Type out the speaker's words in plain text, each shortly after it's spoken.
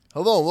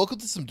Hello and welcome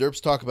to some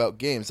Derps Talk About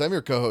Games. I'm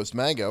your co-host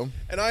Mango,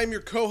 And I'm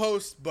your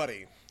co-host,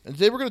 Buddy. and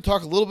today we're going to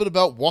talk a little bit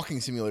about walking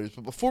simulators.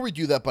 But before we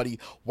do that, buddy,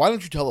 why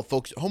don't you tell the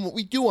folks at home what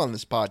we do on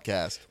this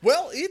podcast?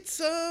 Well,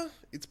 it's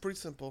pretty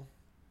simple.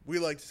 We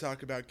like to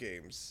talk about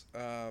games.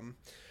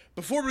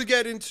 Before we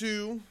get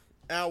into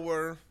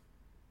our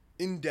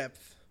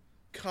in-depth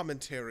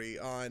commentary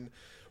on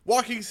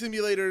walking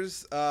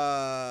simulators,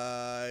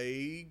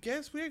 I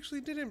guess we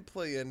actually didn't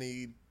play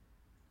any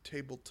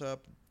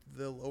tabletop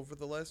over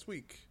the last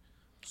week.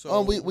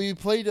 So We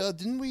played,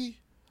 didn't we?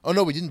 Oh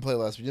no, we didn't play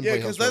last week. We didn't yeah, play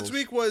because Hell's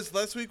Rebels.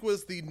 last week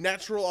was the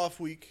natural off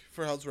week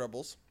for Hell's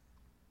Rebels.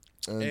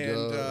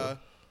 And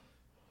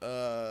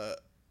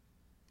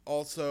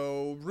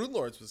also Rune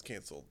Lords was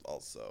canceled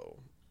also.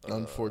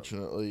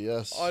 Unfortunately,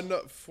 yes.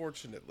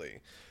 Unfortunately.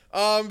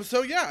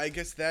 So yeah, I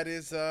guess that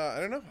is I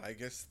don't know. I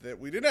guess that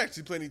we didn't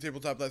actually play any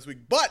tabletop last week,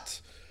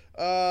 but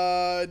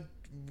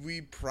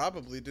we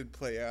probably did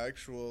play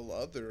actual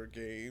other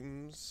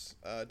games.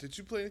 Did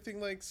you play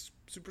anything like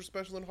super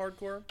special and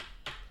hardcore?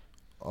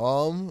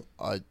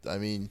 I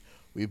mean,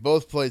 we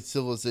both played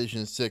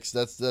Civilization 6.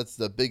 That's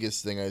the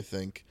biggest thing, I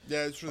think.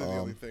 Yeah, it's really the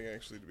only thing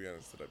actually, to be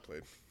honest, that I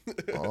played.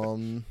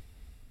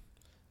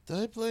 Did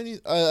I play any?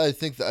 I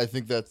think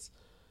that's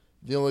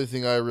the only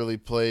thing I really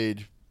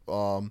played.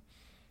 I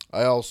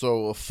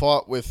also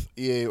fought with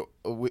EA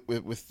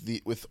with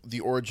the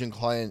Origin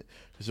client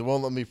because it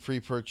won't let me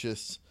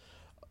pre-purchase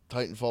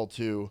Titanfall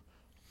 2.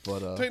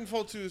 But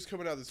Titanfall 2 is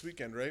coming out this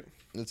weekend, right?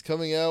 it's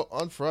coming out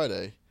on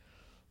Friday.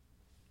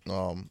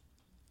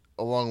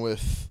 Along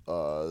with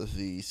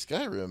the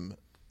Skyrim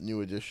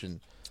new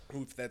edition.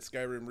 Oof, that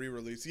Skyrim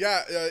re-release.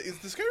 Yeah, is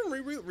the Skyrim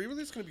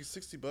re-release going to be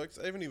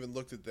 $60? I haven't even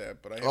looked at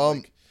that, but I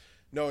have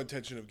no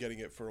intention of getting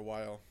it for a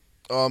while.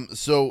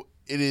 So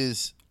it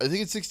is. I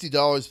think it's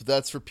 $60, but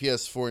that's for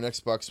PS4 and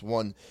Xbox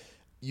One.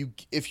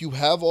 If you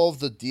have all of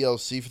the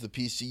DLC for the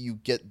PC, you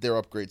get their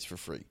upgrades for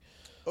free.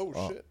 Oh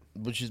shit!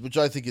 Which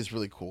I think is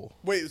really cool.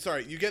 Wait,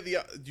 sorry. You get the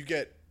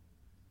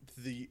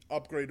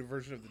upgraded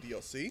version of the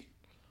DLC.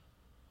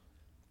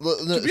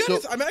 To be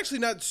honest, I'm actually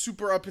not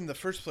super up in the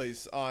first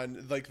place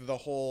on like the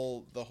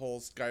whole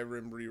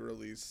Skyrim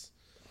re-release.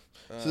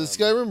 So the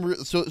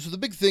Skyrim, so the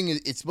big thing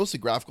is it's mostly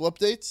graphical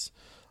updates,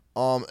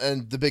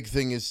 and the big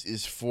thing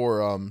is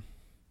for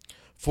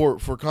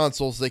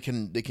consoles they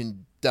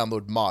can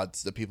download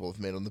mods that people have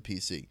made on the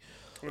PC.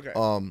 Okay.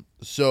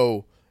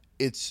 So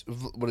it's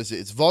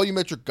It's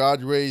volumetric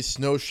god rays,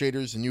 snow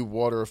shaders, and new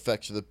water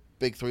effects are the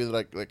big three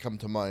that come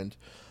to mind.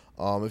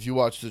 If you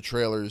watch the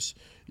trailers,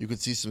 you can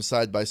see some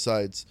side by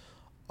sides,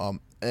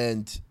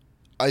 and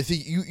I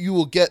think you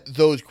will get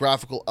those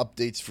graphical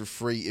updates for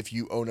free if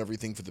you own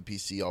everything for the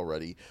PC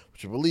already,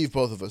 which I believe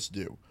both of us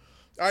do.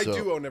 I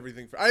do own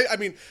everything. I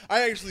mean,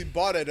 I actually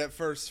bought it at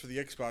first for the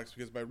Xbox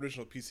because my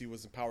original PC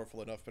wasn't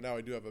powerful enough, but now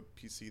I do have a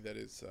PC that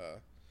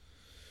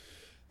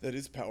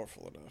is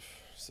powerful enough.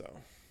 So,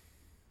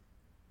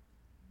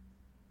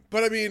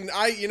 but I mean,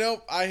 I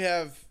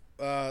have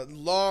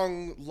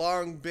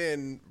long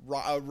been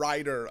a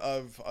rider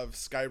of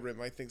Skyrim.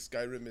 I think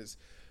Skyrim is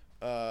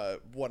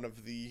one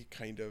of the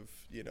kind of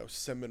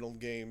seminal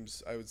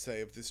games, I would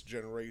say, of this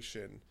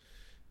generation.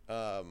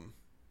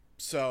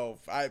 So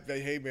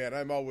hey man,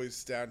 I'm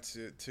always down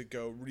to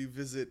go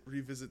revisit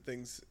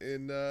things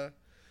in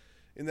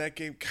that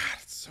game. God,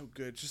 it's so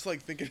good. Just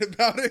like thinking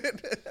about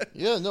it.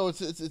 Yeah, no,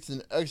 it's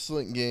an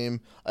excellent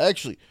game.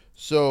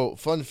 So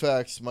fun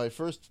facts. My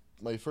first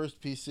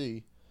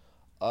PC,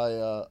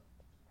 oh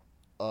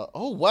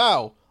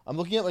wow, I'm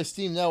looking at my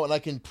Steam now and I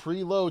can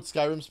preload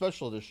Skyrim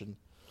Special Edition.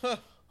 Huh.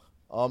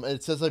 And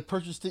it says I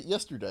purchased it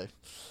yesterday.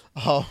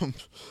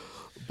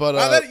 But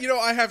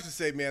I have to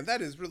say, man,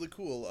 that is really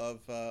cool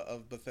of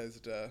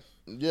Bethesda.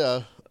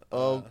 Yeah.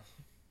 I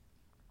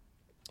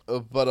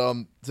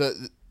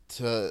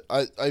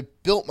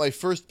built my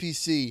first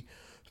PC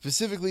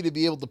specifically to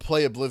be able to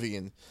play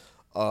Oblivion,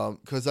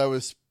 because I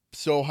was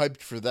so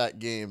hyped for that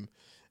game,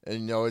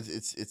 and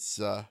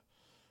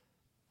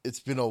it's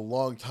been a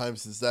long time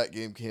since that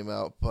game came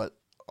out. But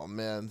oh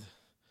man,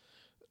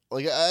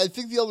 like I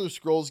think the Elder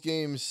Scrolls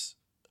games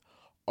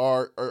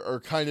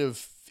are kind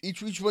of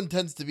each one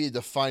tends to be a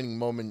defining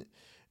moment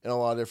in a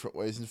lot of different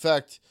ways. In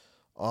fact,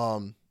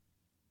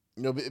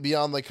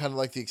 beyond like kind of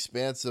like the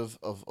expanse of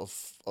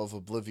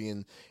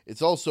Oblivion,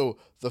 it's also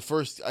I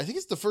think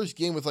it's the first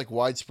game with like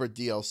widespread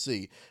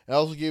DLC. It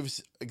also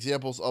gives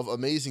examples of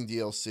amazing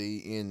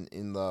DLC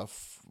in the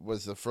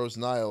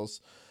Frozen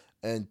Isles,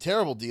 and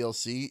terrible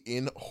DLC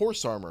in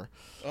Horse Armor.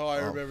 Oh, I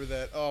remember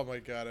that. Oh my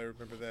god, I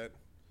remember that.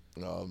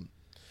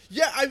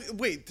 Yeah,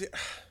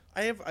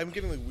 I'm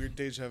getting like weird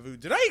deja vu.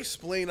 Did I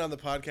explain on the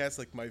podcast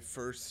like my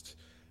first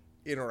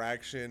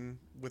interaction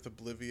with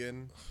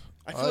Oblivion?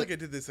 I feel like I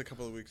did this a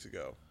couple of weeks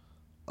ago.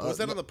 Was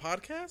that on the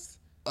podcast?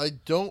 I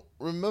don't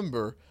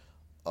remember.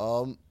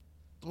 Well,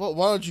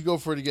 why don't you go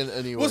for it again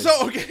anyway? Well,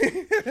 so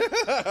okay.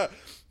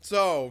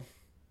 So,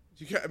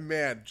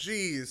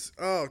 jeez.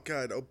 Oh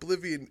god,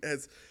 Oblivion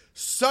has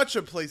such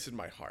a place in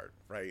my heart,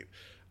 right?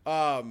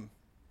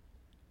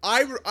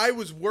 I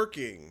was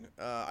working.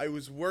 I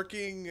was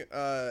working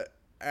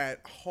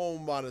at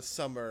home on a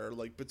summer,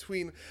 like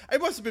I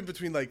must have been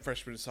between like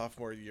freshman and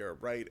sophomore year,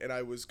 right? And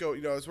I was I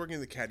was working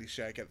in the Caddy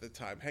Shack at the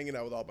time, hanging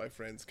out with all my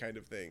friends, kind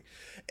of thing.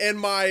 And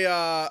my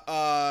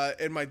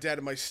dad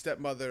and my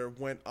stepmother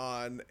went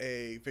on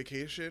a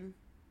vacation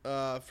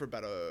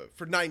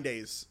for 9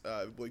 days,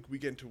 like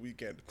weekend to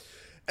weekend.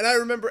 And I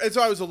remember, and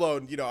so I was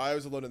alone, I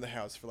was alone in the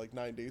house for like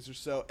 9 days or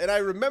so. And I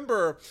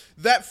remember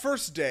that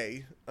first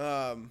day,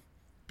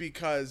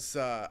 because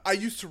I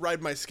used to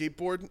ride my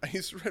skateboard. I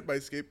used to ride my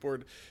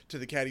skateboard to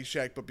the Caddy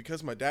Shack, but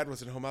because my dad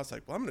wasn't home, I was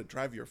like, well, I'm going to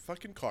drive your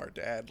fucking car,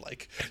 Dad.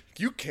 Like,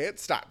 you can't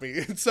stop me.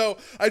 And so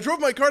I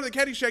drove my car to the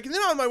Caddy Shack, and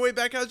then on my way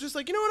back, I was just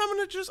like, you know what, I'm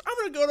going to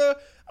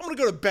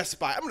go to Best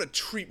Buy. I'm going to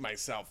treat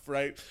myself,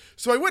 right?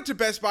 So I went to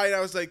Best Buy, and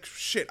I was like,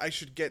 shit, I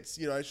should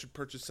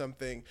purchase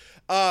something.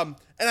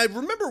 And I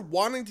remember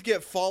wanting to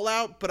get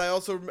Fallout 3, but I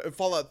also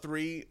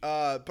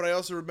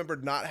remember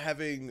not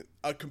having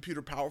a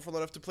computer powerful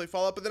enough to play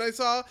Fallout. But then I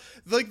saw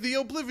like the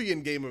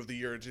Oblivion Game of the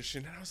Year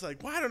edition, and I was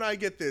like, why don't I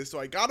get this? So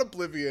I got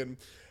Oblivion.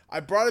 I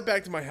brought it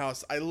back to my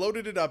house. I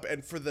loaded it up,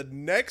 and for the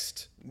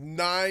next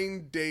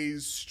 9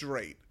 days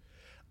straight,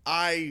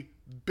 I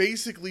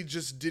basically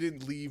just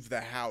didn't leave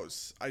the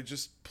house. I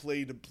just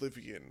played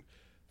Oblivion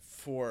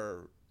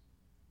for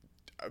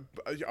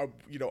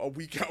a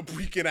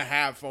week and a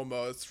half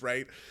almost,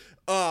 right?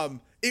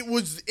 It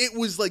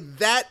was like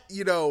that,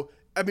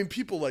 I mean,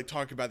 people like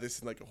talk about this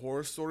in like a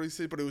horror story,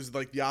 but it was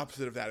like the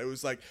opposite of that. It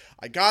was like,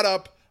 I got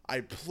up,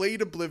 I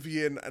played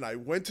Oblivion, and I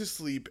went to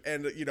sleep,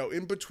 and,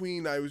 in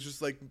between, I was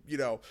just like,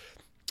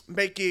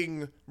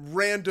 making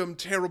random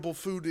terrible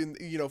food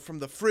from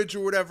the fridge or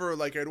whatever.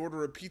 Like, I'd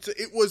order a pizza.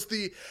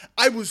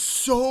 I was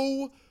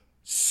so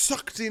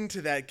sucked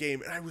into that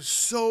game, and I was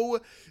so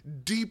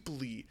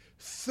deeply,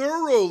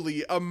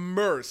 thoroughly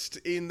immersed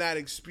in that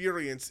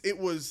experience. It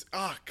was,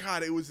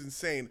 it was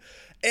insane.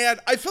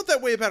 And I felt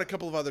that way about a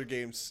couple of other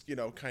games,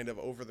 kind of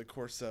over the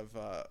course of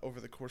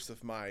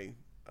my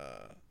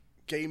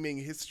gaming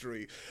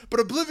history.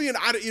 But Oblivion,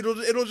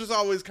 it'll just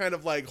always kind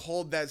of like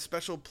hold that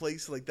special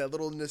place, like that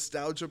little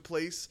nostalgia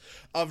place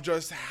of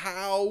just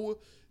how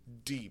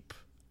deep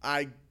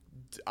I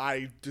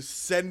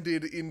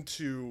descended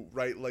into,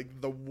 right,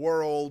 like the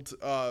world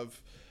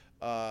of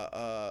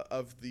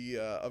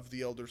the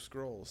Elder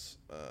Scrolls.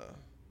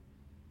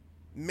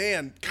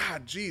 Man,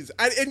 God, jeez.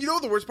 And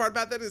the worst part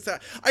about that is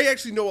that I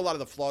actually know a lot of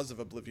the flaws of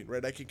Oblivion,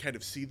 right? I can kind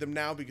of see them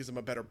now because I'm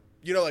a better,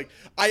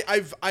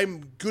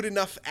 I'm good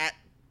enough at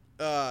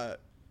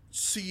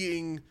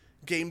seeing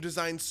game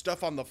design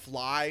stuff on the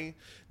fly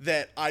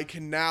that I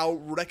can now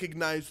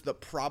recognize the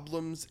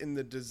problems in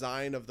the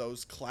design of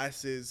those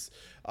classes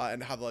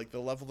and how the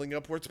leveling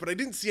up works. But I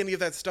didn't see any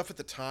of that stuff at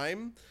the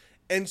time.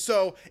 And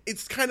so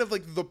it's kind of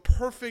like the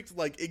perfect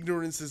like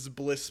ignorance is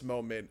bliss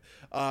moment,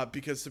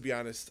 because to be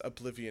honest,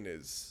 Oblivion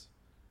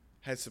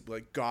has some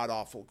like god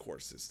awful core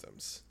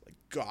systems, like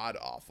god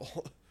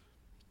awful.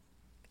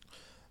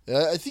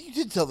 Yeah, I think you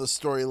did tell the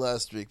story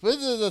last week, but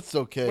that's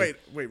okay. Wait,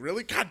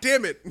 really? God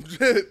damn it!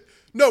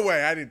 No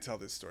way, I didn't tell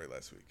this story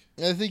last week.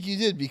 I think you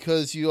did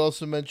because you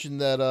also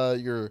mentioned that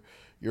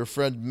your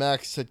friend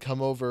Max had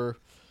come over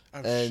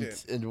and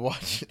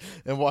watched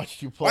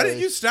you play. Why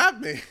didn't you stop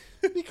me?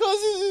 Because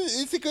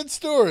it's a good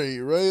story,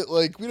 right?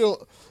 Like, we don't.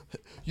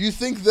 You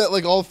think that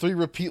like all 3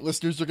 repeat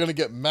listeners are gonna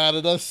get mad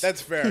at us?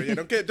 That's fair. Yeah,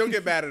 don't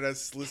get mad at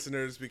us,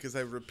 listeners, because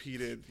I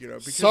repeated.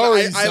 Because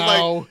sorry,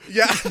 I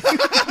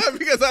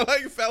because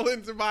I fell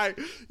into my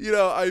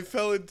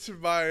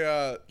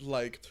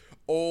like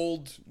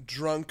old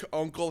drunk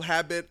uncle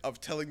habit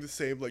of telling the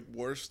same like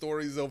war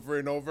stories over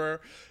and over,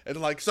 and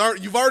like,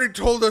 sorry, you've already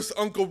told us,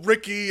 Uncle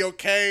Ricky.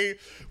 Okay,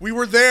 we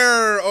were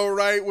there, all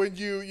right, when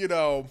you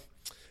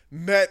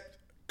met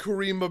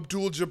Kareem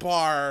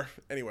Abdul-Jabbar.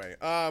 Anyway,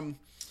 so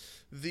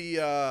the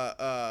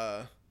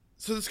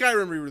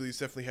Skyrim re-release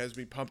definitely has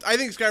me pumped. I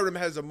think Skyrim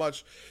has a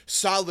much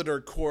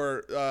solider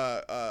core,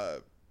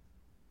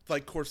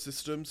 core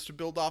systems to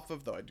build off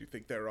of, though I do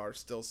think there are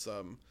still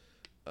some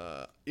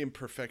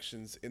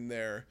imperfections in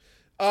there.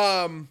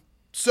 So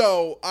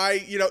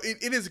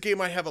it is a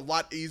game I have a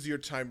lot easier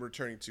time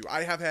returning to.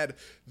 I have had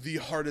the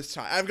hardest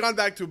time. I've gone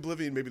back to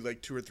Oblivion maybe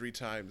like 2 or 3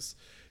 times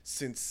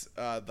since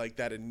like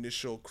that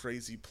initial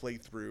crazy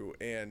playthrough,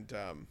 and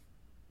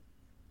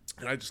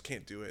I just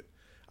can't do it.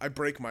 I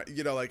break I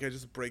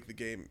just break the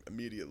game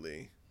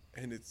immediately,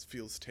 and it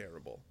feels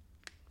terrible.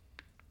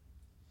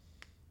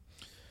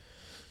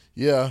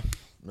 Yeah.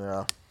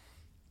 But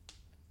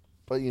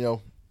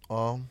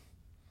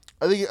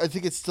I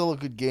think it's still a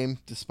good game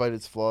despite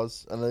its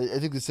flaws, and I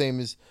think the same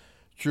is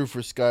true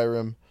for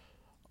Skyrim.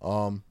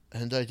 And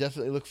I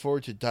definitely look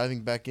forward to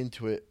diving back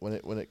into it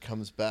when it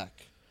comes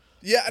back.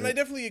 Yeah, and I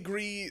definitely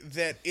agree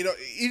that it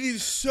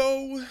is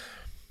so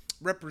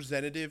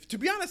representative. To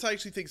be honest, I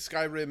actually think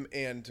Skyrim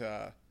and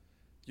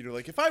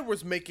like if I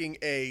was writing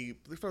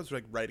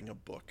a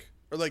book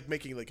or like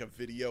making like a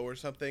video or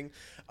something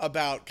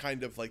about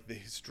kind of like the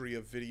history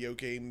of video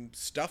game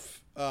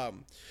stuff,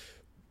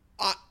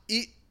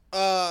 it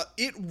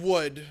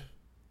would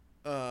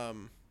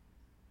Um,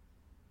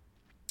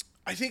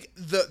 I think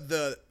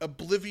the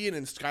Oblivion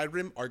and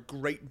Skyrim are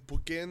great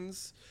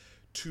bookends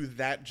to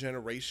that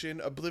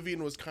generation.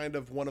 Oblivion was kind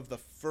of one of the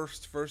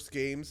first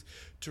games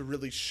to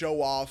really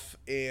show off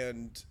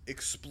and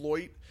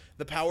exploit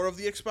the power of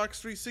the Xbox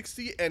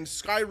 360, and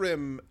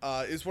Skyrim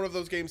is one of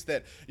those games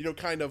that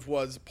kind of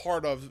was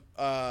part of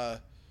the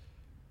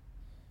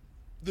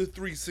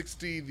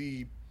 360,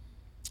 the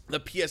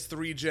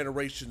PS3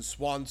 generation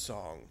swan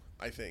song,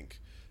 I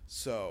think.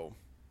 So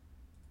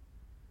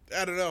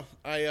I don't know.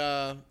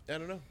 I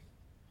don't know.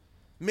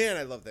 Man,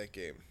 I love that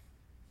game.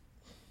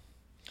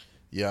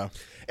 Yeah.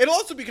 It'll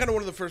also be kind of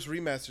one of the first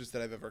remasters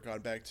that I've ever gone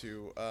back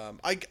to.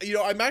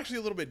 I'm actually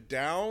a little bit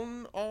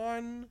down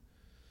on.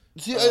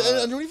 See,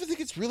 I don't even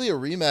think it's really a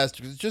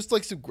remaster. It's just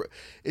like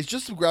it's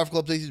just some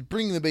graphical updates. It's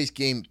bringing the base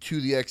game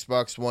to the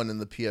Xbox One and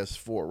the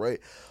PS4, right?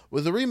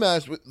 With a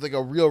remaster, like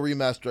a real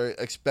remaster,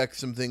 I expect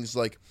some things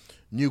like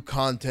new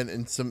content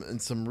and some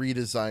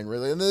redesign,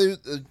 right? And there's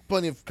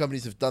plenty of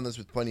companies have done this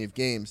with plenty of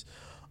games.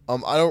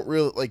 I don't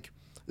really like.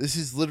 This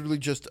is literally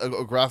just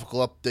a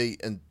graphical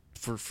update and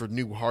for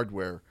new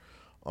hardware,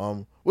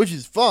 which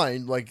is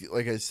fine. Like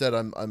I said,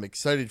 I'm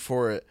excited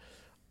for it.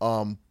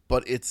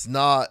 But it's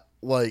not.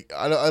 Like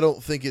I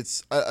don't think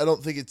it's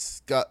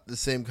got the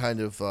same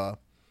kind of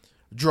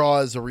draw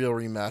as a real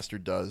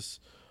remaster does.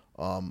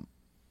 Well,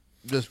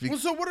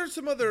 so what are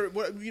some other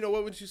what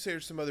would you say are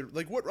some other,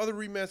 like, what other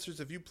remasters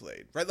have you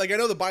played? Right, like I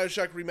know the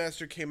BioShock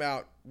remaster came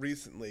out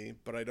recently,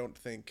 but I don't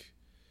think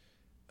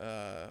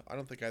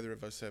either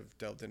of us have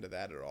delved into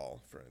that at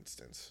all. For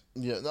instance,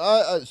 yeah.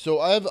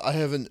 I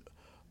haven't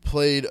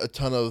played a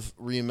ton of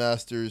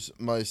remasters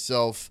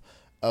myself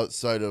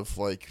outside of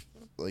like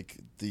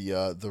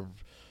the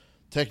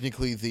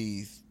technically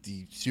the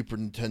Super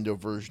Nintendo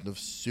version of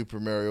Super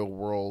Mario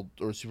World,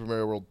 or Super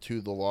Mario World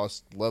 2 The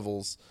Lost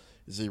Levels,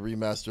 is a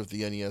remaster of the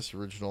NES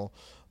original.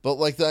 But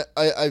like that,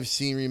 I've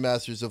seen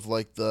remasters of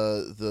like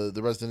the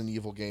Resident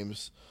Evil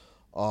games,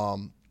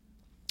 and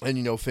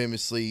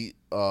famously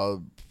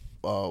Final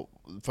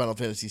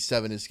Fantasy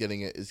VII is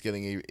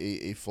getting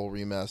a full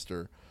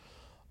remaster.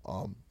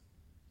 But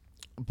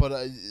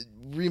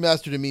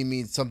remaster to me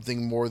means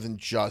something more than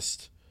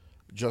just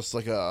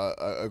like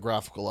a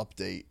graphical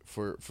update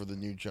for the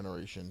new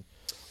generation.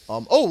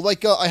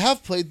 I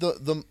have played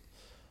the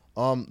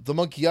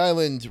Monkey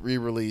Island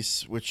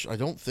re-release, which I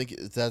don't think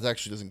that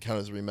actually doesn't count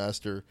as a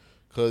remaster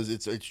because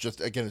it's just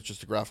a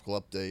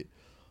graphical update.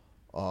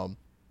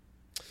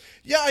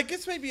 Yeah, I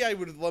guess maybe I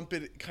would lump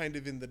it kind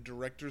of in the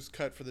director's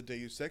cut for the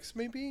Deus Ex,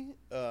 maybe.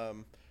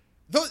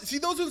 Those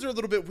ones are a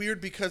little bit weird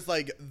because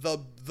like the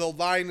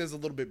line is a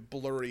little bit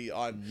blurry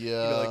on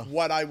like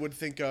what I would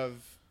think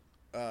of.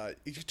 I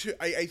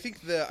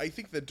think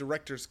the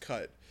director's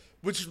cut,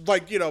 which,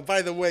 like,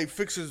 by the way,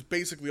 fixes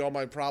basically all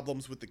my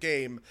problems with the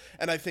game,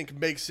 and I think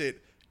makes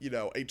it,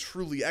 a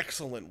truly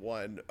excellent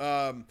one.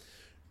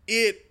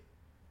 It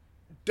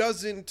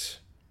doesn't.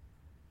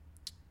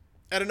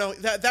 I don't know,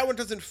 that one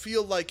doesn't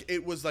feel like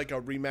it was like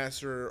a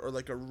remaster or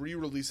like a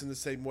re-release in the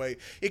same way.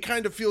 It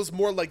kind of feels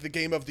more like the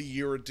Game of the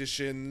Year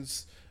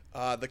editions.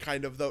 The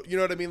kind of, you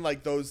know what I mean,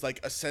 like those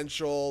like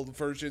essential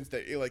versions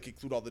that like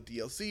include all the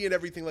DLC and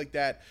everything like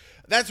that.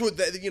 That's what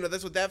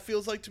that's what that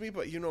feels like to me.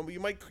 But you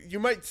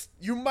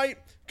might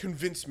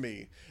convince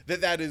me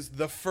that is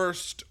the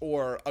first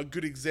or a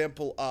good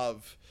example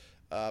of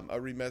a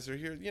remaster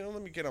here.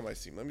 Let me get on my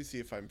Steam. Let me see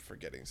if I'm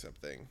forgetting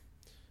something.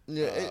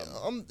 Yeah,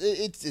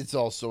 it's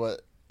also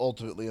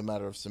ultimately a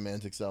matter of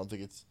semantics. I don't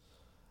think it's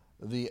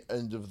the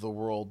end of the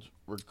world,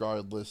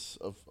 regardless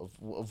of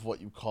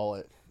what you call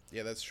it.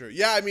 Yeah, that's true.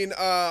 Yeah, I mean,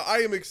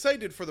 I am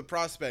excited for the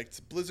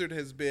prospects. Blizzard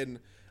has been,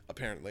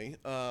 apparently,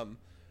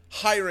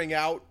 hiring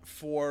out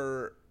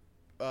for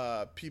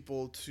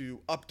people to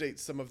update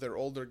some of their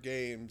older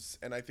games,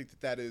 and I think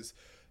that is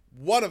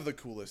one of the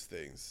coolest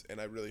things, and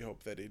I really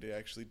hope that it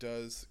actually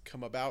does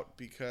come about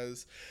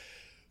because...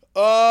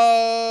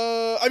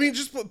 I mean,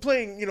 just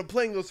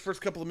playing those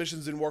first couple of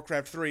missions in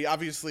Warcraft 3,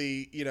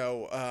 obviously,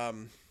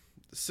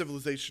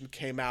 Civilization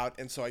came out,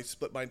 and so I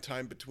split my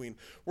time between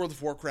World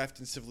of Warcraft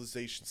and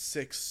Civilization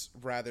 6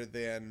 rather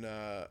than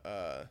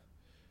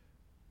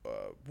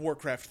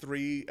Warcraft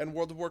 3 and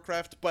World of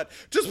Warcraft. But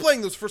just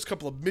playing those first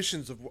couple of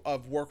missions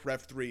of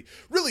Warcraft 3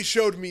 really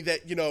showed me that,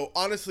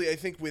 honestly, I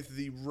think with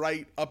the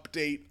right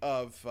update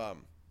of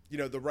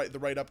the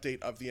right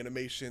update of the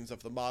animations,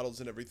 of the models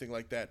and everything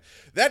like that,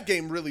 that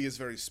game really is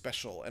very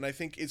special. And I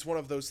think it's one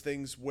of those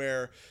things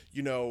where,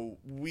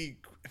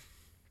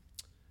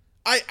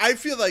 I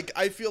feel like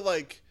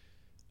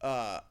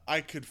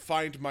I could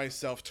find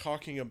myself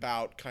talking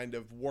about kind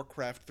of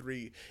Warcraft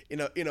 3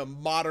 in a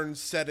modern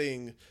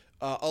setting,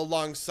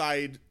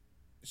 alongside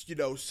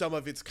some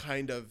of its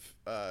kind of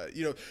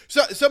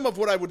some of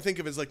what I would think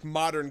of as like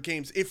modern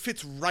games. It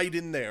fits right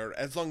in there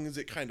as long as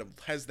it kind of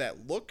has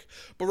that look.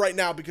 But right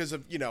now, because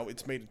of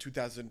it's made in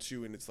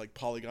 2002 and it's like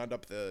polygoned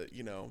up the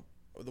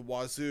the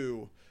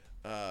wazoo,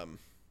 I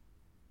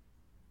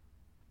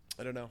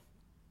don't know.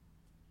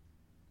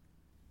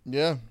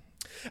 Yeah,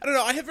 I don't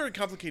know. I have very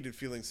complicated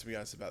feelings, to be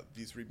honest, about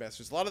these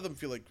remasters. A lot of them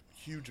feel like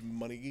huge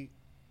money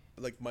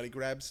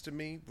grabs to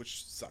me,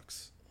 which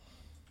sucks.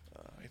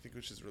 I think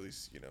which is really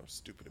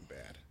stupid and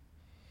bad.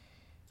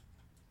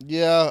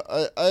 Yeah,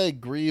 I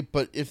agree,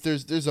 but if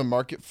there's a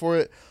market for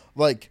it,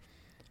 like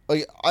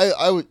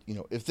I would,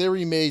 if they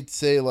remade,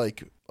 say,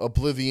 like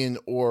Oblivion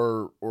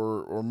or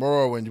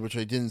Morrowind, which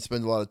I didn't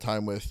spend a lot of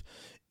time with,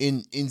 the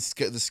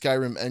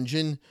Skyrim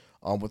engine,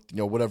 with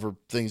whatever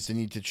things they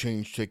need to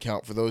change to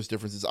account for those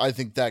differences, I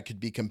think that could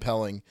be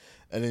compelling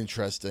and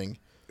interesting.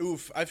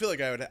 Oof, I feel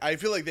like I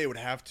feel like they would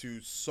have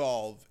to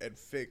solve and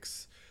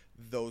fix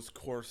those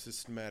core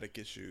systematic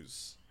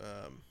issues.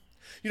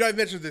 I've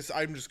mentioned this.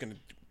 I'm just going to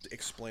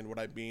explain what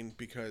I mean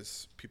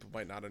because people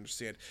might not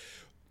understand.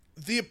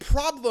 The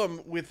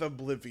problem with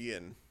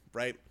Oblivion,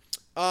 right?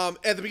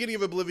 At the beginning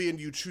of Oblivion,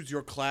 you choose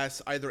your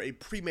class, either a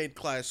pre-made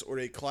class or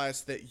a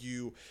class that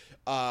you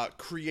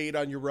create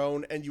on your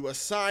own, and you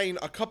assign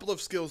a couple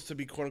of skills to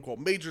be quote-unquote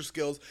major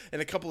skills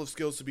and a couple of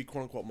skills to be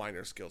quote-unquote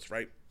minor skills,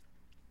 right?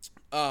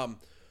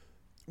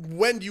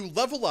 When you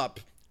level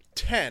up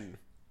 10,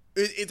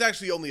 it's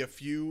actually only a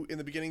few in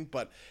the beginning,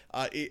 but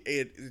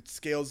it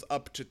scales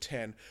up to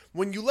 10.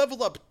 When you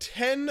level up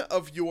 10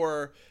 of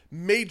your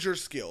major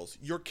skills,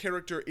 your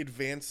character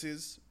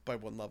advances by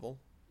 1 level.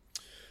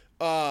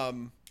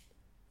 And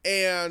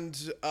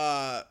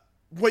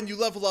when you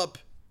level up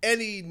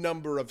any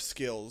number of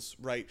skills,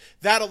 right,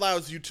 that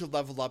allows you to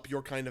level up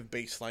your kind of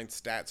baseline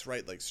stats,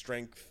 right, like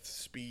strength,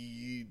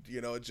 speed,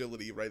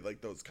 agility, right,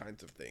 like those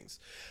kinds of things.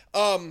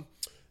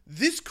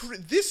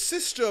 This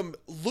system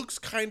looks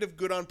kind of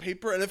good on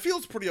paper, and it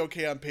feels pretty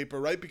okay on paper,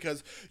 right?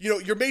 Because,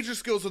 your major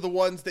skills are the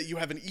ones that you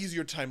have an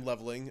easier time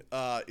leveling,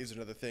 is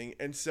another thing.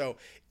 And so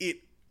it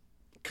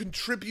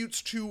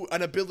contributes to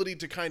an ability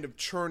to kind of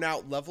churn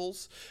out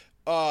levels.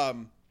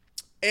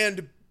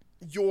 And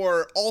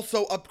you're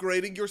also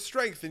upgrading your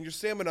strength and your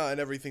stamina and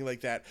everything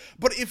like that.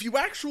 But if you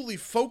actually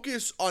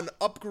focus on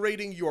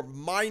upgrading your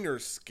minor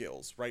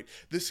skills, right,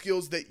 the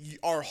skills that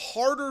are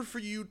harder for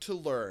you to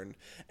learn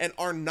and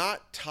are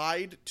not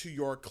tied to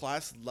your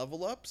class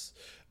level ups,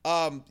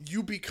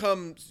 you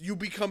become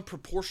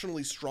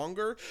proportionally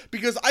stronger,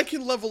 because I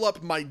can level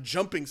up my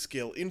jumping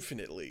skill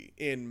infinitely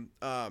in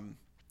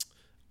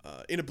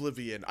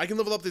Oblivion. I can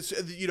level up this,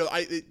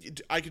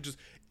 I could just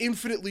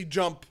infinitely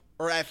jump,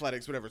 or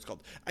athletics, whatever it's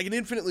called. I can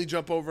infinitely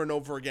jump over and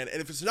over again. And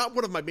if it's not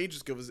one of my major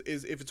skills,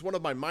 if it's one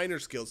of my minor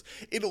skills,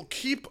 it'll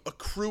keep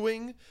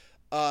accruing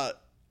a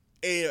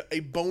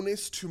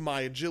bonus to my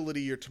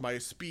agility or to my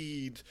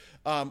speed,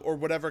 or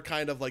whatever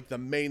kind of like the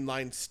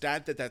mainline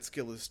stat that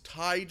skill is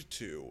tied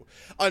to,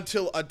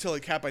 until a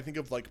cap, I think,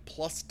 of like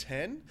plus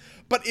 10.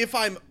 But if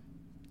I'm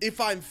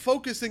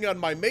focusing on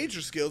my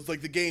major skills,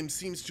 like the game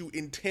seems to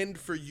intend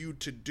for you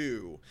to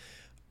do,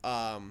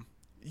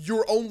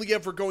 you're only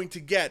ever going to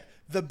get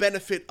the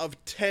benefit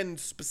of 10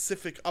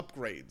 specific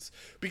upgrades,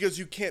 because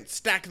you can't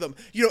stack them.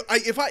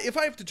 If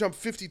I have to jump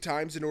 50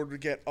 times in order to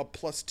get a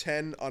plus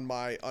 10 on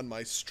my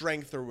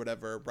strength or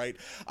whatever, right?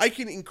 I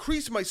can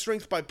increase my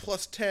strength by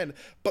plus 10,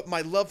 but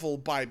my level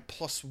by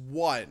plus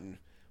 1,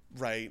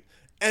 right?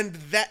 And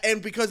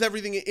because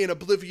everything in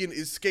Oblivion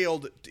is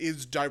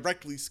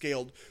directly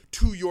scaled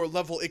to your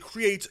level, it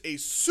creates a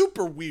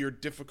super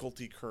weird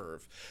difficulty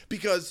curve,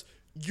 because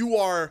you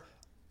are,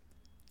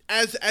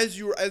 as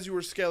you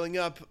were scaling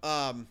up,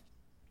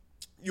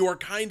 you are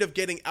kind of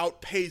getting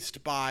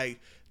outpaced by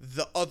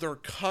the other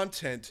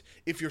content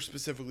if you're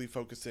specifically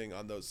focusing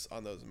on those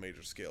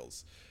major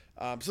skills.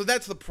 So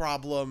that's the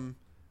problem.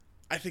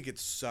 I think it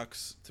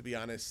sucks, to be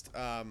honest.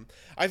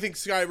 I think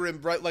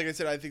Skyrim, right, like I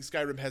said, I think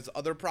Skyrim has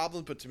other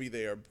problems, but to me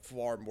they are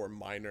far more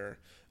minor,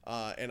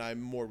 and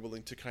I'm more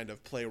willing to kind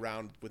of play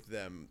around with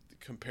them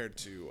compared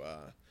to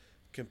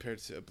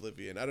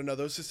Oblivion. I don't know,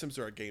 those systems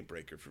are a game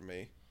breaker for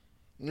me.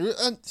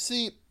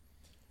 See,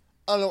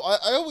 I don't know.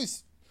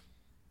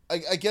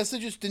 I guess I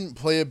just didn't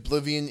play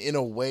Oblivion in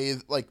a way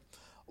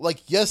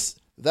yes,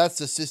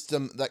 that's a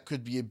system that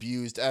could be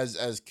abused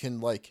as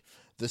can like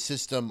the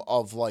system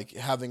of like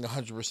having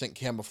 100%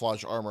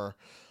 camouflage armor.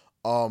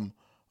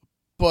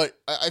 But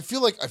I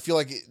feel like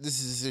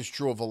this is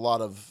true of a lot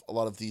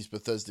of these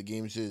Bethesda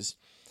games is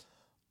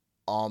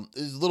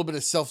there's a little bit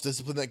of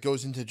self-discipline that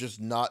goes into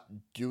just not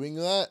doing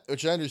that,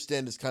 which I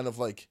understand is kind of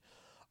like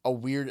a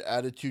weird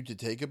attitude to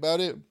take about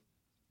it.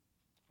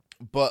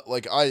 But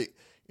like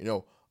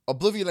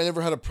Oblivion, I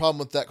never had a problem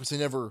with that because I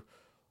never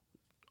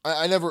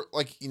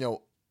like,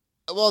 well,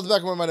 in the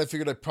back of my mind, I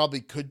figured I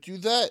probably could do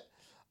that.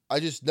 I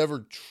just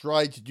never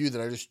tried to do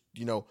that. I just,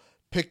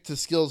 picked the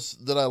skills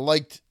that I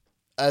liked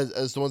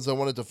as the ones I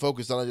wanted to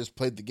focus on. I just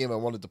played the game I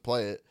wanted to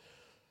play it.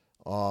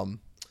 I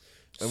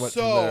went from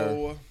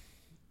there.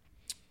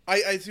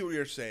 I see what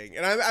you're saying,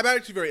 and I'm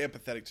actually very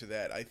empathetic to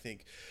that, I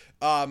think.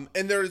 And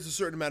there is a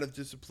certain amount of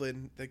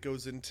discipline that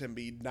goes into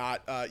me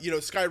not,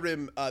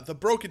 Skyrim, the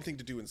broken thing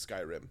to do in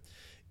Skyrim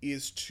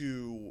is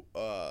to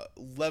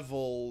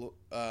level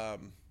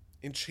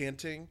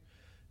enchanting,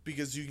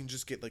 because you can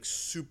just get like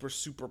super,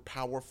 super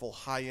powerful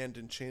high-end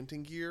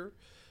enchanting gear.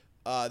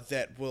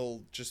 that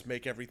will just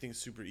make everything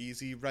super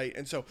easy, right?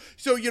 And so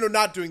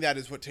not doing that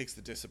is what takes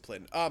the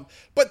discipline.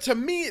 But to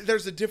me,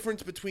 there's a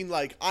difference between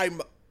like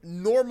I'm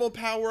normal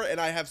power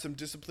and I have some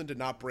discipline to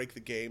not break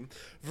the game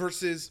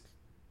versus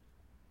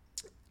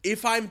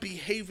if I'm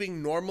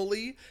behaving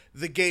normally,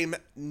 the game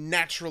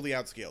naturally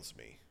outscales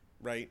me,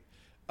 right?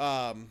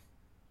 Like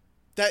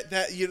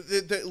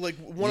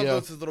one of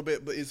those is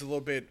a little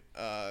bit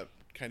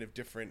kind of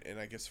different and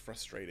I guess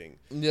frustrating.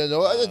 Yeah,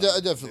 no, I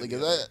definitely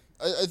get that.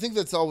 I think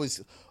that's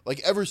always like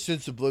ever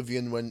since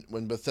Oblivion,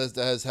 when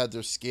Bethesda has had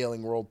their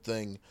scaling world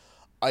thing,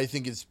 I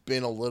think it's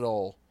been a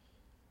little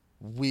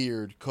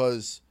weird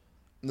because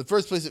in the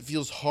first place it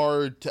feels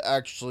hard to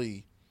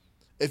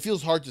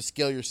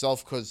scale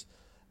yourself because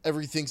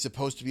everything's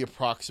supposed to be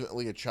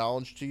approximately a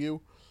challenge to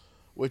you,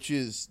 which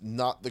is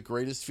not the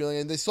greatest feeling.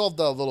 And they solved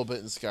that a little bit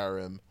in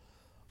Skyrim.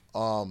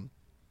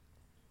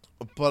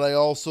 But I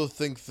also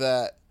think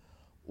that,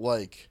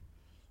 like,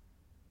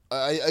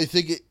 I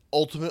think it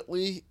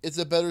ultimately it's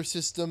a better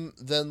system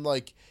than,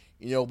 like,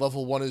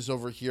 level 1 is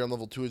over here and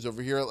level 2 is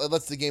over here. It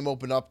lets the game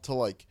open up to,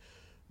 like,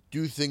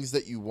 do things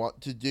that you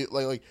want to do.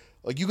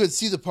 Like you could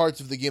see the parts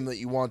of the game that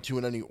you want to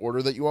in any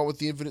order that you want with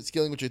the infinite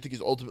scaling, which I think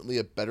is ultimately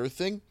a better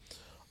thing.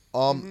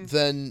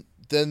 Than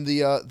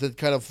the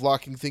kind of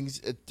locking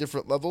things at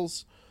different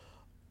levels.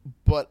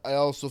 But I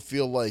also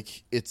feel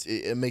like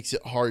it makes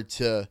it hard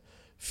to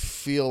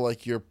feel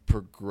like you're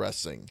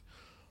progressing,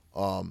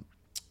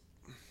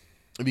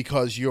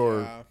 because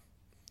you're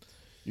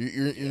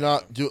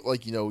not doing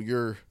like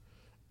you're.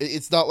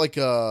 It's not like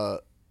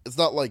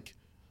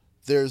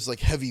there's like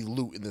heavy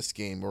loot in this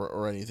game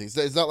or anything.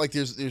 It's not like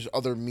there's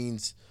other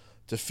means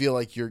to feel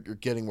like you're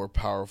getting more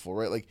powerful,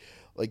 right? Like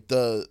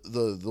the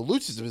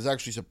loot system is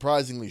actually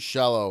surprisingly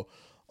shallow.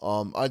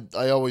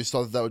 I always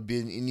thought that would be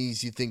an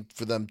easy thing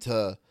for them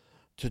to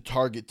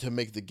target to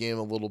make the game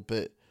a little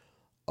bit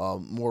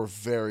more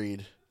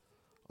varied.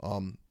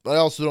 But I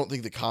also don't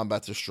think the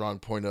combat's a strong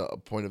point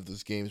of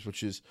those games,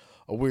 which is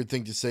a weird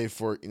thing to say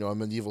for a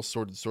medieval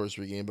sword and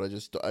sorcery game. But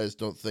I just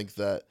don't think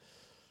that.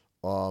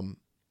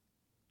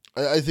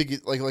 I think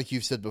it, like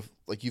you've said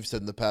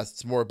in the past,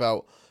 it's more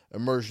about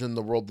immersion in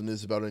the world than it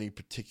is about any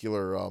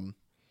particular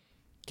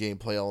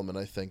gameplay element,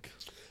 I think.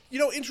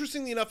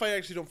 Interestingly enough, I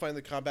actually don't find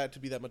the combat to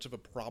be that much of a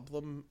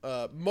problem.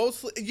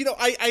 Mostly,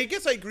 I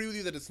guess I agree with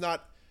you that it's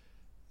not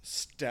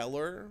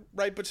stellar,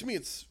 right? But to me,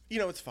 it's,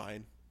 it's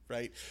fine,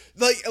 right?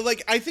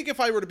 Like I think if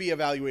I were to be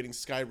evaluating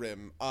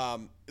Skyrim,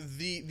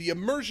 the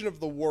immersion of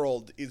the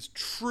world is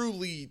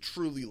truly,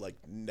 truly like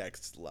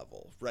next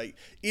level, right?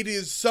 It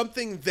is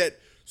something that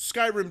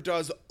Skyrim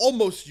does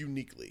almost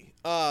uniquely.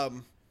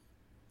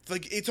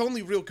 Like its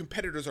only real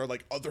competitors are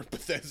like other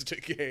Bethesda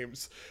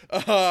games.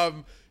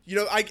 I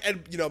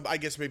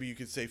guess maybe you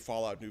could say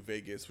Fallout New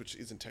Vegas, which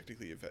isn't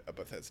technically a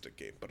Bethesda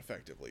game, but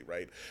effectively,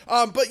 right?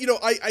 But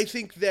I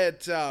think that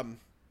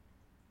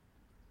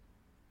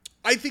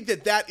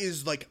that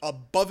is like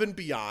above and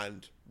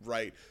beyond,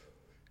 right?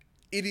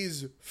 It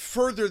is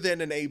further than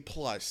an A+.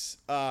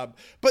 But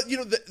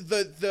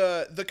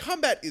the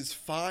combat is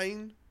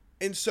fine,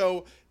 and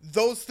so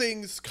those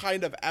things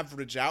kind of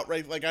average out,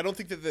 right? Like I don't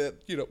think that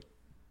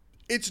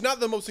it's not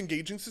the most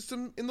engaging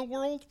system in the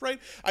world, right?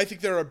 I think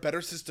there are better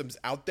systems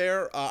out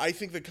there. I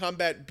think the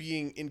combat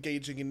being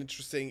engaging and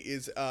interesting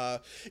is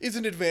an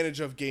advantage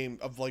of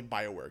like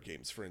BioWare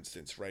games, for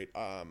instance, right?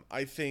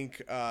 I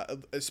think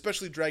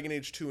especially Dragon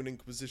Age 2 and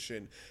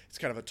Inquisition, it's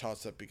kind of a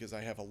toss-up because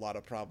I have a lot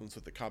of problems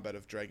with the combat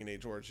of Dragon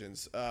Age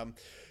Origins. I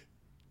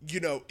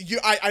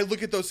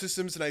look at those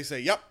systems and I say,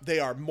 yep, they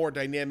are more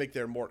dynamic,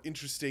 they're more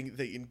interesting,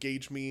 they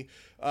engage me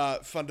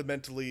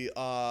fundamentally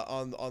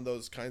on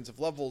those kinds of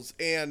levels.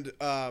 And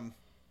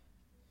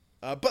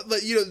but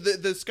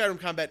the Skyrim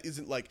combat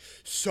isn't like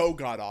so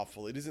god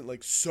awful. It isn't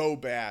like so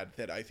bad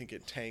that I think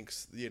it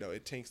tanks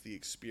the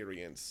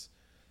experience.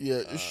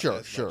 Yeah,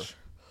 sure.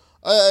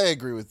 I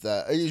agree with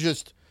that.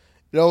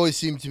 It always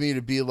seemed to me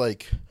to be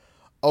like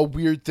a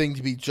weird thing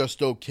to be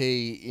just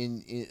okay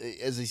in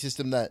as a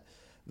system that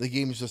the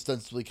game is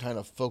ostensibly kind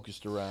of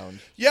focused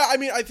around. Yeah, I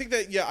mean, I think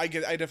that, I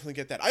definitely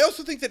get that. I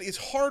also think that it's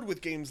hard with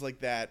games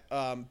like that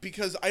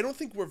because I don't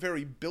think we're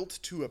very built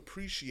to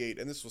appreciate,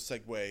 and this will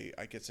segue,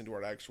 I guess, into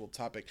our actual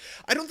topic.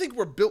 I don't think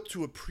we're built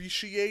to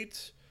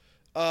appreciate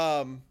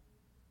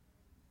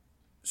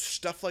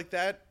stuff like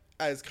that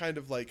as kind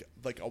of like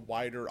a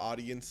wider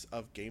audience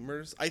of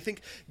gamers. I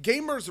think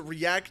gamers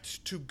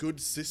react to good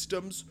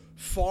systems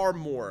far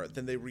more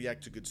than they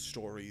react to good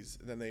stories,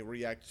 than they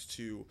react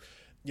to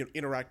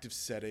interactive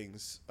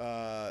settings,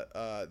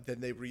 then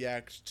they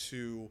react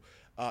to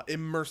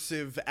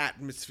immersive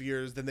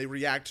atmospheres, then they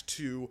react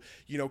to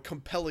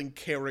compelling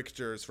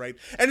characters, right?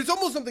 And it's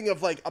almost something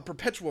of like a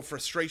perpetual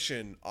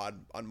frustration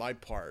on my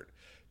part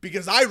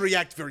because I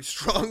react very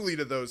strongly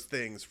to those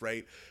things,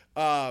 right?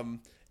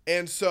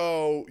 And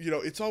so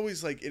it's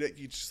always like it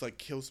just like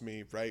kills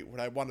me, right, when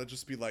I want to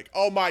just be like,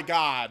 oh my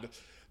god,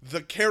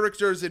 the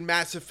characters in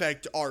Mass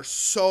Effect are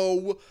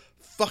so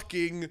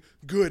fucking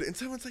good. And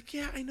someone's like,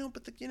 yeah, I know,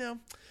 but the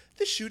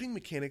shooting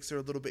mechanics are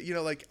a little bit,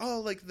 like, oh,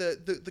 like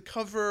the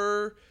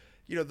cover,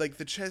 like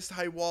the chest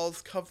high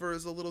walls cover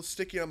is a little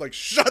sticky. I'm like,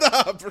 shut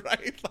up,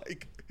 right?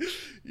 Like,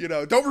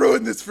 don't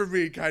ruin this for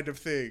me, kind of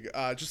thing.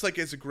 Just like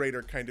as a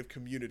greater kind of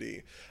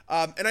community.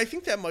 And I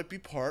think that might be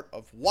part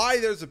of why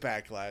there's a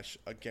backlash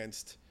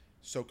against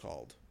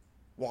so-called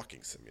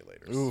walking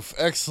simulators. Oof,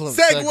 excellent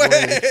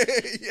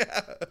segue.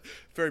 Yeah,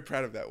 very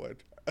proud of that one.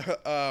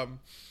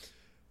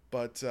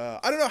 But I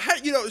don't know how,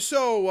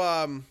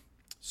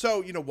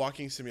 so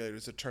walking simulator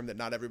is a term that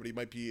not everybody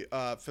might be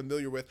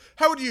familiar with.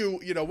 How would you,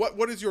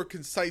 what is your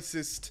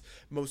concisest,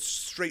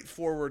 most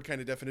straightforward kind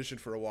of definition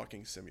for a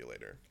walking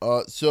simulator?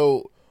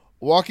 So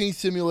walking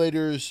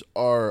simulators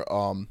are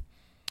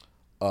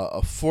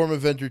a form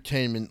of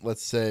entertainment,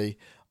 let's say.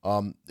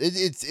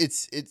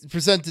 It's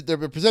presented,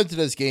 they're presented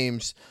as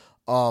games.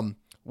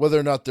 Whether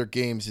or not they're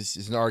games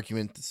is an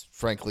argument that's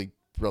frankly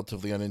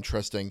relatively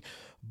uninteresting,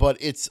 but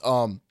it's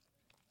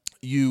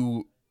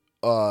you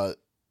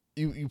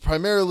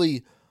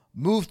primarily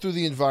move through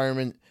the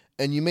environment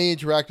and you may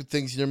interact with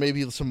things. There may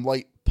be some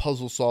light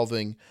puzzle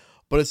solving,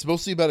 but it's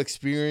mostly about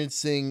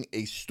experiencing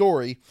a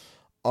story,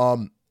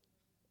 and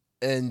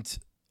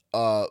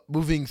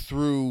moving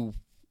through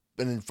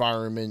an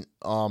environment,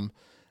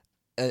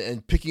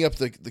 and picking up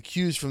the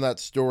cues from that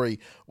story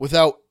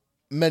without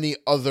many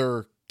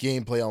other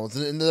gameplay elements.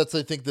 And that's,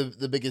 I think,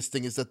 the biggest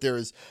thing is that there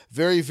is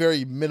very,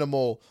 very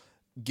minimal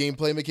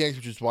gameplay mechanics,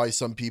 which is why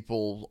some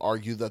people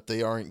argue that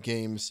they aren't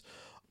games.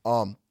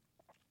 But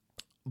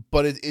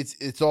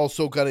it's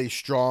also got a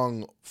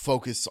strong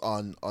focus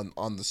on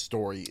the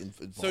story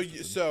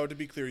involved. So to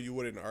be clear, you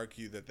wouldn't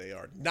argue that they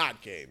are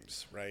not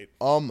games, right?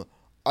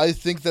 I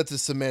think that's a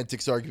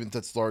semantics argument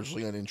that's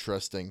largely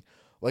uninteresting.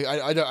 Like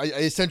I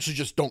essentially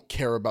just don't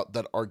care about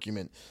that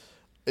argument.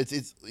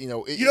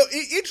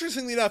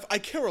 Interestingly enough, I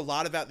care a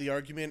lot about the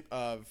argument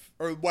the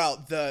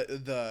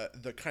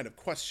kind of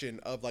question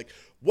of like,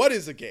 what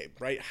is a game,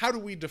 right? How do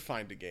we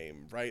define a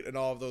game, right? And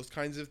all of those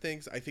kinds of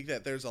things. I think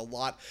that there's a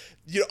lot,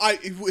 you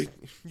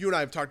and I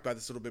have talked about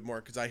this a little bit more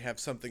because I have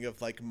something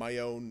of like my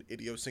own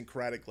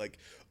idiosyncratic, like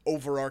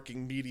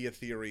overarching media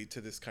theory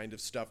to this kind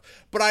of stuff.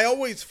 But I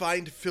always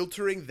find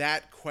filtering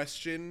that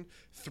question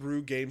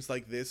through games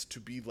like this to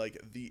be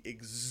like the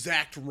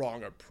exact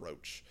wrong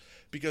approach.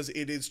 Because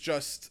it is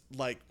just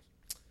like,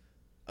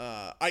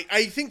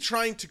 I think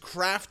trying to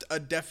craft a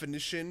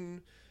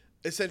definition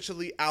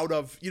essentially out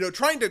of,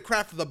 trying to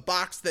craft the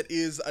box that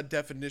is a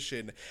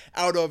definition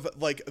out of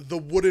like the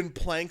wooden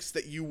planks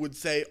that you would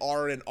say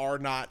are and are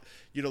not,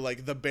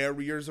 like the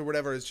barriers or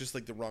whatever is just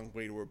like the wrong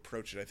way to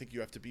approach it. I think you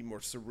have to be more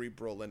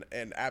cerebral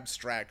and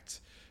abstract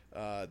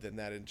than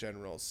that in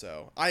general.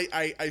 So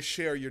I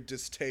share your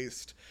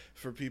distaste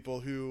for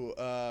people who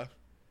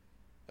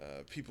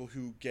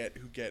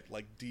get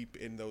like deep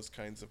in those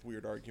kinds of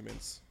weird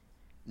arguments.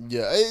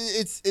 Yeah,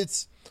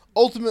 it's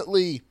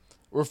ultimately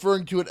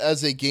referring to it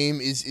as a game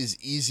is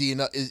easy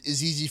and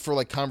is easy for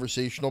like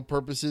conversational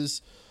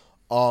purposes.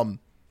 I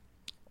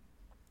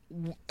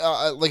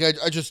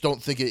just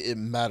don't think it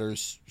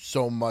matters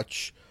so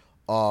much.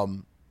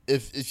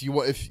 If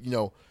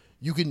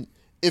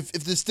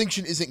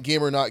distinction isn't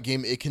game or not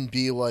game, it can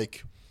be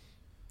like,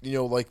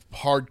 like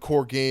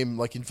hardcore game,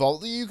 like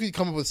involved. You could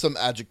come up with some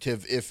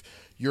adjective if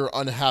you're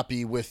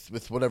unhappy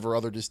with whatever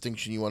other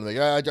distinction you want to make.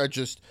 I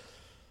just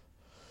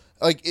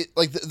like it,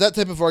 like that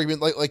type of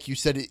argument. Like you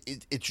said,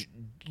 it's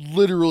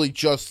literally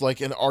just like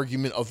an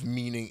argument of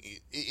meaning.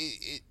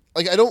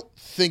 Like I don't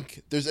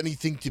think there's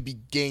anything to be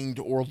gained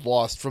or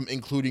lost from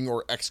including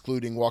or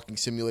excluding walking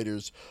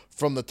simulators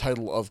from the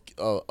title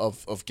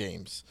of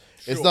games.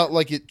 Sure. It's not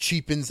like it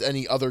cheapens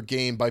any other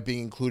game by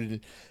being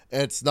included,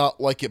 and it's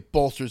not like it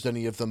bolsters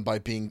any of them by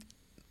being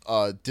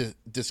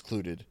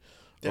discluded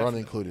or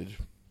unincluded.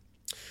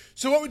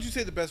 So what would you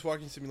say the best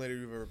walking simulator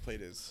you've ever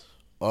played is?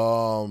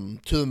 To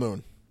the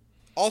Moon.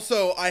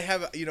 Also,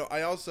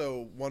 I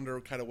also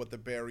wonder kind of what the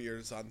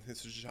barriers on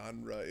this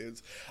genre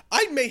is.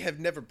 I may have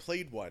never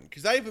played one,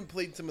 because I haven't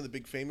played some of the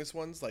big famous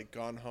ones, like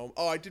Gone Home.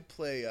 Oh, I did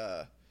play,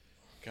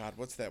 God,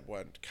 what's that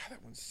one? God,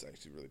 that one's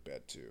actually really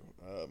bad, too.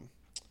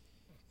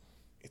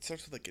 It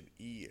starts with, like, an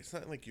E. It's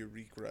not like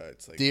Eureka.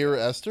 It's like... Dear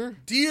Esther?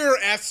 Dear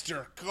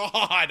Esther!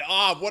 God!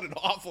 What an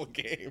awful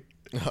game.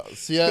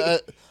 See, I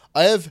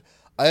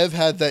have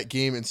had that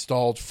game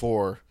installed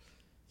for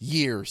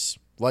years.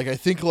 Like, I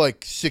think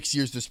like 6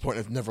 years at this point.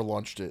 I've never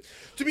launched it.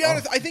 To be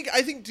honest, I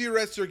think Dear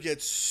Esther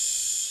gets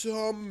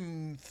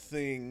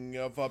something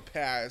of a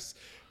pass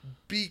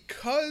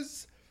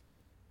because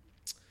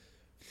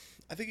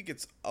I think it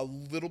gets a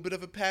little bit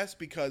of a pass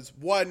because,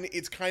 one,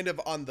 it's kind of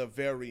on the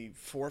very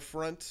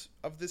forefront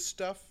of this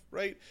stuff,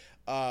 right?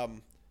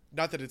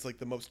 Not that it's like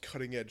the most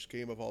cutting edge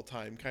game of all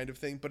time kind of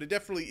thing, but it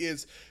definitely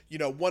is,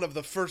 one of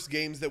the first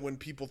games that when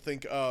people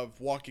think of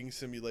walking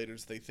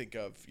simulators, they think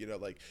of,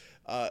 like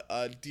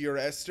Dear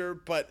Esther.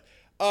 But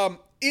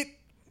it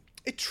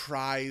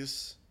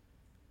tries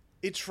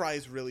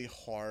really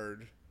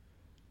hard,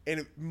 and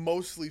it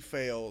mostly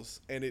fails,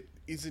 and it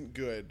isn't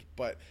good.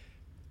 But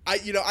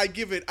I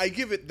give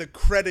it the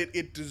credit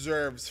it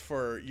deserves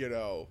for,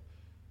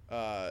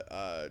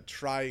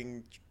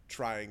 trying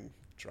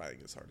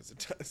as hard as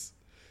it does.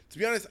 To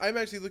be honest, I'm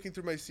actually looking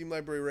through my Steam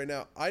library right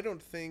now. I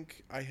don't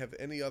think I have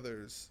any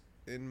others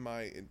in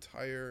my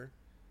entire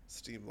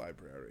Steam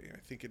library. I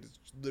think it is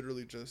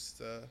literally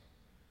just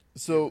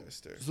So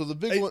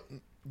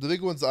the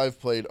big ones I've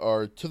played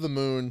are To the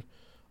Moon,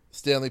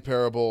 Stanley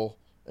Parable,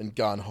 and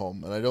Gone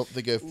Home, and I don't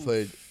think I've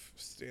played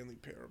Stanley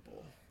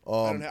Parable.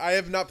 I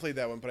have not played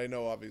that one, but I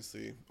know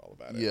obviously all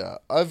about it. Yeah,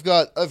 I've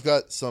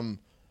got some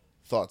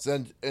thoughts,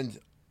 and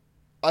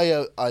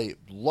I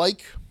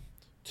like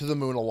To the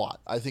Moon a lot.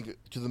 I think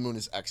To the Moon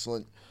is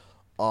excellent.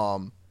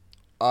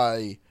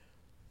 I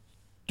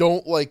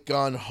don't like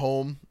Gone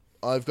Home.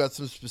 I've got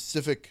some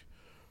specific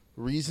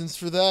reasons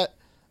for that,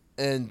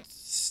 and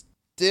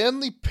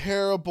Stanley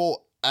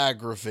Parable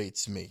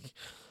aggravates me.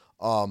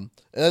 And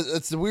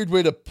it's a weird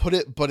way to put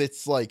it, but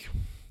it's like,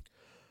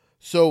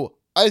 so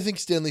I think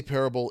Stanley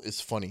Parable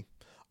is funny.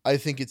 I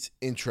think it's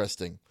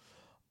interesting.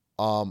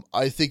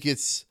 I think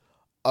it's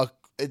a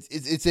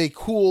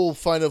cool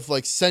kind of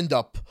like send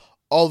up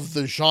of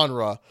the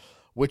genre,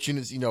 which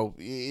is,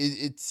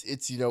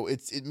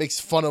 it makes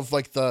fun of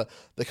like the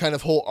kind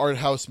of whole art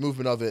house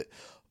movement of it.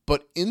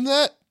 But in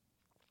that,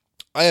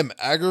 I am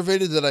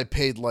aggravated that I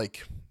paid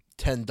like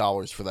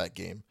 $10 for that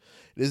game.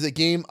 It is a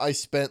game I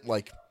spent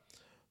like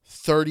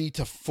 30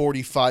 to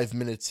 45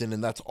 minutes in,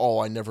 and that's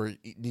all I never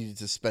needed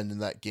to spend in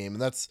that game.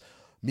 And that's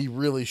me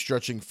really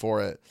stretching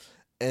for it.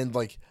 And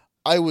like,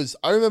 I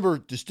remember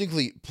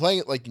distinctly playing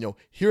it, like,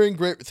 hearing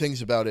great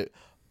things about it,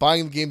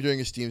 buying the game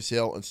during a Steam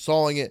sale,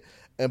 installing it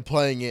and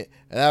playing it,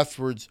 and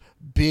afterwards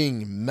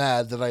being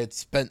mad that I had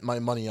spent my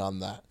money on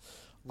that.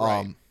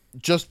 Right.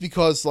 Just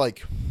because,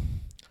 like,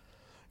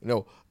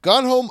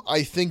 Gone Home,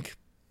 I think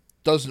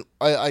doesn't,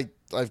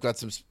 I've got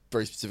some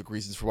very specific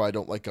reasons for why I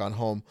don't like Gone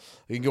Home.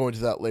 I can go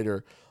into that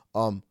later.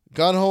 Gone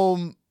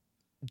Home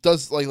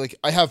does, like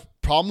I have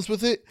problems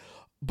with it,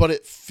 but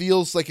it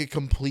feels like a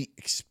complete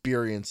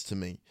experience to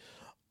me.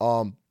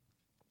 To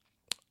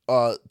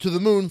the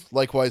Moon,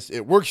 likewise,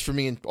 it works for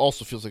me and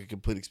also feels like a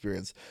complete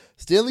experience.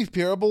 Stanley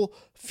Parable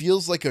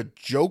feels like a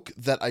joke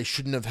that I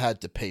shouldn't have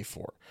had to pay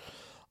for.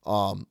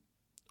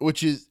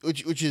 Which is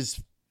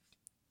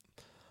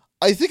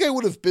I think I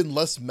would have been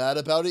less mad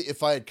about it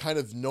if I had kind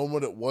of known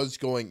what it was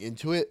going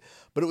into it,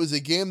 but it was a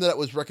game that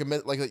was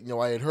recommended, I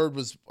had heard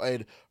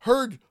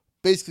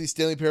basically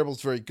Stanley Parable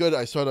is very good.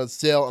 I saw it on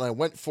sale and I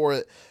went for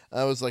it,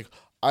 and I was like,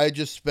 I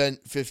just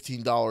spent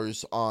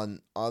 $15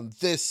 on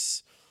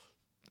this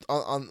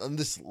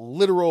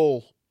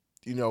literal,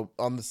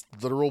 on this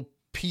literal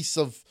piece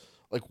of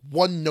like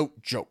one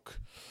note joke.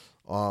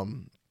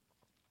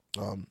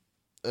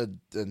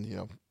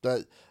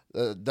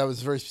 That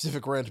was a very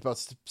specific rant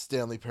about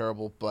Stanley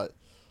Parable, but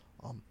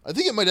I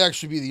think it might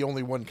actually be the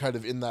only one kind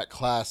of in that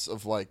class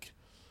of like,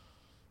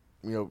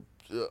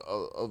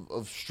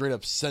 of straight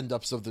up send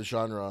ups of the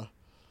genre.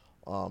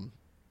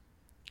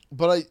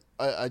 But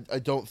I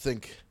don't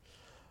think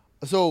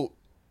so.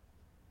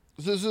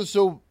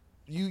 So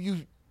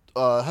you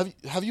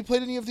have you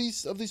played any of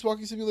these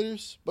walking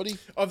simulators, buddy?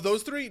 Of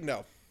those three,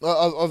 no.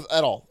 Of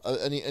at all?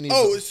 Any?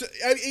 Oh, so,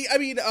 I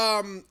mean,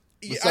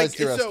 besides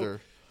Dear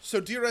Esther. So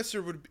Dear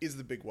Esther is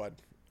the big one,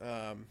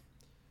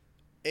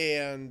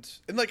 and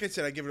like I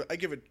said, I give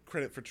it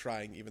credit for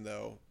trying, even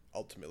though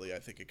ultimately I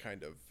think it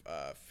kind of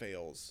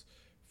fails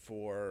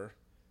for,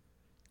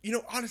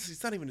 honestly,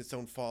 it's not even its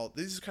own fault.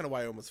 This is kind of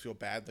why I almost feel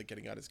bad, like,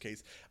 getting out his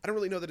case. I don't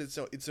really know that it's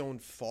its own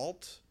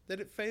fault that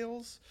it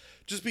fails,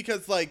 just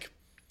because, like,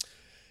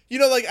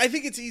 I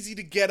think it's easy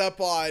to get up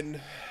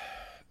on,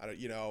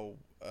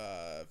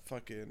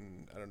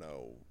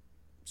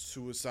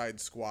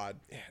 Suicide Squad.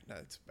 Yeah, no,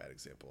 that's a bad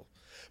example.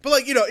 But,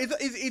 like,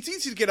 it's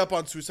easy to get up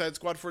on Suicide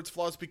Squad for its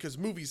flaws because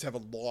movies have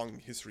a long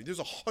history. There's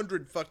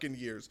 100 fucking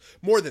years,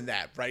 more than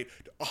that, right?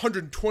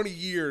 120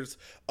 years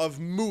of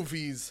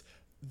movies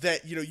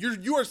that,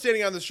 you are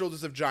standing on the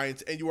shoulders of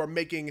giants and you are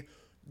making,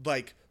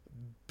 like,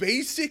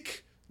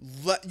 basic,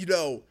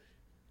 the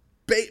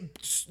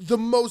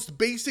most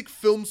basic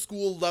film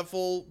school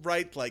level,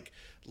 right? Like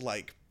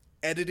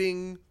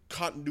editing,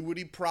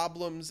 continuity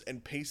problems,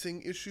 and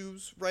pacing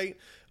issues, right?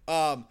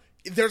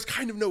 There's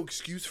kind of no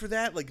excuse for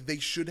that. Like, they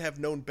should have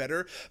known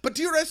better. But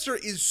Dear Esther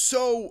is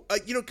so,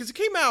 because it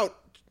came out,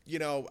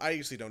 I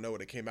actually don't know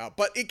when it came out,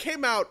 but it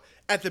came out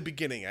at the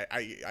beginning,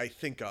 I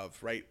think of,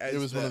 right? It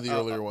was one of the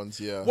earlier ones,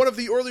 yeah. One of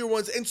the earlier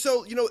ones. And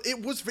so,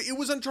 it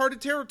was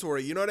uncharted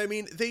territory, you know what I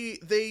mean?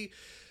 They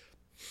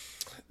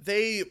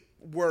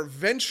were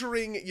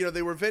venturing,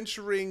 they were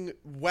venturing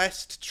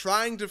west,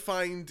 trying to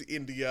find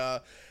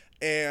India,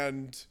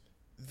 and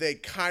they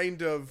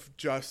kind of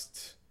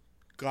just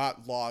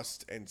got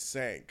lost and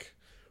sank,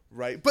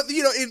 right? But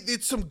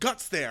it's some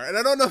guts there, and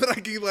I don't know that I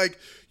can, like,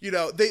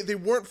 they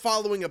weren't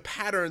following a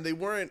pattern. They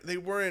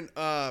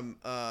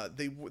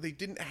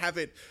didn't have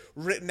it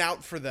written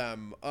out for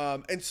them,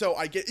 and so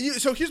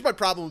so here's my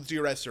problem with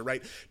Dear Esther,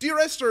 right? Dear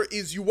Esther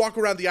is, you walk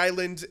around the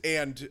island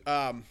and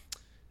I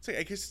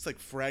guess it's like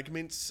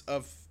fragments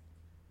of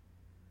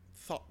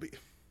thought,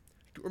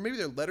 or maybe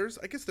they're letters.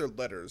 I guess they're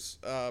letters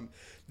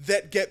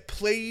that get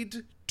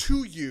played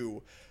to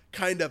you,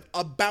 kind of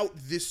about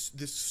this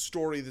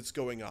story that's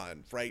going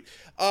on, right?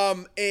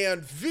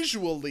 And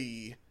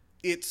visually,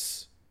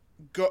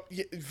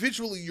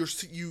 visually you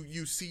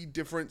see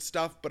different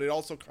stuff, but it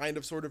also kind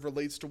of sort of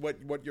relates to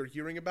what you're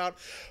hearing about.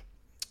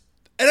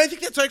 And I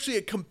think that's actually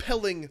a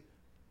compelling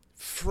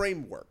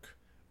framework,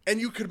 and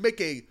you could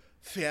make a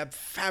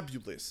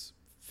fabulous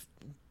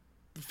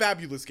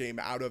game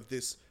out of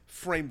this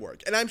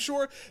framework. And I'm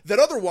sure that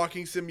other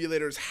walking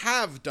simulators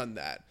have done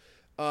that,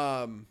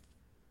 and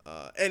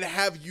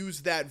have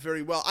used that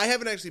very well. I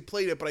haven't actually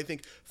played it, but I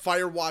think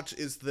Firewatch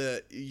is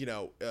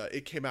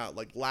it came out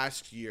like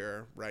last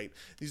year, right?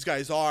 These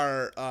guys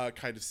are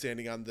kind of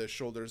standing on the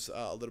shoulders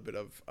a little bit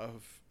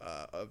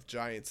of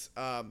giants.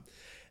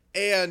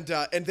 And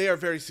they are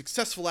very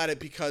successful at it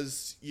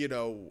because,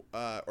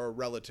 or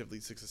relatively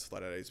successful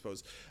at it, I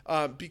suppose,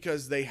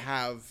 because they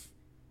kind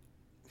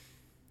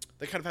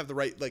of have the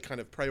right, like, kind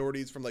of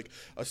priorities from, like,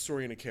 a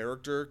story and a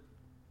character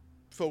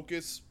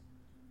focus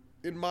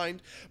in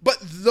mind. But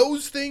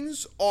those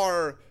things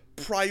are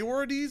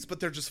priorities, but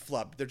they're just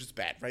flubbed. They're just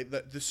bad, right?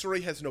 The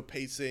story has no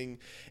pacing.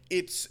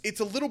 It's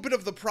a little bit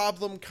of the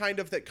problem, kind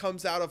of, that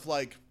comes out of,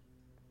 like...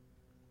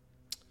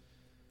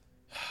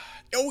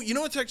 Oh,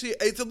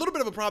 it's a little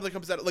bit of a problem that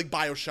comes out of, like,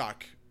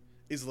 BioShock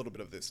is a little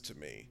bit of this to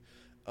me.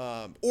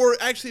 Or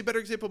actually a better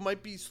example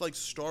might be like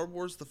Star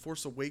Wars The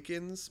Force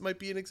Awakens might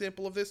be an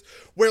example of this,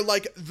 where,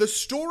 like, the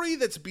story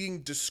that's being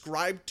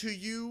described to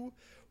you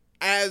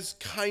as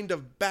kind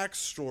of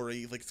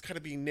backstory, like it's kind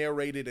of being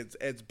narrated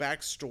as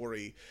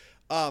backstory,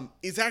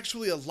 is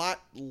actually a lot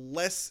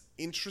less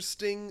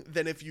interesting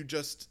than if you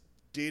just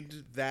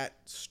did that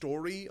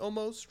story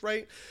almost,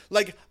 right?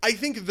 Like, I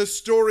think the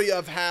story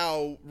of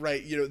how,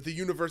 right, the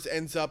universe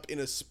ends up in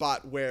a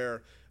spot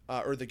where,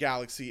 or the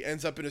galaxy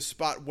ends up in a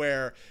spot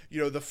where,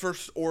 the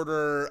First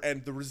Order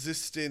and the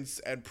Resistance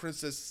and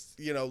Princess,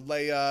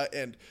 Leia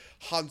and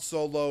Han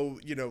Solo,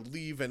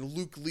 leave and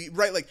Luke leave,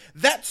 right? Like,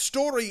 that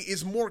story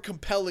is more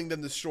compelling than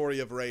the story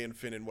of Rey and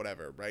Finn and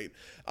whatever, right?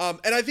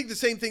 And I think the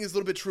same thing is a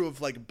little bit true of,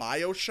 like,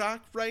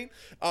 BioShock, right?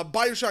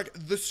 BioShock,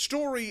 the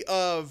story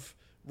of...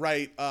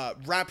 right,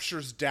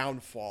 Rapture's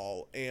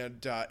downfall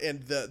and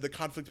the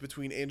conflict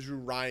between Andrew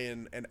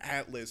Ryan and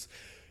Atlas.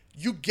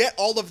 You get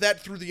all of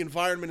that through the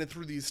environment and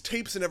through these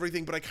tapes and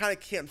everything, but I kind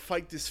of can't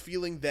fight this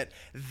feeling that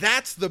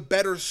that's the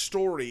better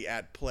story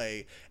at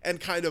play, and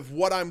kind of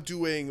what I'm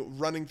doing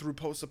running through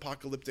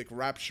post-apocalyptic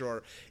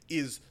Rapture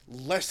is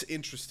less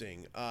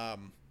interesting.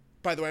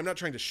 By the way, I'm not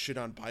trying to shit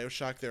on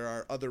BioShock. There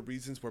are other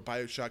reasons where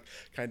BioShock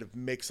kind of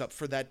makes up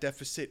for that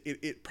deficit.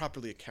 It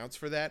properly accounts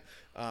for that.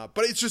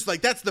 But it's just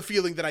like, that's the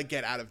feeling that I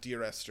get out of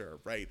Dear Esther,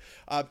 right?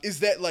 Is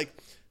that, like,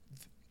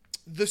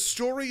 the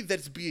story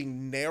that's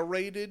being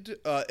narrated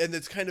and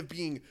that's kind of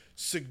being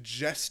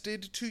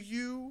suggested to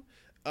you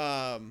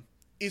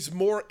is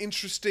more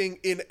interesting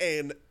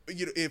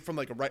from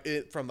like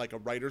a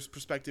writer's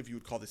perspective. You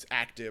would call this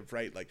active,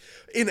 right? Like,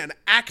 in an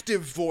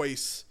active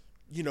voice,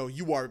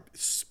 you are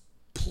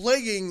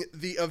playing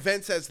the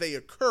events as they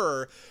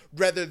occur,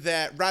 rather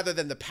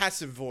than the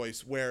passive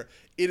voice where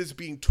it is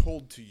being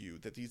told to you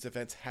that these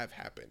events have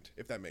happened,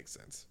 if that makes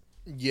sense.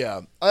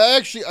 Yeah,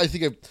 I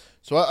think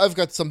I've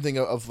got something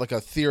of like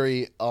a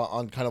theory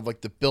on kind of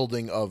like the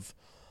building of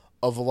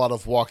a lot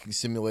of walking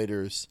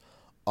simulators,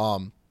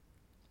 and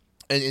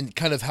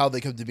kind of how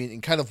they come to be,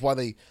 and kind of why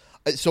they.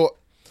 So,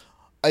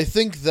 I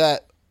think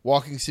that a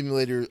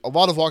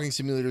lot of walking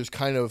simulators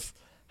kind of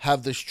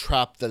have this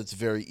trap that it's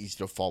very easy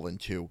to fall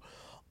into,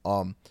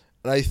 and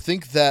I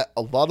think that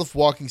a lot of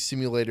walking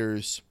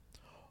simulators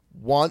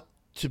want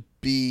to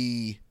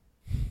be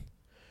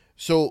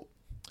so.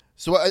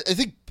 So I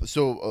think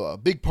a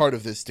big part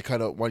of this, to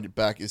kind of wind it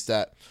back, is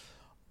that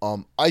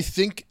I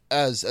think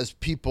as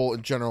people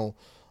in general,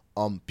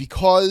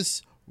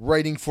 because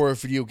writing for a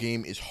video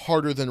game is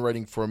harder than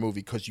writing for a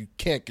movie because you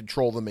can't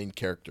control the main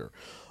character.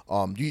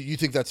 Do you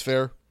think that's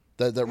fair?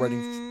 That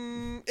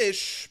writing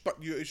ish,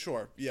 but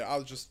sure, yeah, I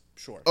was just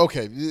sure.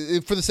 Okay,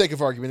 for the sake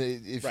of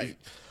argument, right.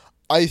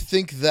 I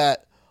think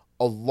that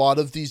a lot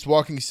of these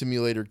walking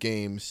simulator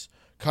games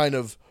kind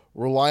of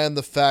rely on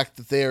the fact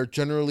that they are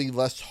generally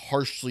less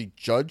harshly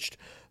judged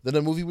than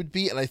a movie would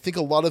be. And I think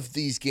a lot of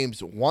these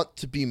games want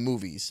to be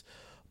movies.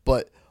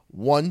 But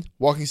one,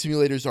 walking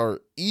simulators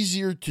are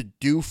easier to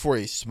do for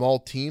a small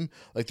team.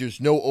 Like,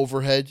 there's no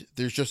overhead.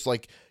 There's just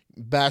like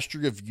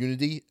mastery of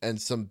Unity and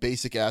some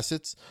basic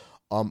assets.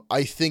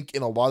 I think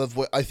a lot of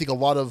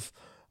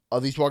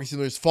these walking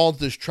simulators fall into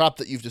this trap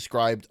that you've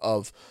described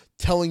of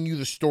telling you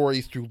the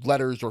story through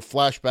letters or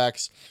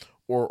flashbacks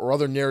or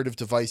other narrative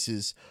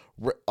devices,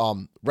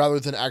 rather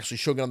than actually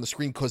showing it on the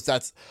screen, because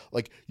that's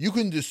like, you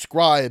can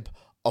describe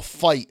a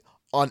fight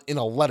in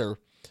a letter,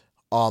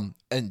 and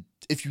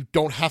if you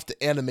don't have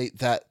to animate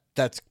that,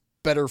 that's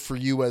better for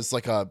you as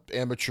like a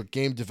amateur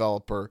game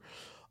developer,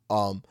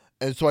 and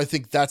so I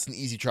think that's an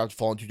easy trap to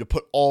fall into, to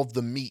put all of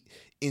the meat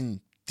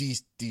in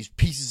these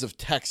pieces of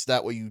text,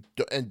 that way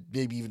and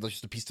maybe even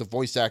just a piece of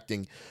voice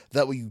acting,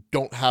 that way you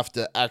don't have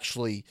to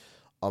actually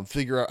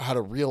figure out how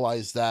to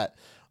realize that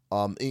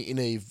in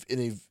a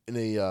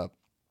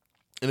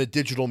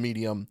digital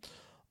medium.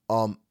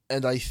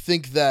 And I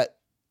think that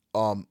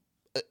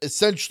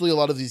essentially a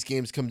lot of these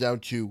games come down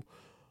to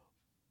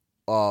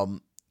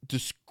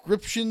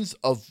descriptions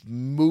of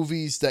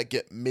movies that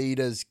get made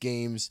as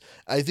games.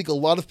 I think a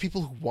lot of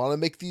people who want to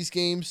make these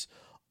games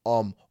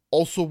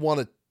also want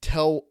to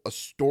tell a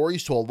story.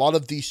 So a lot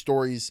of these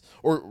stories,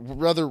 or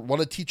rather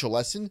want to teach a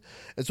lesson.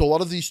 And so a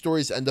lot of these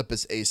stories end up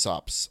as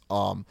Aesop's.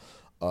 A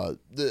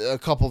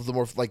couple of them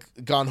are,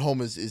 like Gone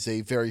Home is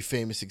a very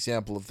famous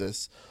example of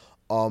this.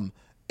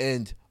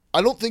 And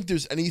I don't think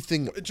there's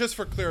anything. Just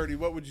for clarity,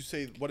 what would you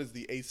say? What is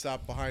the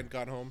Aesop behind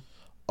Gone Home?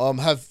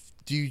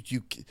 Do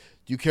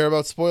you care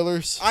about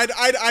spoilers?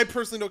 I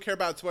personally don't care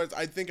about spoilers.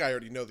 I think I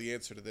already know the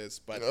answer to this,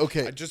 but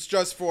okay.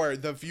 Just for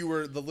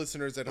the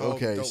listeners at home,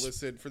 don't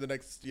listen for the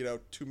next 2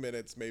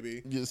 minutes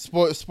maybe. Yeah,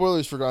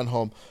 spoilers for Gone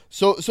Home.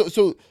 So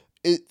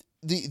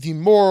the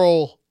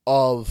moral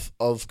of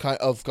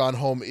Gone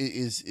Home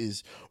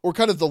is or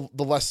kind of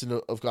the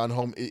lesson of Gone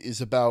Home is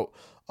about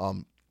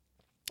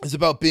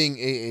being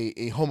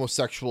a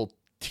homosexual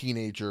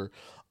teenager,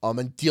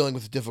 and dealing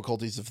with the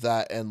difficulties of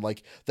that, and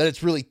like that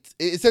it's really,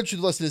 essentially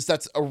the lesson is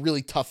that's a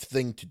really tough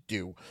thing to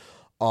do.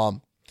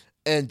 And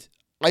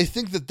I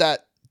think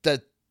that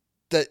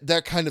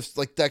kind of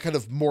like that kind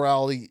of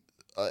morality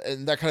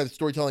and that kind of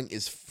storytelling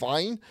is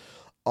fine.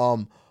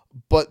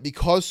 But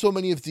because so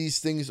many of these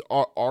things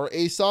are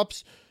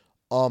Aesop's,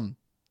 and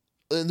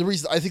the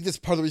reason I think that's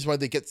part of the reason why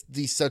they get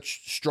these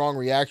such strong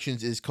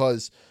reactions is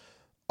because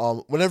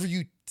whenever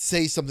you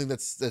say something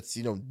that's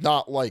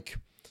not like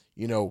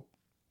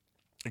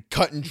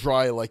cut and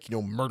dry, like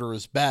murder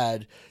is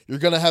bad, you're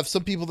gonna have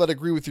some people that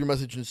agree with your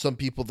message and some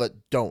people that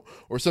don't,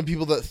 or some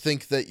people that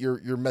think that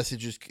your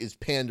message is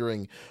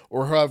pandering,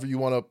 or however you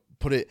want to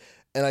put it.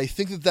 And I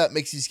think that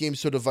makes these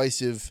games so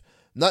divisive,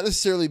 not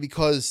necessarily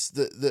because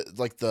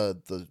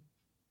the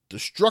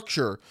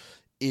structure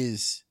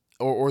is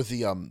or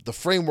the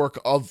framework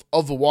of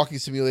the walking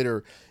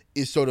simulator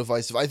is so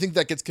divisive. I think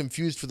that gets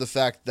confused for the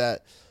fact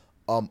that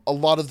a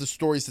lot of the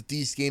stories that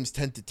these games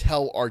tend to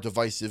tell are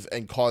divisive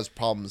and cause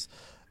problems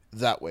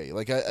that way.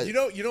 Like this isn't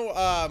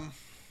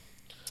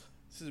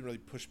really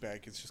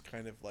pushback. It's just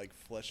kind of like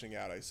fleshing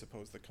out, I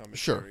suppose, the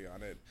commentary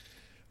on it.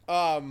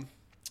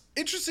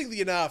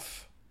 Interestingly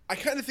enough, I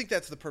kind of think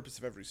that's the purpose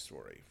of every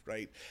story,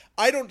 right?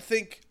 I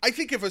think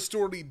if a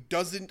story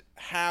doesn't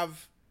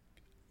have,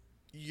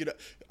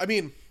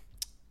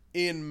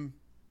 in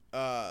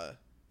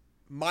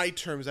my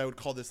terms, I would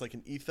call this like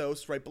an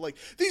ethos, right? But like,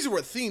 these are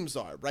what themes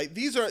are, right?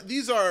 These are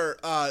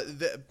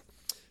the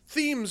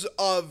themes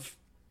of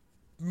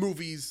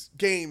movies,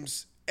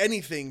 games,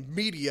 anything,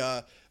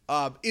 media,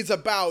 is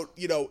about,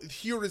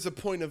 here is a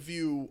point of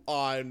view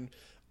on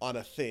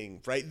a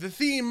thing, right? The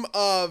theme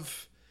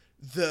of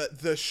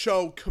the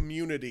show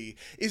Community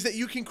is that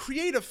you can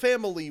create a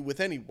family with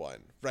anyone,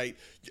 right?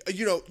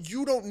 You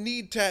don't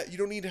need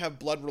to have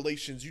blood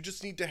relations. You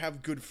just need to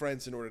have good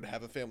friends in order to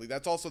have a family.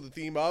 That's also the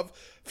theme of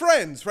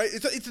Friends, right?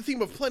 It's a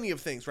theme of plenty of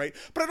things, right?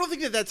 But I don't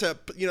think that's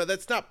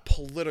that's not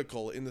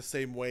political in the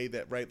same way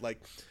that, right?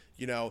 Like,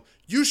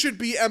 you should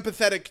be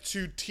empathetic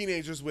to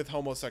teenagers with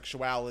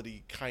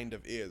homosexuality kind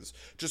of is,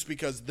 just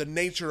because the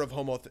nature of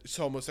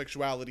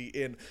homosexuality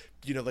in,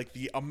 like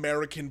the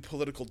American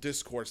political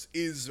discourse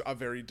is a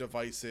very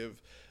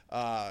divisive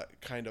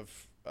kind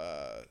of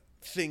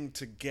thing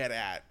to get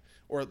at.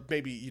 Or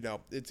maybe,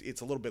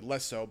 it's a little bit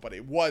less so, but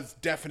it was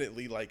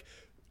definitely like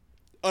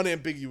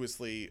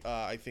unambiguously,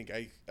 I think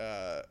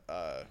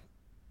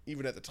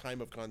even at the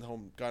time of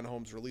Gone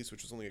Home's release,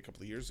 which was only a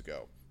couple of years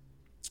ago.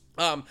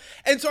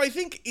 And so I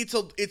think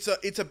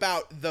it's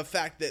about the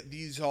fact that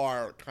these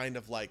are kind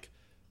of like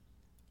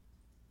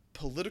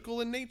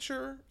political in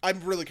nature. I'm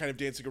really kind of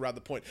dancing around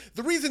the point.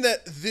 The reason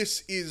that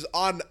this is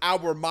on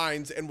our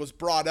minds and was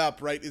brought up,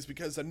 right, is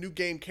because a new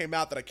game came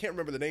out that I can't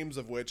remember the names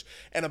of which,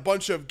 and a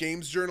bunch of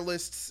games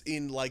journalists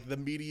in like the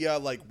media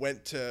like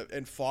went to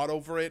and fought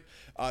over it.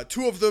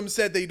 Two of them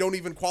said they don't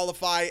even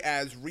qualify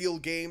as real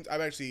games.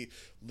 I'm actually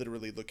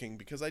literally looking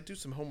because I do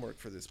some homework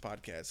for this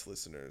podcast,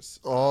 listeners.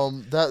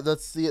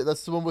 That's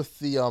the one with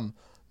the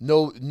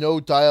no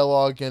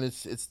dialogue, and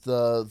it's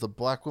the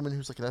black woman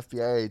who's like an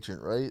FBI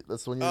agent, right?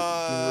 That's the one you're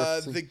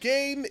referencing? The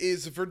game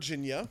is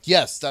Virginia.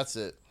 Yes, that's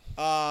it.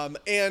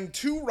 And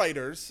two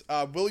writers,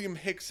 William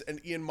Hicks and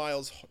Ian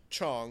Miles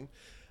Chong.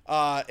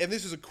 And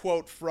this is a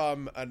quote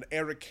from an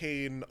Eric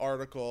Kane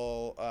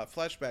article,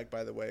 flashback,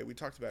 by the way. We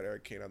talked about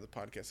Eric Kane on the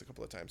podcast a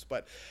couple of times.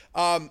 But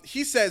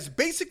he says,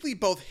 basically,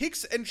 both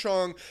Hicks and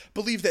Chong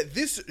believe that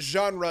this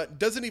genre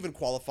doesn't even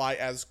qualify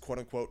as,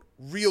 quote-unquote,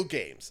 real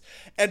games,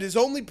 and is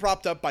only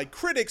propped up by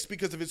critics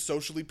because of its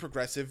socially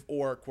progressive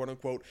or,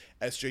 quote-unquote,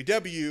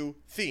 SJW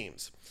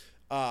themes.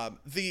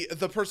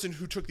 The person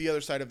who took the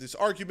other side of this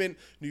argument,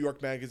 New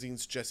York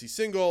Magazine's Jesse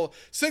Singal.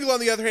 Singal, on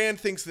the other hand,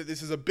 thinks that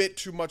this is a bit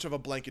too much of a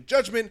blanket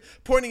judgment,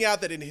 pointing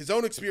out that in his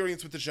own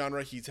experience with the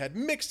genre, he's had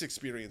mixed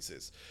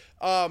experiences.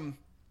 I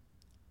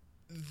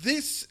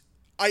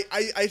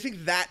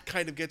think that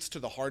kind of gets to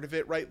the heart of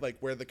it, right? Like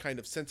where the kind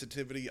of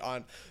sensitivity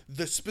on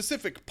the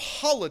specific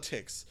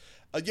politics.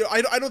 I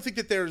don't think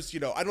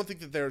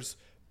that there's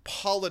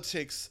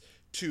politics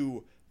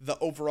to the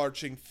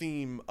overarching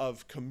theme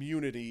of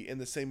community in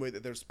the same way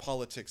that there's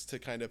politics to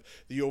kind of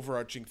the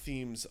overarching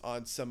themes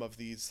on some of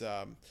these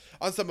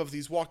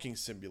walking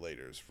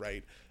simulators,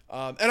 right?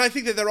 And I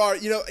think that there are,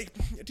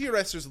 Dear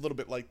Esther's a little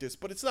bit like this,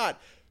 but it's not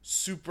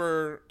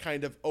super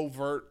kind of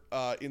overt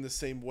in the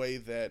same way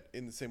that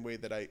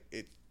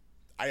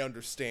I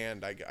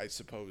understand, I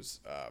suppose.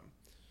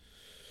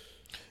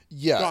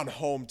 Gone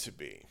Home to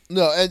be.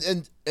 No,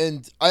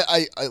 and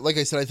I like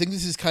I said, I think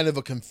this is kind of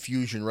a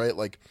confusion, right?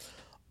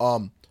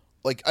 I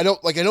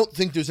don't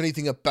think there's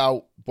anything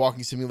about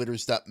walking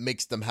simulators that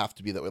makes them have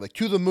to be that way. Like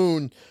To the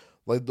Moon,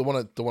 like the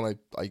one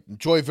I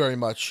enjoy very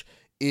much,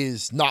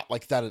 is not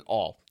like that at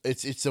all.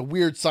 It's a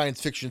weird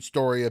science fiction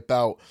story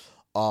about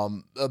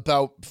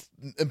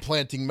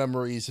implanting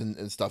memories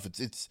and stuff.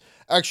 It's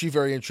actually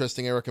very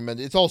interesting. I recommend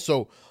it. It's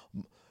also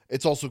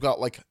got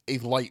like a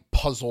light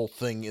puzzle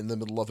thing in the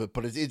middle of it,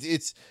 but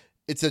it's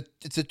a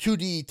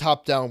 2D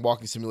top-down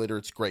walking simulator.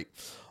 It's great.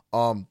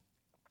 And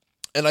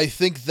I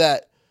think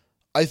that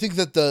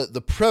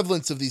the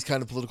prevalence of these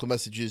kind of political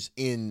messages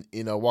in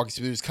walking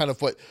simulators is kind of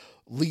what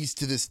leads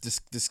to this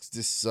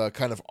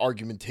kind of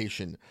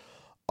argumentation.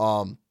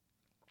 Like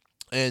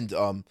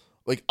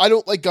I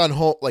don't like Gone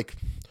Home. Like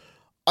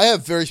I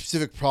have very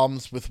specific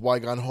problems with why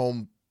Gone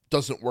Home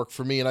doesn't work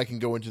for me, and I can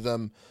go into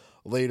them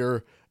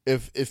later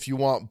if you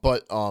want.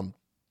 But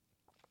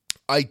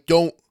I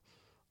don't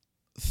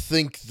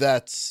think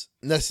that's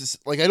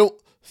necessary. Like I don't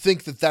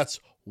think that that's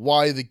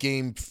why the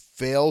game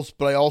fails,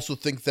 but I also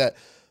think that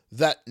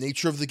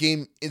nature of the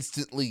game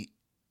instantly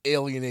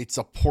alienates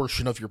a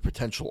portion of your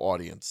potential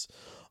audience,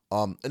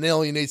 and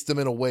alienates them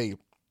in a way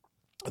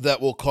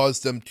that will cause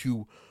them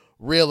to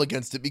rail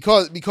against it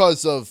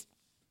because of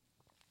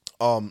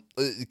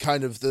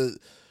kind of the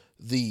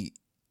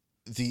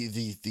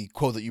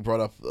quote that you brought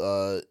up,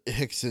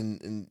 Hicks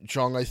and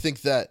Jung. I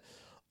think that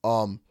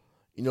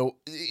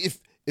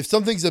if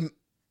something's at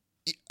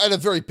a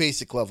very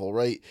basic level,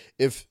 right?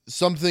 If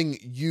something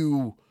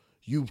you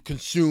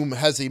consume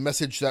has a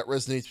message that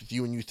resonates with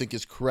you and you think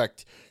is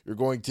correct, you're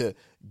going to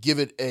give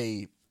it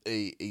a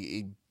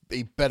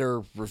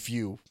better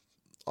review.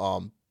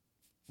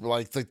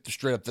 Like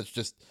straight up, that's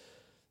just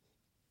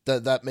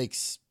that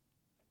makes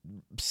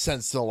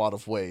sense in a lot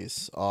of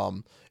ways.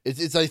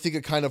 It's I think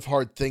a kind of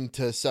hard thing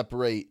to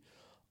separate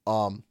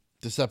kind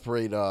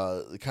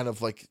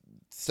of like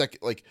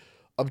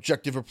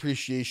objective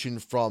appreciation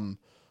from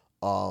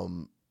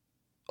kind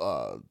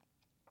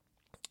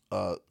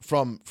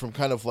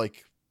of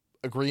like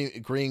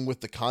agreeing with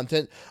the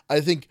content.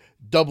 I think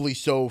doubly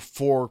so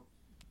for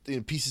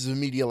pieces of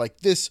media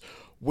like this,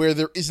 where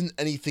there isn't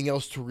anything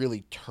else to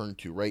really turn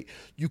to, right?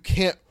 You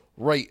can't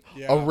write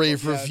a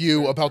rave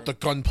review about the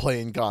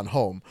gunplay in Gone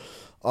Home.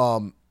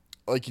 You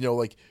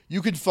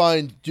could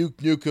find Duke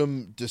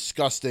Nukem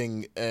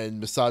disgusting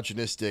and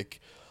misogynistic,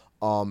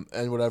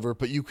 and whatever,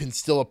 but you can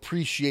still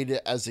appreciate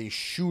it as a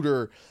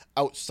shooter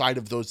outside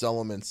of those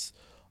elements,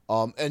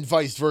 and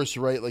vice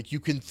versa, right? Like you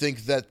can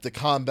think that the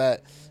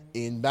combat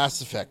in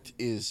Mass Effect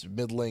is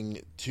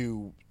middling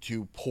to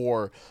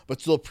poor,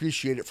 but still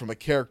appreciate it from a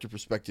character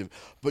perspective.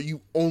 But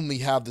you only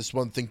have this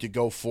one thing to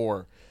go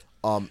for,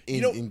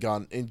 in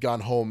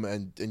Gone Home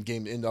and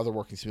in other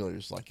working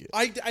simulators like it.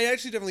 I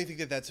actually definitely think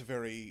that that's a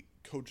very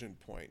cogent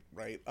point,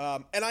 right?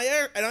 And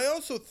I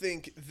also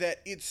think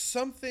that it's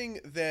something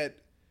that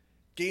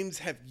games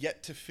have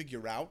yet to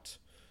figure out.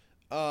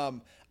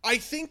 I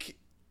think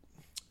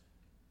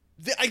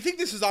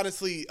this is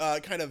honestly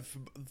kind of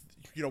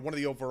one of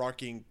the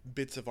overarching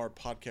bits of our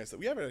podcast that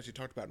we haven't actually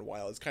talked about in a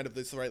while is kind of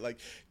this, right? Like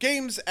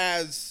games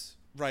as,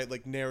 right,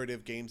 like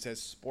narrative, games as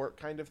sport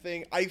kind of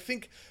thing. I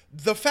think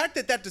the fact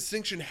that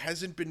distinction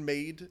hasn't been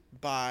made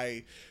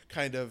by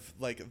kind of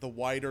like the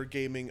wider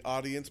gaming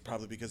audience,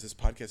 probably because this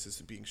podcast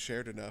isn't being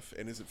shared enough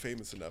and isn't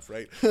famous enough,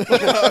 right? But,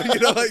 I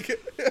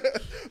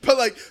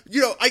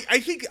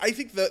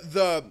think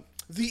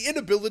the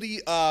inability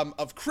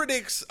of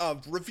critics,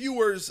 of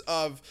reviewers,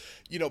 of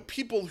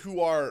people who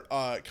are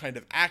kind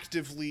of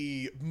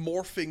actively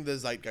morphing the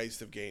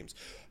zeitgeist of games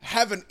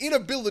have an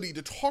inability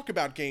to talk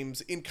about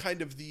games in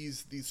kind of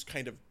these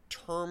kind of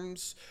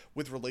terms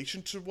with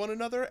relation to one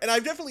another. And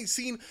I've definitely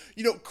seen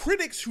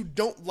critics who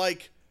don't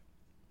like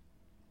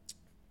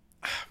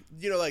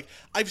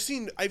I've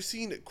seen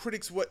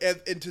critics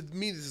and to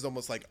me this is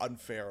almost like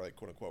unfair, like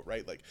quote unquote,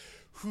 right? Like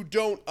who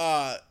don't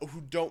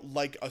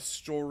like a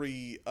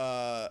story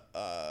of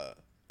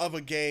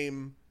a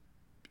game,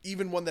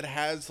 even one that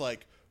has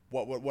like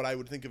what I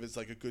would think of as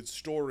like a good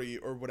story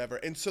or whatever.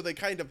 And so they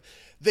pan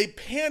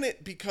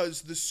it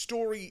because the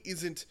story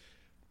isn't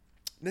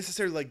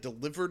necessarily like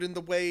delivered in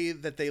the way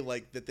that they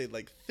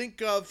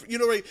think of, you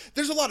know, right?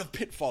 There's a lot of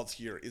pitfalls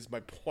here is my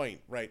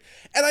point, right?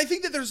 And I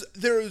think that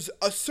there's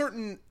a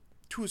certain,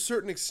 to a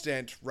certain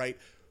extent, right,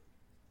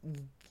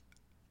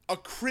 a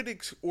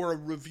critic or a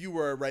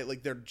reviewer, right,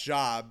 like their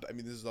job, I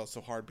mean, this is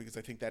also hard because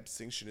I think that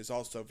distinction is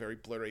also very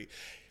blurry,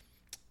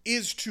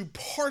 is to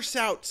parse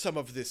out some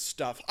of this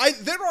stuff.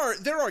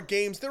 There are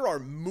games, there are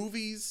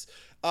movies,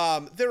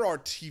 there are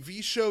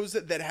TV shows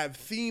that have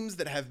themes,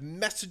 that have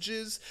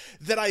messages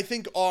that I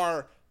think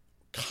are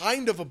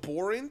kind of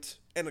abhorrent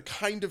and a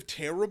kind of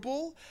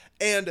terrible,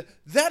 and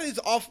that is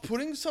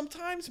off-putting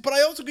sometimes, but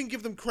I also can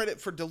give them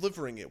credit for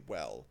delivering it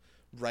well,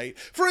 right?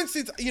 For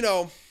instance, you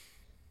know,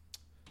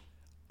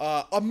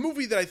 a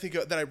movie that I think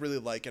of, that I really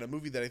like, and a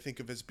movie that I think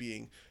of as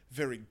being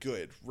very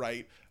good,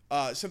 right?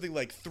 Something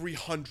like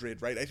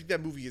 300, right? I think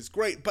that movie is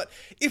great, but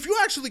if you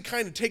actually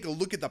kind of take a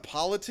look at the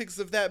politics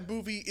of that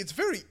movie, it's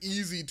very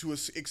easy to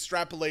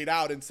extrapolate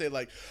out and say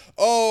like,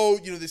 oh,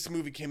 you know, this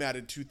movie came out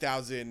in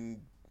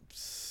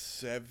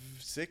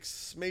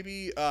 2006,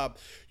 maybe.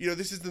 You know,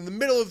 this is in the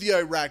middle of the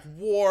Iraq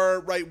War,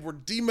 right? We're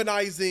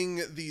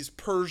demonizing these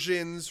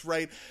Persians,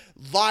 right?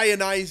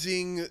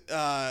 Lionizing,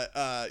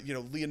 you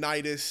know,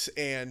 Leonidas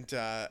and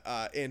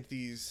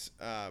these,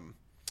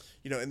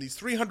 you know, and these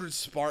 300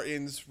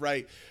 Spartans,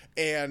 right?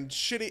 And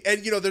shitty,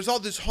 and you know, there's all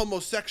this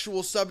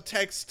homosexual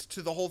subtext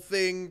to the whole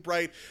thing,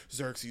 right?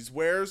 Xerxes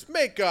wears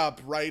makeup,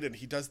 right? And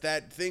he does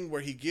that thing where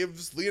he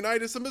gives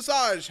Leonidas a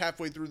massage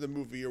halfway through the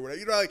movie or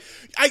whatever. You know, like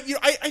I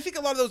think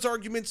a lot of those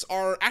arguments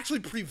are actually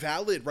pretty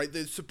valid, right?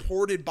 They're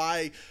supported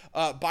by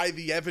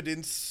the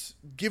evidence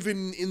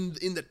given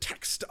in the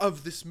text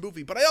of this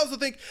movie. But I also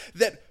think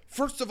that,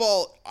 first of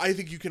all, I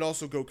think you can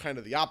also go kind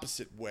of the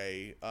opposite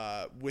way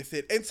with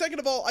it. And second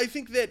of all, I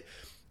think that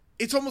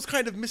it's almost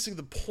kind of missing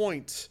the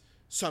point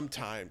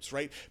sometimes,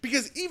 right?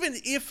 Because even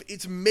if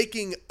it's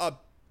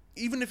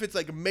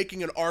like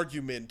making an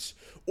argument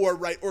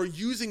or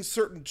using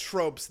certain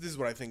tropes, this is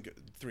what I think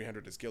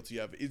 300 is guilty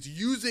of, is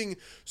using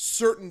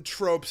certain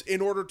tropes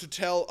in order to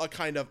tell a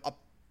kind of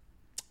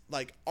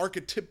like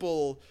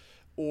archetypal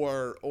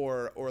or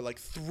like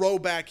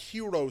throwback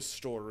hero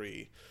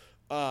story.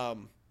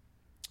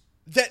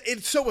 That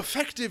it's so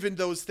effective in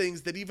those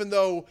things that even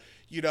though,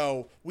 you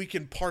know, we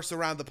can parse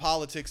around the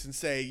politics and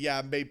say,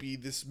 yeah, maybe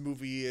this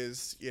movie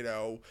is, you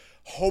know,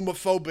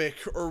 homophobic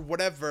or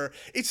whatever,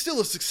 it's still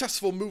a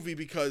successful movie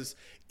because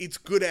it's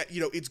good at,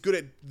 you know, it's good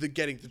at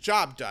getting the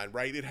job done,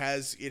 right? It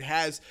has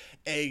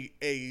a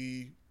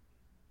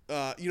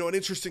you know, an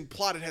interesting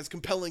plot. It has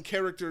compelling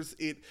characters.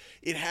 It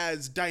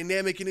has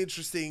dynamic and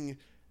interesting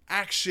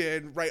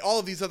action, right? All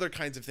of these other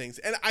kinds of things.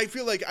 And I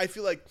feel like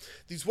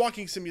these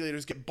walking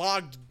simulators get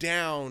bogged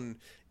down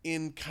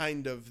in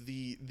kind of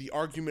the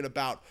argument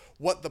about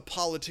what the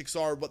politics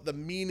are, what the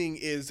meaning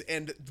is,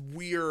 and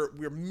we're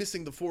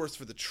missing the forest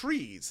for the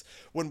trees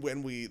when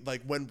we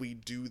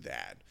do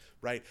that,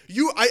 right?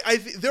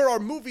 There are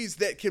movies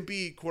that can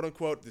be, quote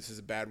unquote, this is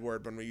a bad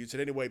word, but I'm gonna use it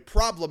anyway,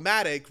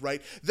 problematic,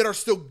 right? That are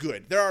still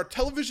good. There are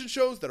television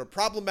shows that are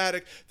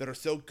problematic that are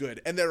still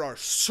good, and there are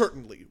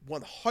certainly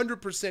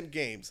 100%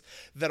 games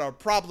that are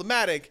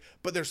problematic,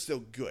 but they're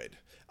still good.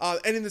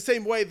 And in the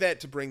same way that,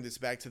 to bring this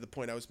back to the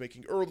point I was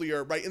making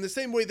earlier, right, in the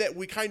same way that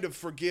we kind of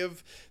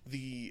forgive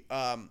the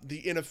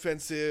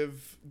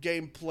inoffensive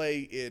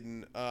gameplay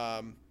in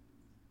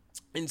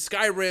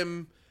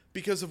Skyrim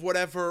because of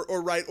whatever,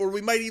 or we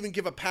might even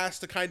give a pass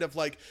to kind of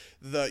like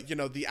the, you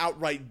know, the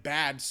outright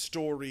bad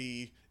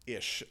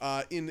story-ish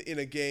in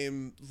a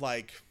game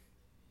like,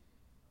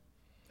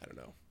 I don't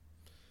know,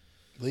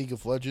 League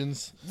of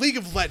Legends, right?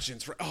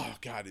 Oh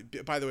god!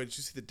 By the way, did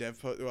you see the dev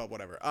post? Well,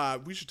 whatever.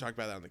 We should talk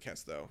about that on the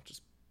cast, though.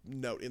 Just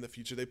note, in the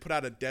future, they put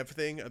out a dev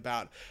thing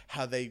about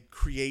how they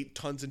create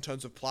tons and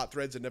tons of plot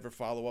threads and never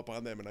follow up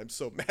on them, and I'm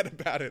so mad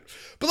about it.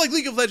 But like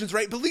League of Legends,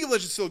 right? But League of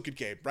Legends is still a good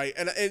game, right?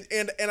 And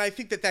I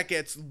think that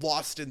gets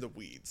lost in the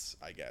weeds,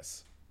 I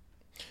guess.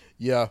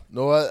 Yeah.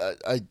 No,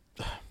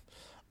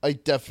 I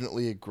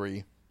definitely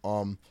agree.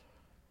 And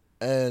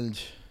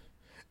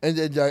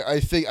I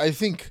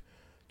think.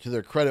 To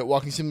their credit,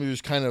 walking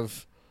simulators kind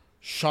of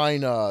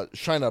shine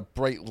a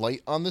bright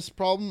light on this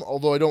problem,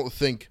 although I don't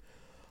think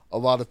a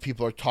lot of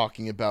people are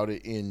talking about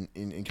it in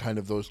kind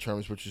of those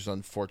terms, which is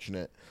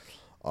unfortunate.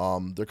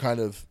 They're kind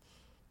of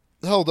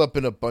held up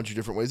in a bunch of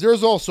different ways.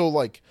 There's also,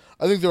 like,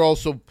 I think there are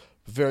also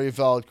very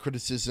valid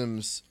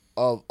criticisms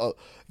of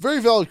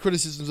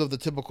the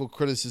typical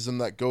criticism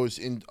that goes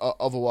in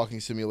of a walking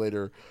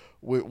simulator,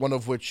 one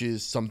of which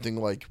is something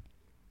like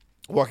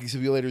walking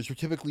simulators are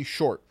typically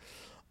short.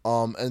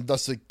 And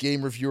thus a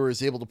game reviewer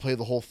is able to play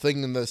the whole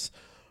thing in this,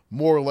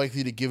 more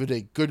likely to give it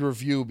a good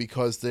review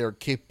because they are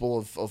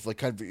capable of like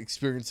kind of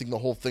experiencing the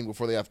whole thing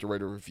before they have to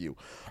write a review.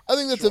 I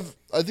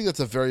think that's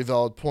a very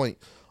valid point.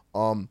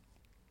 I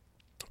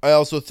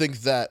also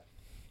think that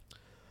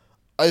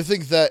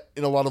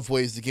in a lot of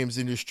ways the games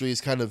industry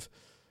is kind of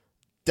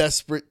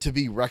desperate to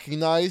be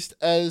recognized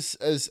as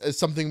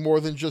something more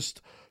than just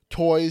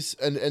toys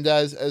and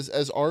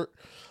as art.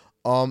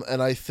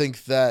 And I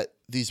think that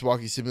these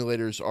walking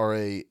simulators are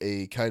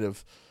a kind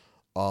of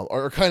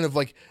are kind of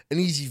like an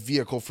easy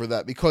vehicle for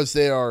that, because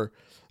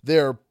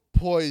they're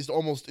poised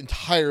almost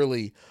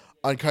entirely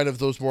on kind of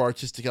those more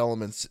artistic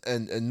elements,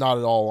 and not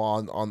at all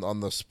on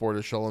the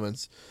sportish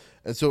elements.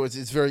 And so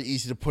it's very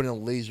easy to put in a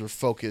laser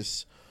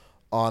focus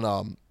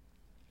on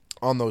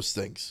those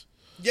things.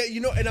 Yeah,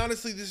 and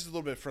honestly, this is a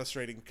little bit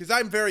frustrating because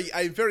I'm very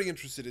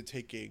interested in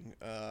taking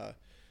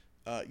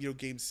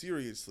games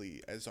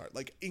seriously as art.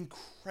 Like,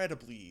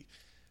 incredibly,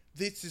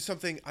 this is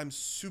something I'm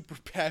super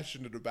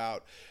passionate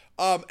about.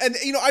 And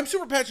I'm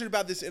super passionate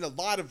about this in a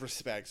lot of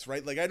respects,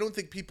 right? Like, I don't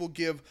think people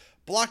give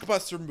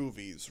blockbuster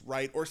movies,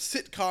 right, or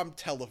sitcom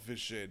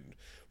television,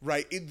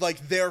 right,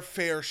 like their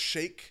fair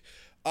shake.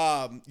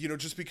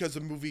 Just because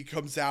a movie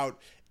comes out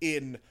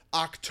in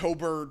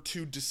October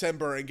to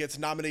December and gets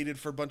nominated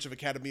for a bunch of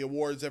Academy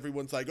Awards,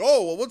 everyone's like,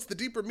 oh, well, what's the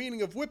deeper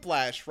meaning of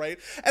Whiplash, right?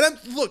 And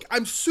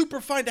I'm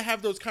super fine to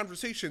have those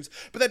conversations,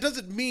 but that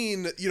doesn't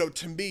mean,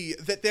 to me,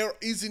 that there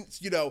isn't,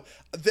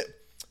 that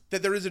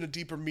there isn't a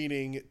deeper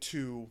meaning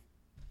to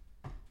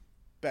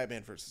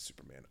Batman versus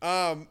Superman.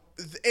 And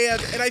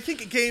I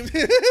think games,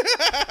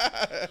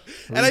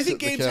 and I think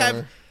games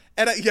have.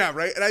 And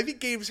I think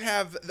games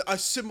have a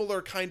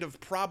similar kind of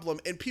problem,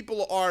 and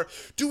people are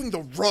doing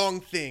the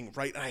wrong thing,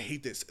 right? And I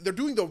hate this. They're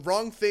doing the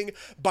wrong thing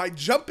by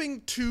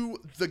jumping to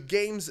the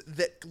games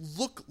that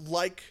look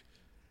like,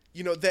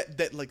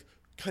 that like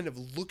kind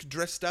of look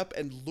dressed up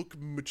and look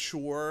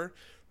mature,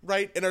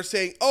 right? And are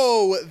saying,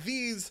 oh,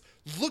 these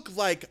look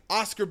like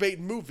Oscar bait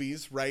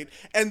movies, right?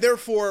 And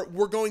therefore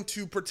we're going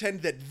to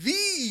pretend that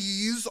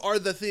these are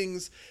the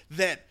things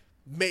that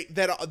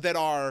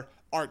are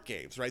art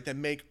games, right? That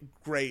make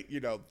great,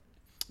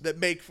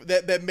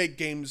 that make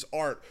games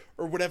art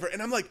or whatever.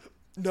 And I'm like,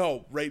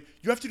 no, right?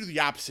 You have to do the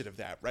opposite of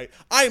that, right?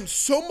 I am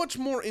so much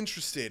more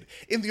interested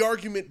in the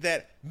argument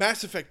that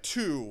Mass Effect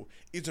 2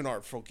 is an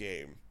artful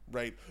game,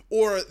 right?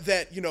 Or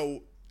that,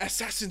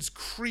 Assassin's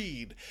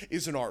Creed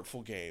is an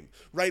artful game,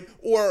 right?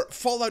 Or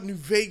Fallout New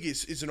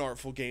Vegas is an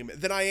artful game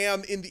than I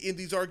am in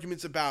these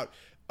arguments about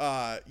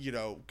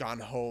Gone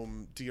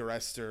Home, Dear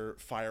Esther,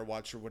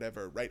 Firewatch, or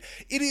whatever, right?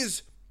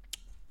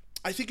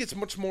 I think it's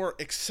much more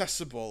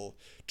accessible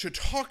to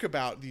talk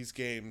about these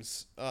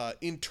games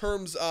in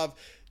terms of,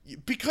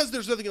 because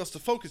there's nothing else to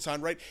focus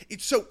on, right?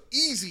 It's so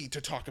easy to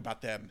talk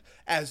about them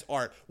as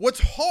art.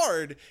 What's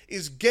hard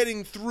is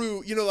getting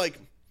through,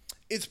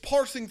 it's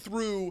parsing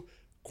through,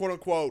 quote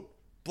unquote,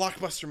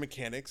 blockbuster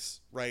mechanics,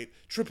 right?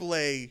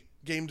 AAA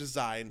game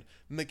design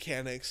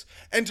mechanics,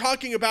 and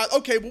talking about,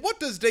 okay, well, what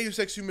does Deus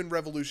Ex Human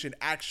Revolution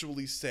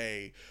actually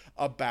say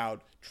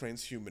about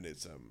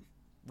transhumanism?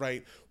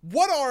 Right?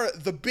 What are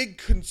the big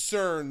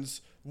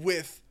concerns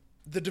with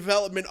the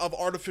development of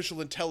artificial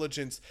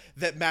intelligence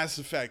that Mass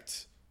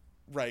Effect,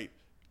 right,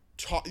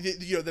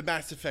 the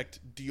Mass Effect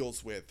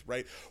deals with,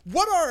 right?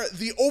 What are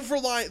the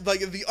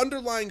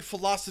underlying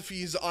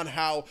philosophies on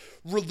how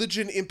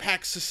religion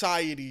impacts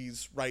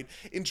societies, right,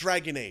 in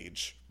Dragon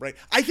Age, right?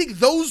 I think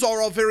those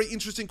are all very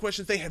interesting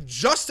questions. They have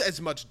just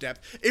as much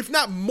depth, if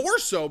not more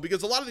so,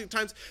 because a lot of the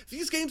times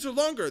these games are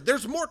longer.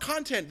 There's more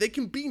content. They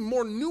can be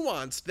more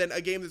nuanced than a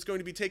game that's going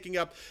to be taking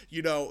up,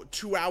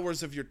 2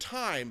 hours of your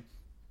time.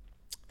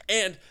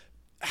 And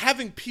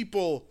having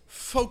people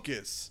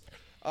focus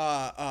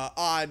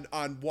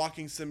on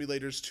walking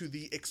simulators to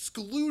the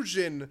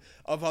exclusion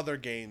of other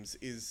games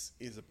is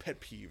a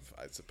pet peeve,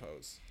 I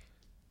suppose.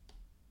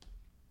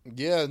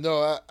 Yeah,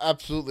 no,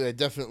 absolutely. I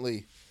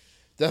definitely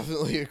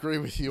agree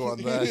with you on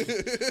that.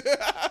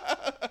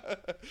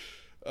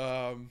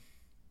 I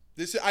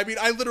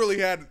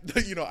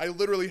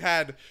literally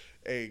had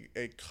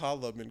a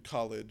column in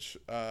college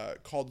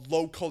called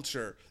Low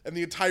Culture, and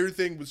the entire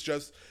thing was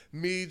just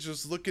me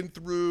just looking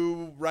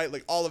through, right,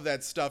 like all of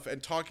that stuff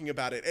and talking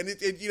about it. And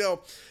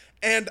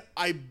and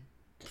I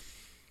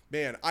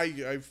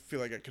feel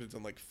like I could have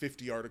done like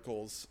 50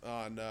 articles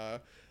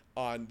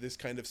on this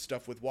kind of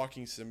stuff with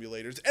walking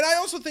simulators. And I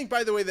also think,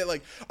 by the way, that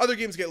like other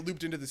games get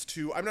looped into this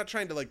too. I'm not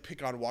trying to like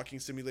pick on walking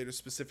simulators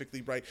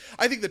specifically, right?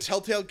 I think the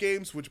Telltale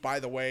games, which by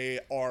the way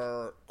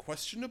are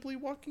questionably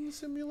walking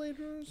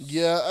simulators.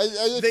 Yeah,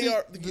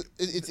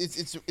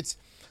 it's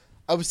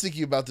I was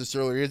thinking about this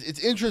earlier. It's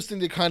interesting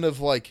to kind of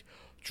like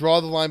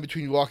draw the line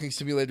between walking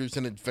simulators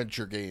and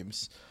adventure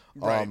games.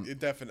 Right,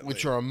 definitely.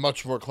 Which are a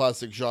much more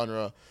classic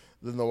genre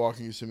than the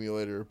walking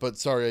simulator. But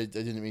sorry, I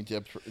didn't mean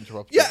to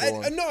interrupt.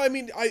 Yeah, no, I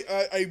mean,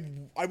 I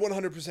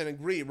 100%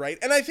 agree, right?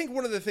 And I think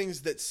one of the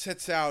things that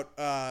sets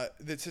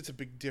a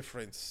big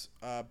difference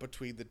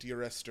between the Dear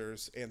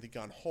Esters and the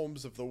Gone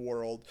Homes of the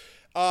world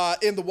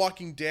and The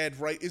Walking Dead,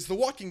 right, is The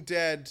Walking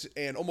Dead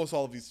and almost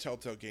all of these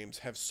Telltale games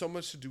have so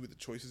much to do with the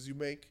choices you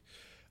make.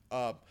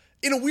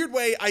 In a weird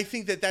way, I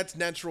think that that's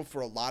natural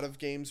for a lot of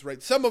games,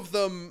 right? Some of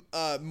them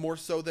more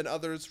so than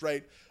others,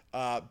 right?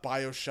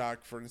 BioShock,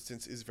 for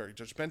instance, is very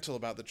judgmental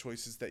about the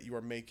choices that you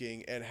are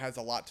making and has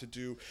a lot to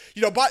do,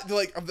 but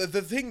like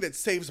the thing that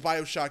saves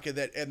BioShock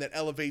and that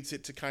elevates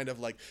it to kind of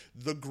like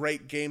the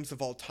great games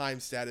of all time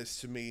status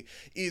to me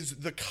is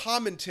the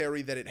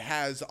commentary that it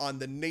has on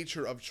the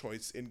nature of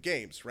choice in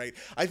games, right?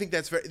 I think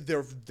that's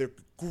they're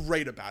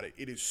great about it.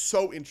 It is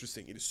so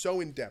interesting. It is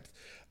so in depth.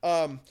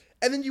 And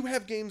then you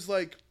have games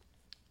like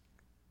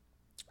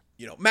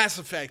Mass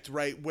Effect,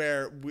 right,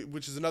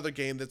 which is another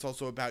game that's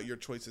also about your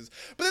choices.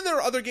 But then there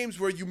are other games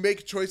where you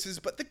make choices,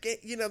 but the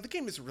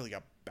game isn't really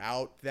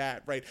about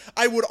that, right?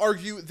 I would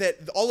argue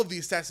that all of the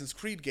Assassin's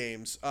Creed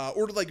games,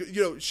 or like,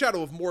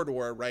 Shadow of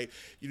Mordor, right?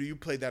 You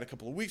played that a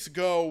couple of weeks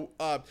ago.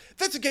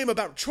 That's a game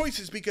about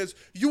choices because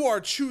you are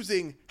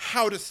choosing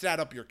how to stat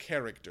up your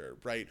character,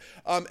 right?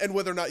 And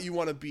whether or not you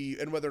want to be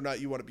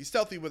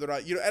stealthy, whether or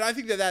not, and I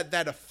think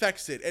that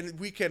affects it. And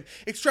we can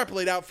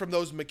extrapolate out from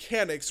those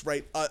mechanics,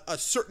 right? A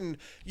certain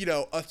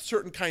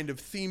kind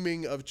of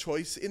theming of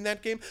choice in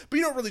that game, but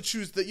you don't really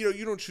choose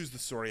you don't choose the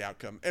story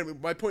outcome. And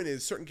my point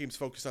is, certain games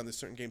focus on this,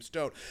 certain games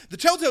don't. The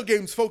Telltale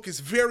games focus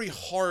very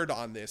hard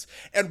on this,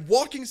 and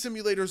walking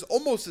simulators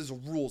almost as a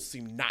rule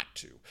seem not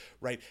to,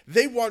 right?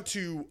 They want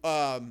to,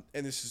 and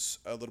this is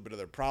a little bit of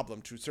their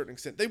problem to a certain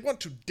extent, they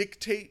want to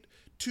dictate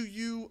to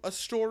you a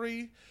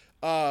story,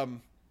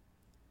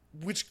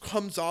 which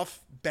comes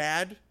off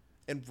bad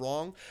and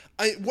wrong.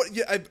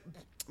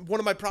 One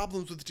of my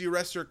problems with Dear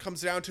Esther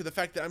comes down to the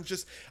fact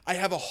that I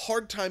have a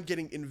hard time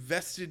getting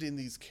invested in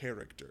these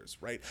characters,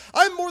 right?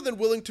 I'm more than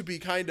willing to be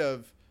kind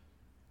of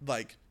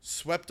like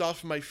swept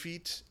off my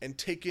feet and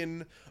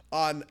taken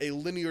on a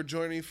linear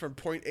journey from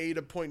point A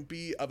to point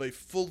B of a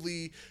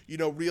fully,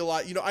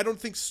 realized, I don't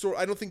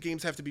think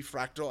games have to be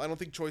fractal. I don't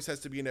think choice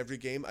has to be in every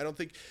game. I don't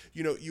think,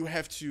 you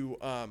have to,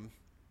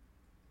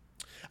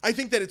 I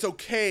think that it's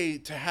okay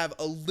to have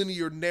a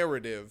linear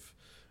narrative,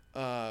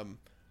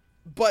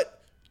 but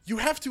you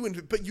have to,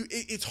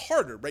 it's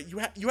harder, right?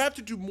 You have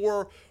to do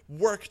more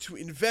work to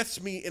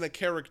invest me in a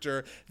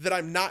character that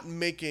I'm not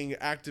making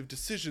active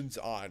decisions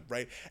on,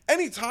 right?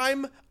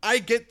 Anytime I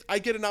get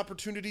an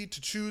opportunity to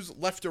choose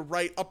left or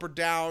right, up or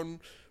down,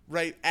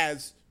 right,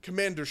 as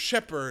Commander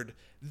Shepard,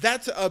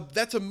 that's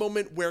a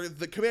moment where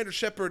the Commander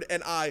Shepard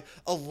and I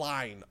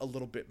align a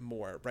little bit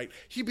more, right?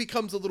 He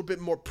becomes a little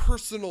bit more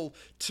personal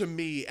to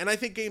me, and I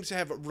think games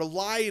have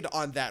relied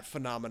on that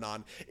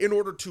phenomenon in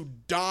order to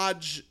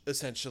dodge,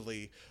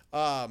 essentially,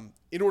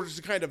 in order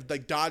to kind of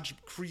like dodge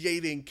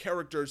creating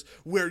characters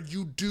where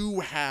you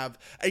do have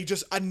a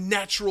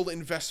natural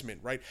investment,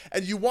 right?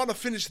 And you want to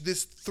finish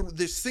this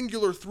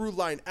singular through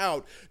line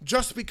out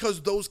just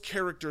because those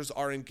characters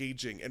are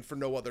engaging and for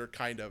no other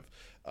kind of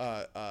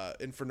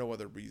and for no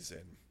other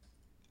reason.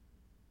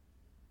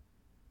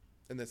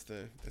 And that's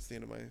the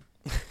end of my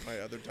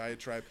other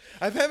diatribe.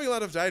 I'm having a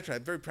lot of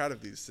diatribe. I'm very proud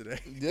of these today.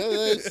 Yeah,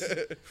 it's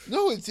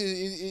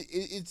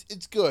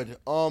good.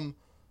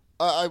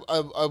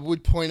 I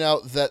would point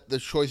out that the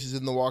choices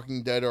in The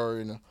Walking Dead are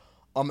and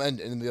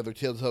in the other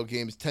Telltale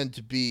games tend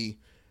to be,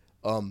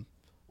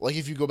 like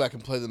if you go back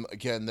and play them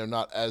again, they're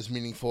not as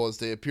meaningful as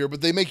they appear,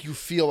 but they make you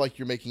feel like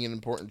you're making an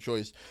important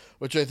choice,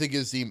 which I think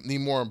is the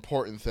more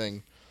important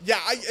thing. Yeah,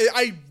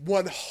 I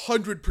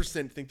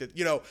 100% think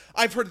that,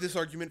 I've heard this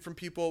argument from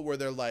people where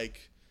they're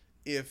like,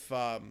 if,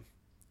 I've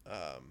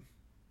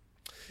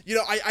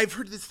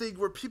heard this thing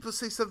where people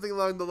say something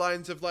along the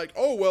lines of like,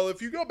 oh, well, if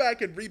you go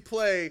back and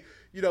replay,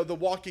 The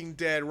Walking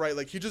Dead, right,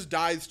 like he just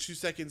dies 2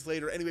 seconds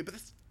later anyway, but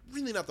that's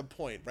really not the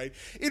point, right?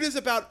 It is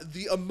about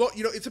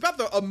it's about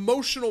the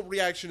emotional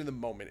reaction in the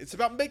moment. It's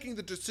about making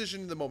the decision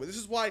in the moment. This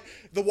is why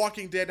The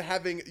Walking Dead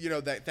having,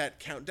 that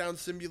countdown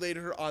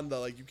simulator on the,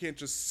 like, you can't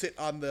just sit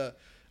on the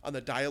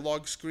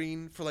dialogue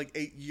screen for like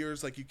 8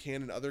 years like you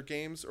can in other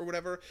games or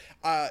whatever,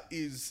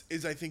 is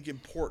I think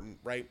important,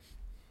 right?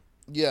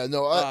 Yeah,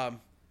 no,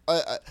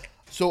 I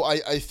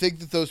think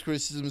that those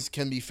criticisms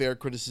can be fair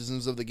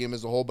criticisms of the game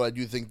as a whole, but I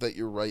do think that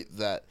you're right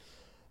that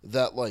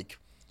like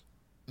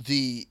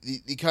the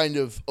kind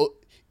of,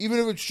 even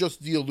if it's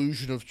just the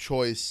illusion of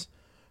choice,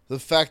 the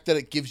fact that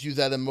it gives you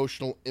that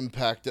emotional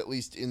impact, at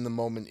least in the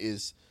moment,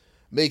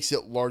 makes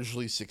it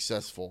largely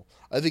successful.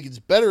 I think it's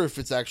better if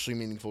it's actually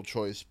meaningful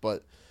choice,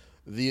 but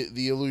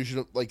the illusion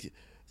of like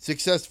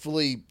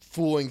successfully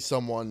fooling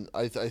someone,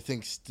 I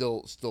think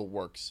still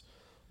works.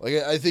 Like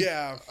I think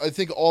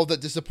all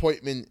that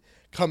disappointment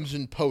comes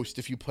in post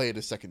if you play it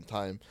a second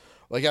time.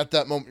 Like at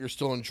that moment, you're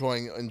still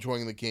enjoying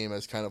the game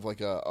as kind of like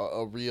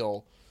a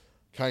real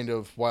kind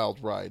of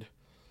wild ride.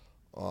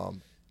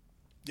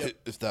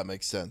 If that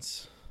makes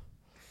sense.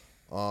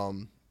 Yeah,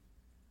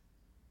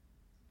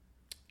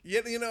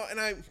 and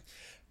I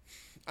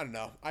don't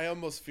know. I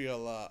almost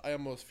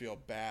feel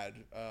bad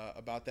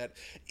about that.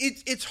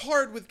 It's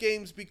hard with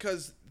games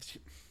because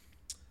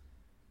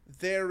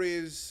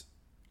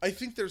I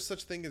think there's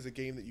such thing as a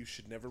game that you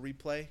should never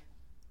replay.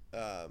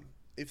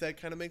 If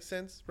that kind of makes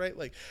sense, right?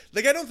 Like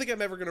I don't think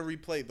I'm ever gonna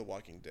replay The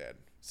Walking Dead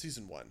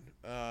season 1.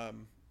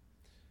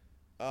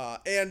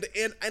 And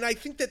I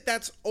think that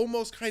that's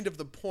almost kind of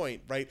the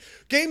point, right?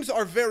 Games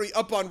are very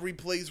up on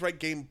replays, right?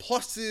 Game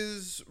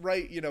pluses,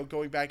 right? You know,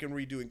 going back and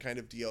redoing kind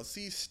of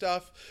DLC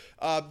stuff.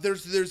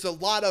 There's a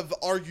lot of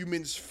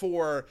arguments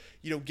for,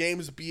 you know,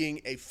 games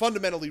being a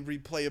fundamentally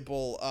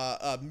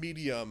replayable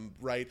medium,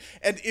 right?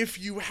 And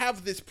if you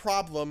have this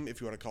problem,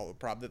 if you want to call it a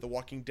problem, that The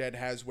Walking Dead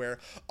has, where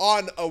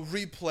on a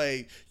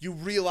replay you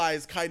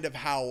realize kind of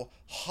how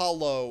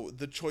hollow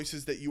the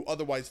choices that you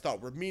otherwise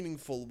thought were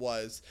meaningful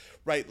was,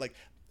 right? Like,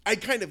 I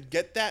kind of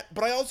get that,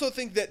 but I also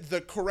think that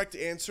the correct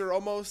answer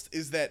almost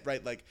is that,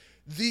 right, like,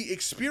 the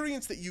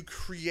experience that you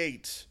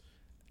create,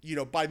 you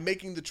know, by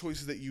making the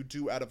choices that you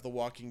do out of The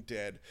Walking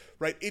Dead,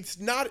 right, it's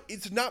not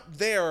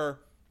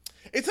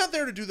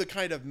there to do the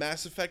kind of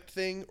Mass Effect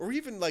thing, or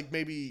even, like,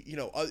 maybe, you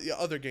know,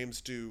 other games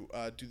do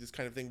this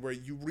kind of thing where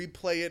you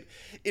replay it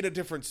in a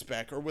different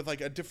spec or with, like,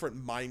 a different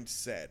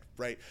mindset,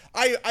 right?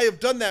 I have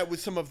done that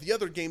with some of the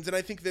other games, and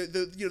I think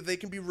that you know, they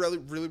can be really,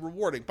 really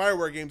rewarding.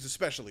 BioWare games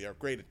especially are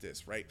great at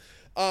this, right?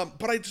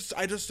 But I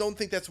just don't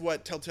think that's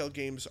what Telltale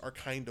games are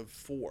kind of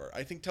for.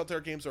 I think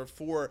Telltale games are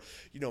for,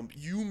 you know,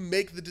 you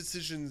make the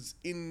decisions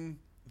in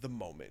the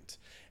moment,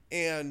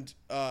 and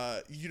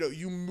you know,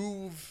 you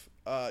move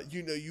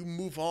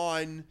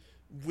on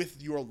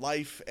with your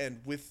life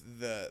and with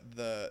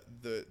the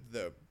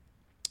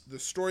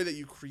story that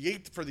you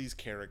create for these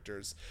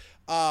characters,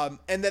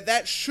 and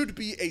that should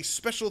be a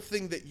special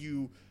thing that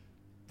you,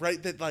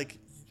 right, that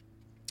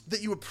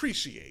you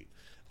appreciate.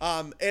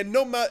 And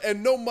no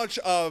much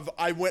of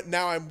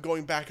I'm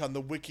going back on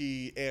the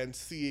wiki and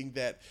seeing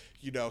that,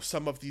 you know,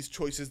 some of these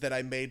choices that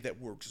I made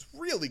that were just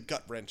really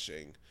gut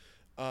wrenching,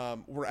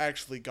 were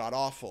actually god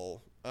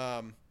awful.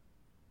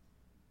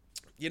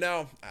 You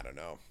know, I don't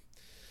know.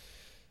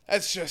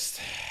 That's just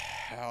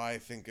how I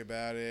think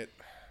about it.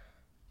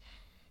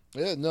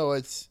 Yeah, no,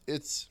 it's.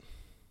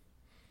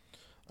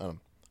 To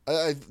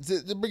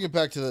bring it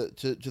back to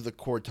the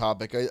core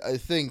topic, I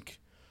think,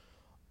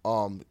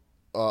 of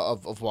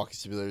walking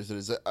simulators, it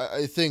is.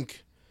 I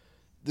think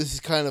this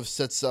is kind of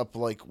sets up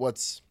like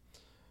what's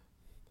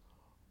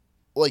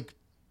like,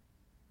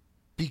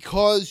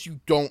 because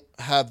you don't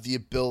have the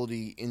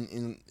ability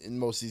in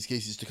most of these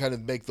cases to kind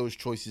of make those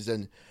choices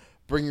and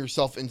bring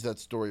yourself into that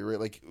story, right?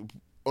 Like,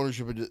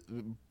 ownership,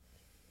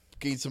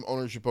 gain some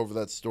ownership over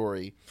that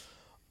story.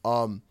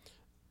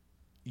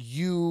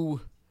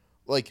 You,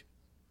 like,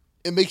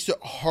 it makes it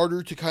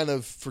harder to kind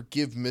of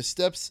forgive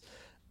missteps,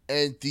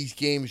 and these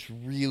games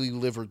really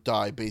live or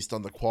die based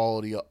on the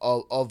quality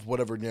of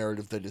whatever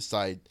narrative they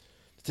decide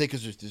to take,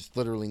 because there's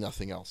literally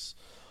nothing else.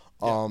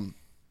 Yeah.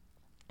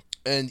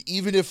 And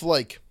even if,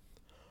 like,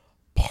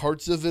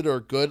 parts of it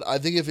are good, I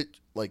think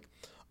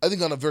I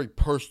think on a very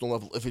personal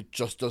level, if it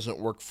just doesn't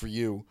work for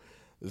you,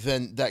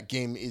 then that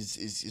game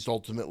is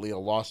ultimately a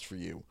loss for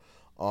you.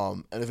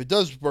 And if it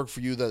does work for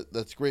you,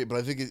 that's great. But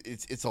I think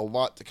it's a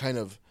lot to kind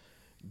of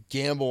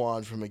gamble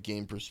on from a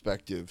game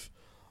perspective,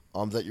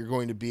 that you're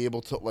going to be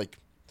able to like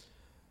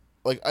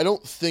I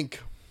don't think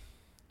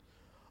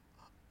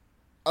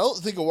a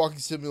walking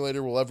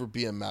simulator will ever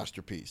be a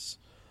masterpiece.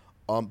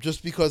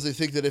 Just because I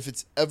think that if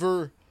it's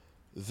ever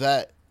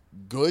that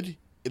good,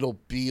 it'll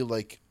be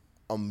like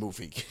a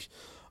movie.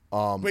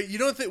 Wait, you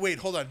don't think? Wait,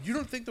 hold on. You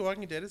don't think The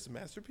Walking Dead is a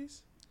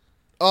masterpiece?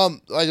 I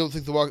don't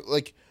think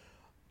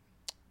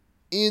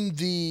in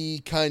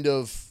the kind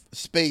of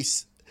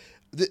space.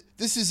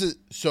 This is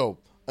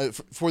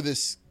for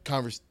this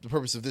the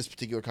purpose of this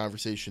particular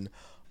conversation,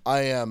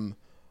 I am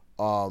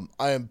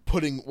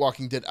putting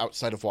Walking Dead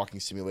outside of walking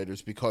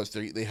simulators because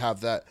they have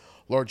that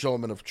large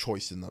element of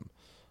choice in them.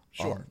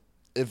 Sure.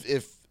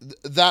 If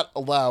that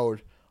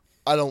allowed,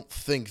 I don't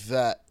think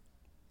that.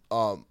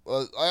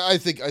 I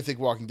think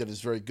Walking Dead is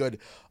very good.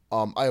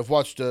 I have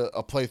watched a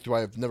playthrough.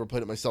 I have never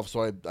played it myself,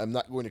 so I'm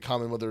not going to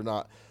comment whether or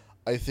not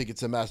I think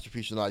it's a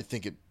masterpiece, and I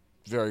think it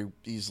very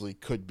easily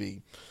could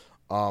be.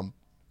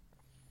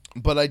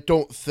 But I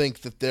don't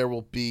think that there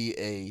will be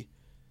a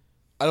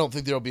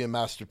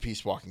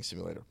masterpiece walking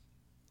simulator.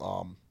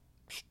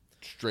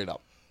 Straight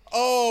up.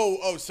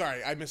 Oh,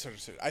 sorry, I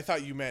misunderstood. I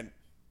thought you meant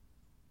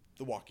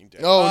The Walking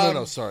Dead. Oh,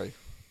 no, sorry.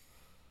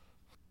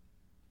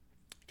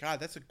 God,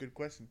 that's a good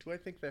question. Do I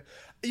think that,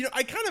 you know,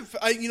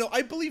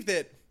 I believe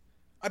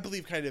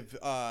kind of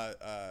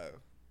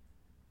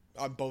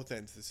on both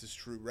ends this is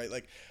true, right?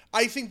 Like,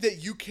 I think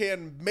that you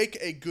can make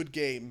a good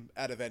game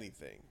out of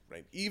anything,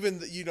 right?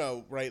 Even, you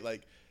know, right,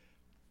 like,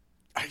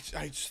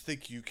 I just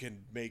think you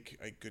can make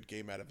a good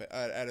game out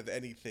of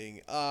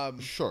anything.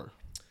 Sure.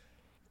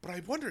 But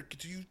I wonder,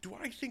 do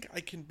I think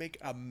I can make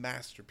a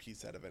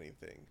masterpiece out of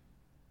anything?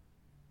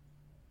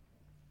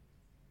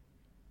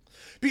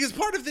 Because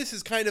part of this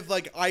is kind of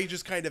like, I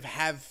just kind of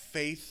have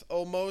faith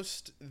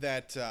almost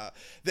that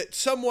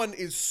someone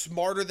is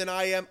smarter than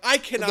I am. I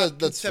cannot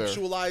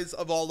conceptualize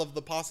of all of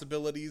the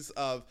possibilities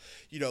of,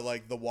 you know,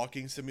 like the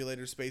walking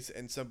simulator space,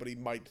 and somebody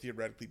might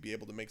theoretically be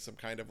able to make some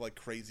kind of like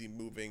crazy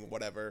moving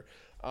whatever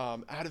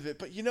out of it.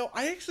 But, you know,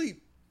 I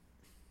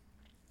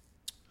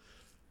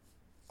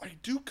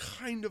do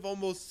kind of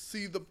almost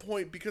see the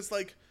point, because,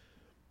 like,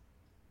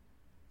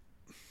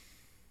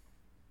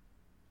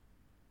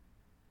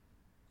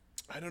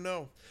 I don't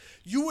know.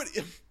 You would.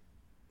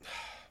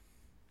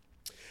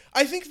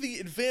 I think the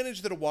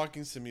advantage that a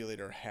walking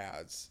simulator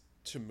has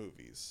to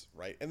movies,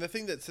 right, and the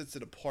thing that sets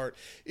it apart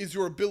is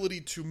your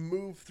ability to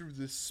move through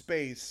the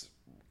space.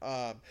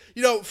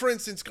 For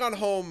instance, Gone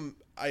Home.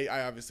 I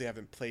obviously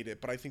haven't played it,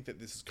 but I think that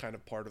this is kind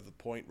of part of the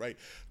point, right?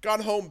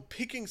 Gone Home,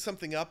 picking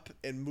something up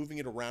and moving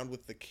it around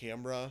with the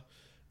camera.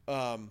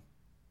 I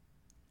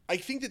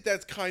think that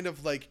that's kind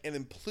of like an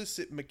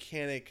implicit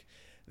mechanic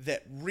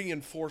that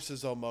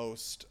reinforces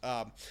almost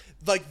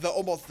like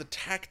the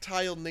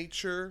tactile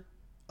nature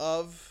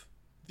of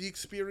the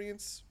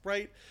experience,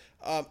 right?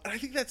 And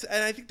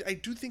I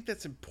do think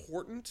that's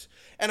important,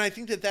 and I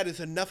think that that is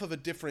enough of a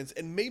difference.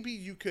 And maybe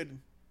you could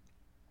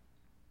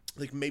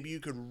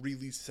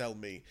really sell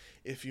me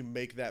if you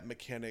make that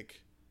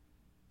mechanic,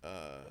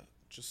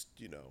 just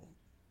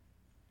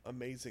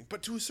amazing.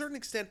 But to a certain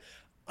extent,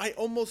 I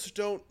almost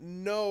don't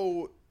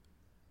know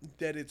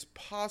that it's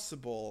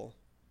possible.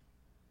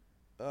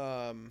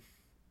 I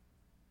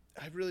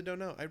really don't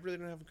know. I really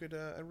don't have a good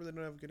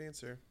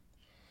answer.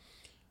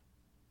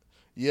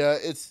 Yeah,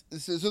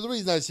 so the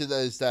reason I say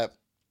that is that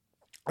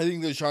I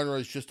think the genre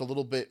is just it's a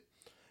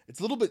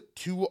little bit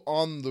too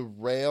on the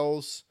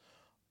rails,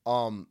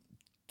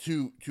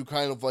 to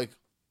kind of like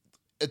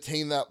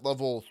attain that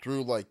level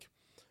through like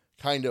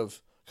kind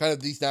of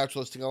these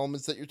naturalistic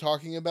elements that you're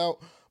talking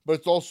about, but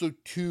it's also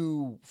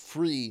too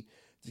free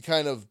to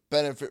kind of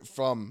benefit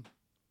from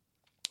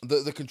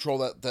the control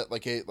that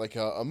like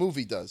a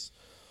movie does,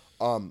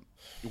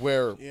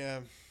 where Yeah.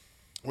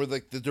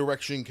 like the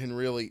direction can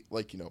really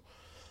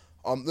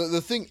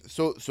the thing,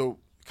 so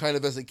kind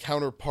of as a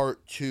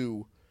counterpart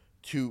to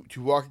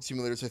walking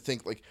simulators, I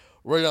think like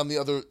right on the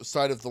other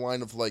side of the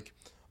line of like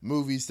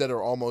movies that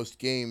are almost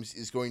games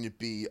is going to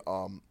be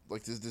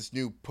like this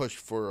new push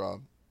for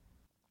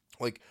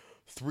like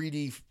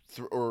 3D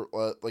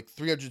or like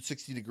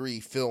 360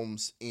 degree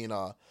films in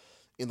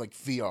like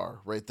VR,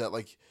 right? That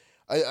like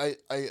I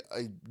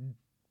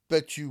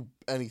bet you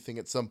anything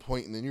at some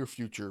point in the near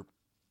future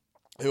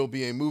it will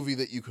be a movie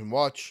that you can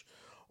watch,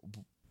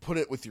 put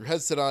it with your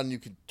headset on, you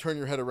can turn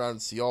your head around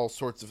and see all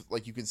sorts of,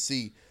 like, you can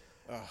see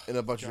in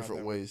a bunch of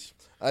different ways.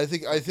 I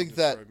think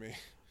that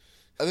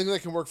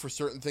can work for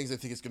certain things. I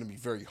think it's going to be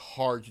very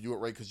hard to do it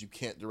right because you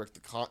can't direct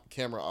the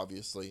camera,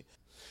 obviously.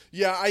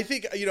 Yeah, I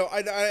think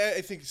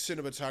I think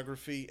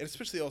cinematography, and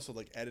especially also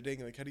like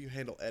editing, like how do you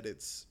handle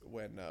edits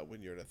when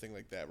you're in a thing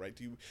like that, right?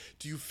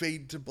 Do you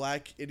fade to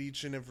black in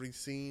each and every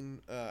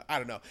scene? I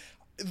don't know.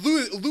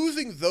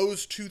 Losing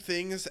those two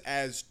things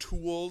as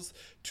tools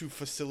to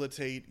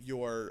facilitate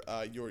your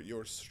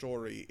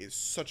story is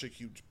such a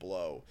huge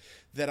blow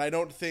that I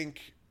don't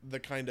think the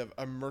kind of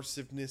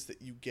immersiveness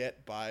that you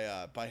get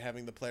by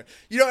having the player,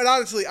 and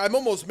honestly, I'm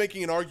almost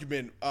making an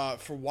argument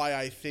for why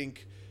I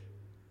think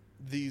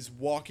these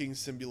walking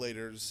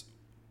simulators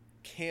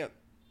can't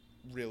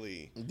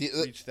really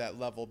reach that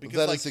level, because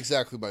that is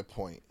exactly my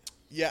point.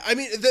 Yeah, I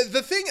mean,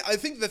 the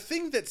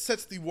thing that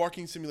sets the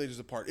walking simulators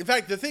apart, in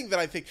fact, the thing that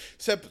I think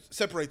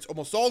separates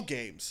almost all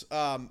games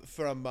from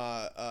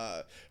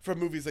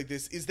movies like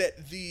this is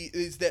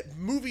that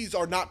movies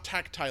are not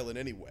tactile in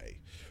any way,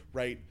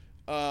 right?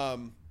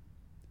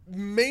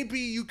 Maybe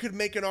you could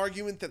make an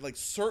argument that like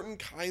certain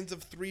kinds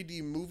of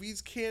 3D movies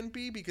can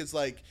be, because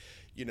like,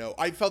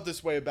 I felt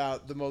this way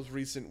about the most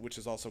recent, which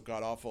is also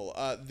god-awful,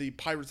 the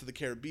Pirates of the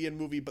Caribbean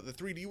movie, but the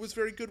 3D was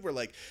very good, where,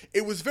 like,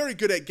 it was very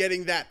good at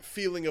getting that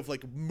feeling of,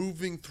 like,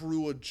 moving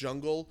through a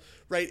jungle,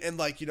 right? And,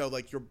 like,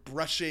 like, you're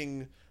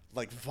brushing,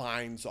 like,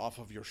 vines off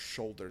of your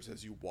shoulders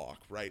as you walk,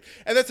 right?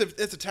 And that's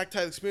a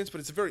tactile experience, but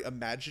it's a very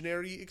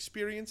imaginary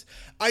experience.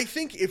 I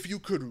think if you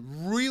could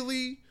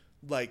really,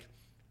 like,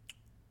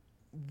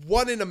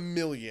 1 in a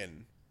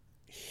million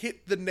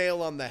hit the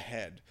nail on the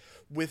head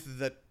with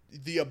the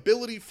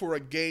ability for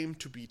a game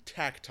to be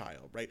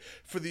tactile, right?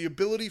 For the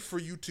ability for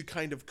you to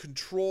kind of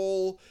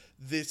control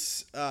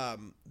this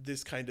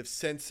this kind of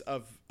sense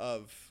of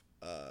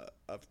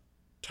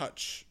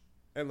touch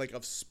and like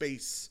of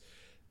space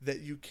that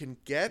you can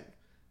get,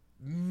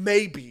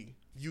 maybe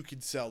you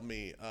could sell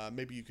me.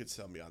 Maybe you could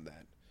sell me on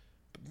that.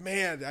 But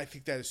man, I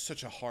think that is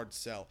such a hard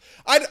sell.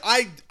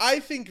 I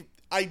think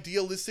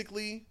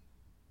idealistically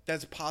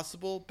that's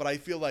possible, but I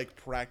feel like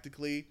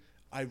practically,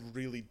 I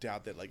really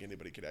doubt that like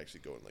anybody could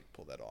actually go and like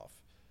pull that off.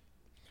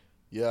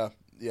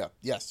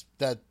 Yes.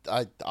 That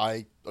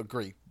I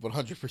agree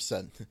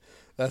 100%.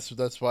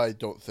 That's why I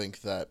don't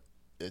think that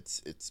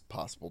it's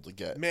possible to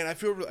get. Man, I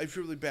feel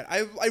really bad.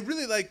 I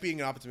really like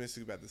being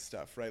optimistic about this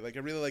stuff, right? Like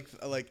I really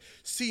like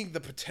seeing the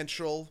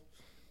potential.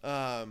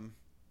 I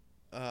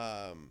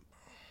don't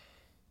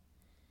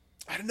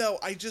know.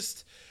 I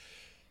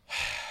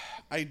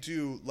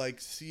do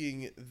like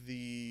seeing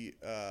the.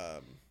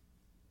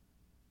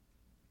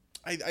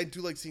 I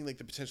do like seeing like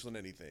the potential in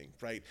anything,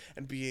 right?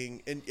 And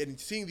being and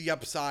seeing the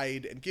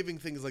upside and giving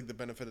things like the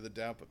benefit of the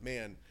doubt. But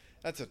man,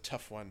 that's a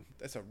tough one.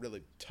 That's a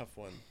really tough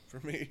one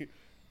for me.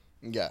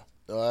 Yeah,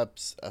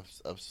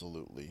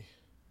 absolutely.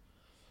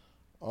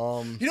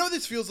 You know what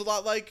this feels a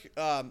lot like?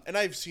 And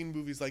I've seen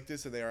movies like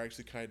this, and they are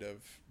actually kind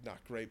of not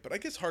great. But I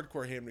guess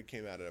Hardcore Henry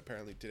came out and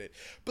apparently did it.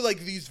 But like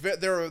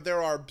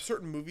there are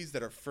certain movies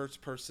that are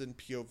first person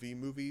POV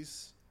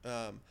movies,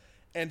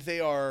 and they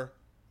are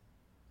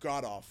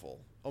god awful.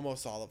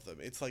 Almost all of them.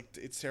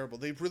 It's terrible.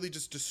 They really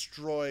just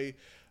destroy.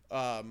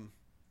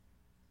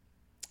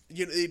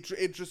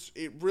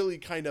 It really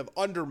kind of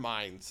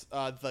undermines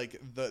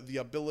like the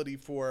ability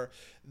for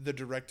the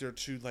director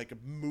to like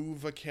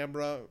move a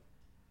camera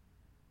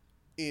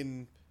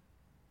in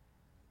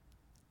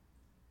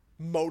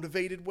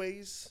motivated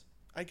ways,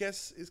 I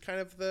guess is kind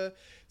of the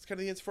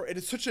answer for it. And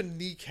it's such a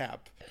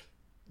kneecap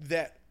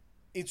that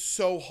it's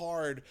so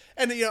hard.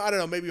 And I don't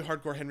know, maybe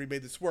Hardcore Henry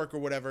made this work or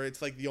whatever.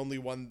 It's like the only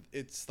one.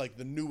 It's like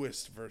the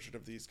newest version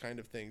of these kind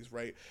of things,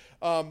 right?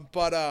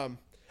 But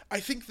I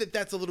think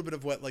that's a little bit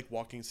of what like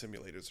walking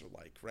simulators are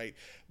like, right?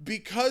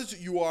 Because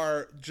you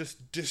are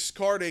just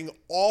discarding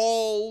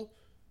all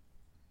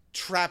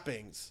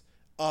trappings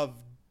of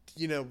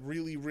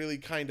really, really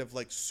kind of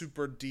like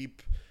super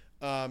deep,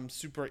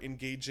 super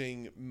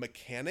engaging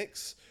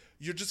mechanics.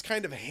 You're just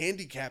kind of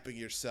handicapping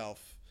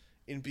yourself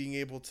in being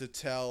able to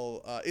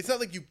tell. It's not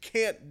like you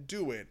can't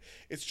do it.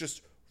 It's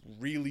just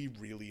really,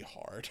 really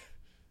hard.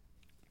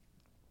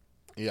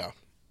 Yeah.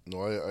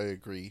 No, I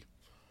agree.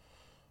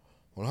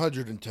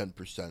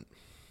 110%.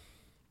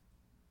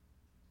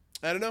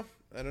 I don't know.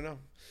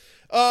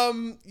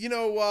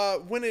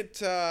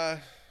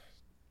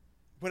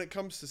 When it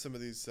comes to some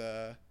of these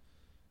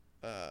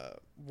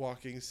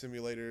walking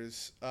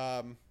simulators,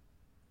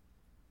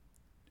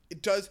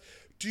 it does.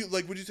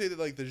 Would you say that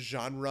like the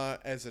genre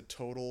as a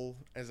total,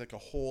 as like a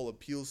whole,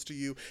 appeals to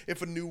you?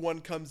 If a new one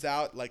comes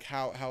out, like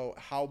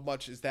how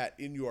much is that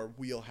in your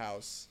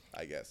wheelhouse,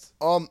 I guess?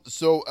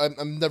 So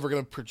I'm never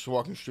gonna purchase a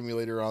walking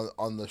simulator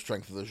on the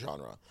strength of the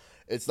genre.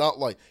 It's not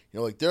like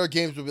like there are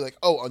games will be like,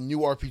 oh, a new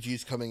RPG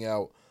is coming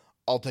out,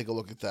 I'll take a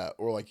look at that,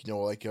 or like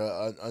like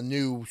a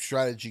new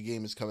strategy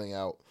game is coming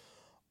out,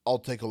 I'll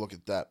take a look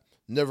at that.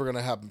 Never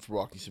gonna happen for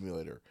walking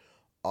simulator.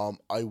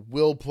 I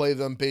will play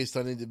them based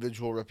on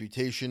individual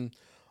reputation.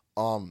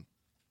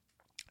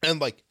 And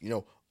like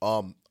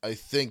I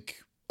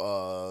think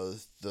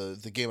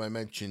the game I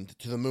mentioned,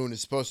 To the Moon,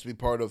 is supposed to be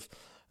part of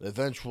an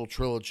eventual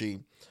trilogy.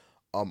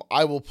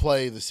 I will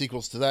play the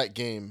sequels to that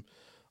game,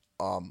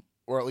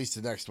 or at least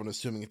the next one,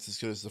 assuming it's as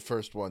good as the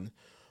first one.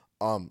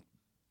 And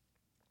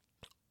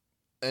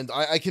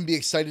I can be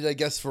excited, I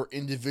guess, for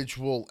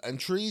individual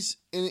entries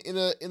in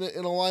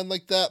a line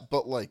like that,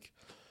 but like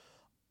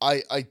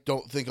I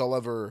don't think I'll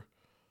ever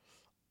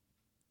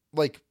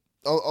like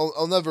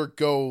I'll never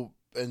go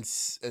and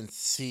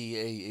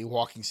see a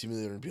walking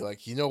simulator and be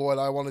like, you know what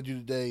I want to do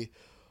today?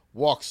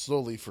 Walk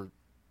slowly for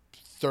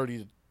 30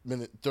 to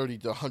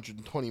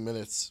 120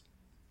 minutes.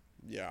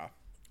 Yeah.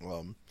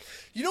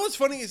 You know what's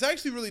funny is I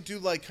actually really do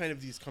like kind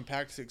of these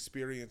compact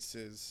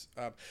experiences.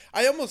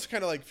 I almost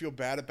kind of like feel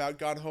bad about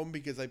Gone Home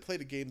because I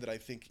played a game that I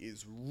think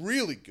is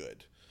really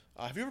good.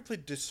 Have you ever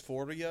played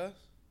Dysphoria?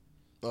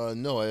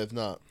 No, I have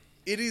not.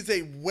 It is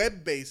a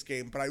web-based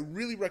game, but I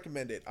really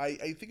recommend it.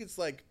 I think it's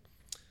like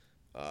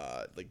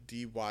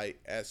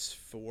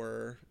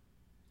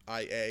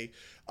DYS4IA.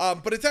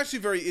 But it's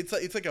actually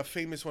it's like a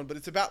famous one, but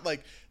it's about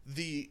like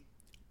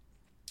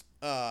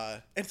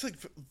and it's like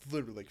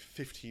literally like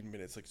 15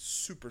 minutes, like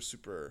super,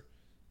 super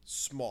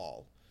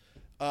small.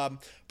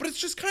 But it's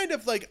just kind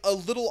of like a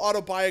little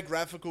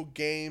autobiographical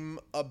game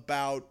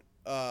about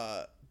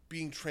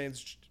being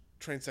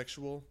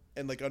transsexual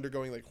and like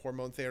undergoing like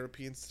hormone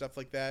therapy and stuff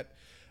like that.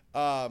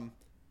 And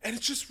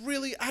it's just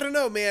really, I don't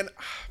know, man.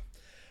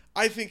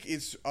 I think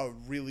it's a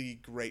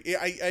really great.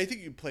 I think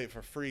you can play it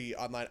for free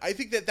online. I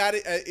think that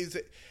is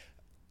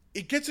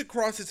it gets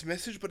across its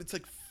message, but it's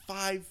like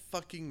 5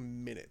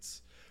 fucking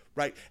minutes.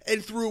 Right,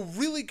 and through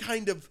really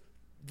kind of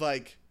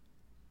like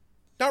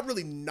not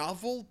really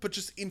novel, but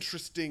just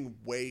interesting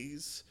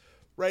ways,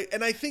 right?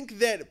 And I think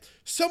that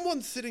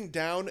someone sitting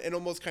down and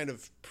almost kind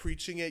of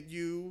preaching at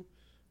you,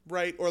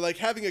 right, or like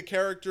having a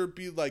character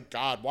be like,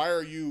 God, why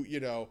are you,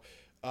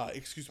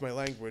 excuse my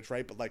language,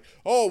 right? But like,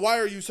 oh, why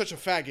are you such a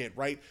faggot,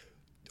 right?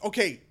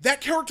 Okay,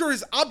 that character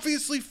is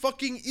obviously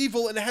fucking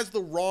evil and has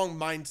the wrong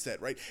mindset,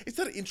 right? It's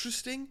not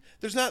interesting.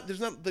 There's not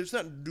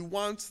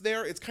nuance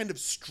there. It's kind of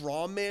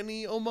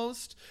straw-man-y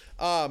almost.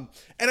 And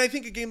I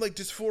think a game like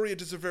Dysphoria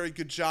does a very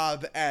good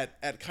job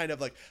at kind of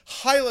like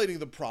highlighting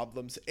the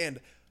problems and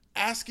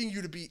asking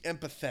you to be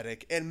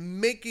empathetic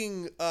and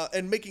making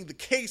the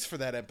case for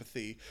that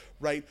empathy,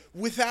 right?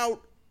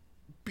 Without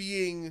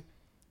being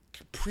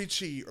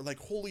preachy or like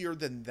holier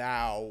than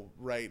thou,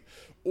 right?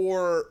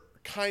 Or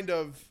kind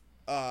of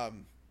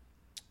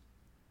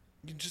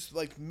you just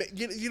like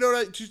you know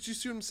what do you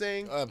see what I'm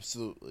saying?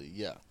 Absolutely,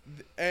 yeah.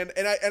 And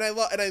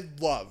I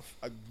love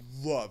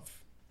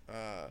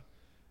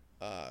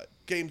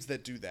games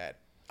that do that.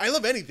 I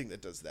love anything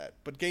that does that,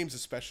 but games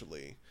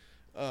especially.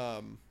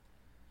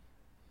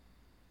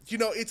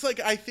 It's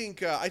like I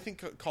think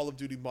Call of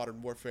Duty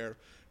Modern Warfare.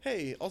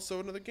 Hey, also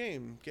another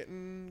game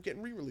getting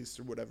re-released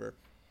or whatever.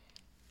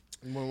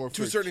 Modern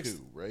Warfare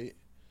 2, right?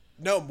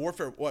 No,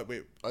 Warfare. What?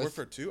 Wait,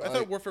 Warfare 2? I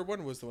thought Warfare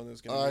 1 was the one that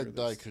was going to be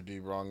released. I could be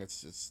wrong.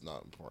 It's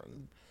not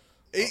important.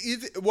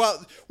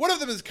 Well, one of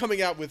them is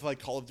coming out with like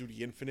Call of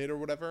Duty Infinite or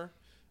whatever.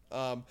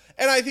 And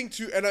I think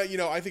too, and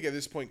I think at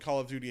this point Call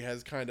of Duty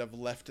has kind of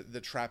left the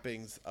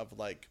trappings of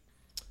like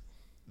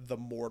the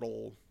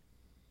mortal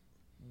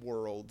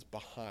world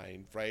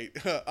behind, right?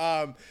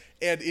 And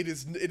it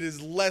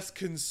is less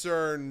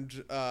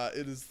concerned.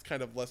 It is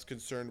kind of less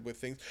concerned with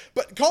things.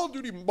 But Call of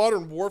Duty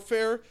Modern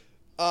Warfare,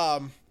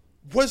 it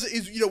was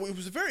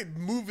a very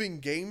moving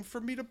game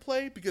for me to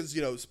play because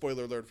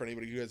spoiler alert for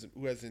anybody who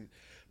hasn't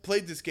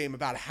played this game.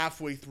 About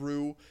halfway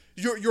through,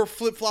 you're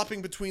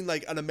flip-flopping between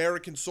like an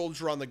American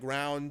soldier on the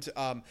ground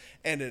and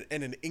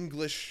an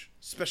English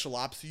special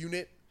ops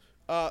unit,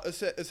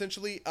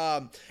 essentially,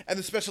 and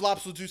the special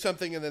ops will do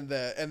something, and then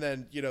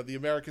the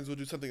Americans will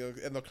do something,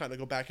 and they'll kind of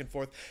go back and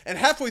forth. And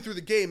halfway through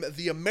the game,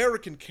 the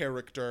American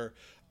character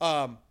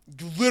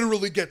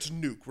literally gets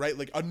nuked, right?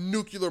 Like a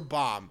nuclear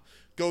bomb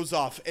goes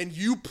off, and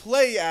you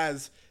play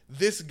as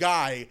this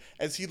guy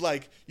as he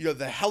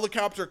the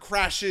helicopter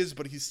crashes,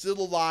 but he's still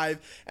alive,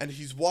 and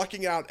he's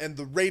walking out, and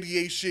the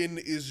radiation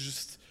is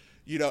just,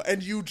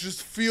 and you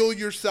just feel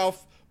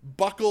yourself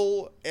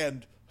buckle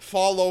and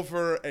fall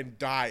over and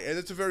die. And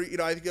it's a very,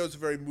 I think it was a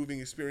very moving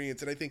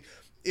experience, and I think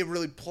it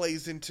really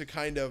plays into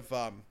kind of,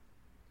 I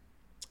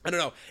don't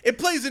know, it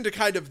plays into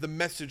kind of the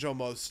message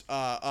almost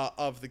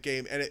of the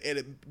game, and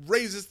it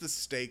raises the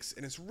stakes,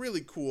 and it's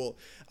really cool,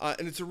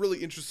 and it's a really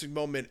interesting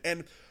moment.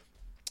 And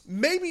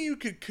maybe you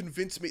could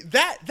convince me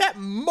that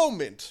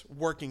moment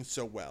working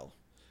so well,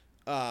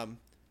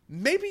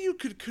 maybe you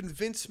could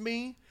convince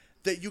me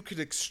that you could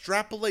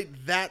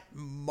extrapolate that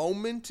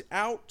moment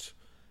out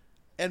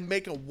and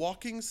make a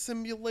walking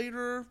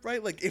simulator,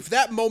 right? Like if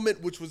that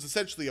moment, which was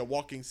essentially a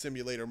walking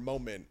simulator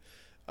moment,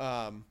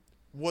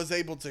 was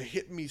able to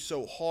hit me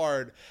so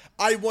hard,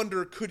 I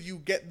wonder, could you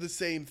get the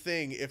same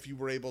thing if you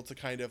were able to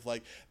kind of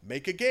like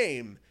make a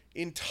game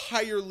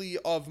entirely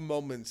of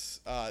moments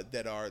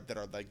that are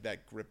like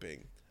that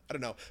gripping? I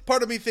don't know.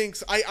 Part of me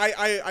thinks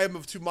I am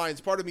of two minds.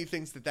 Part of me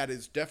thinks that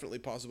is definitely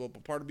possible,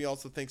 but part of me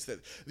also thinks that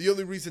the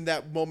only reason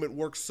that moment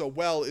works so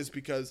well is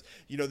because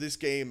this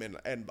game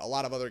and a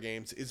lot of other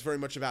games is very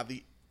much about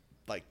the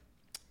like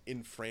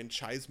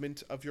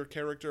enfranchisement of your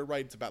character,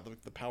 right? It's about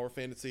the power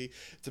fantasy.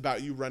 It's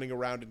about you running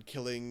around and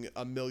killing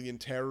a million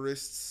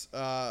terrorists,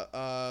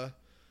 or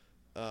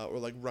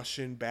like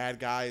Russian bad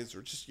guys,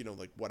 or just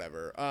like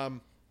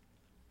whatever.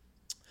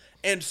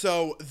 And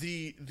so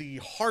the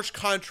harsh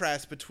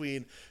contrast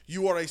between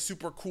you are a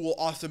super cool,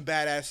 awesome,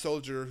 badass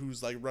soldier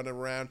who's like running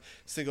around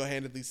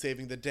single-handedly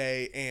saving the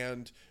day,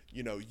 and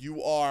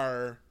you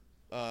are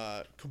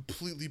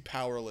completely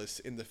powerless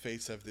in the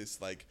face of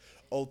this like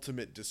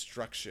ultimate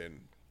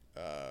destruction.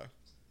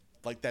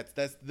 Like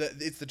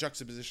it's the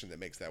juxtaposition that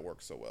makes that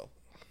work so well.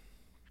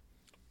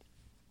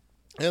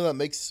 Yeah, that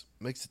makes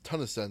a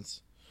ton of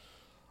sense.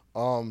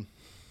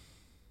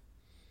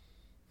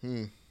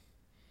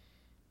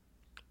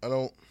 I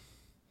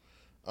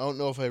don't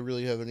know if I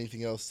really have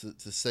anything else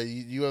to say.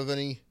 You have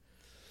any?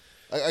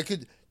 I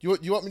could. You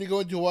want me to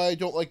go into why I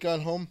don't like Gone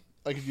Home?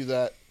 I could do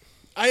that.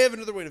 I have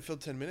another way to fill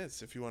 10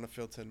 minutes if you want to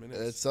fill 10 minutes.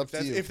 It's up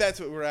to you. If that's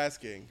what we're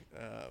asking.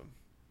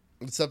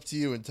 It's up to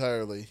you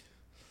entirely.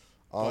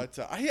 But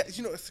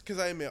because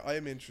I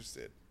am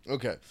interested.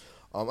 Okay.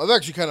 I've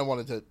actually kind of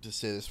wanted to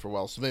say this for a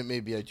while, so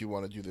maybe I do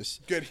want to do this.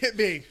 Good, hit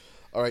me.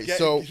 All right,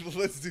 so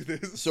let's do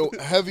this. So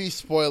heavy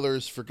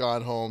spoilers for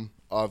Gone Home,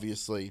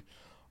 obviously.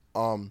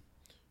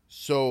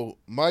 So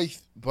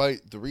the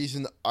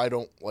reason I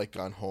don't like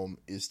Gone Home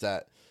is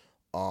that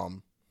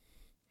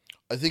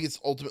I think it's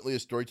ultimately a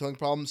storytelling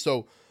problem.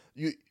 So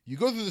you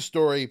go through the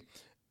story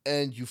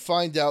and you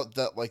find out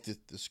that like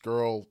this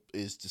girl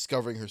is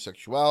discovering her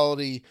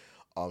sexuality.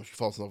 She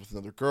falls in love with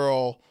another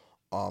girl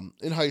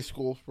in high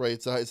school, right?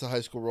 It's a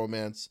high school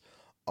romance.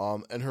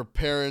 And her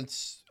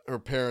parents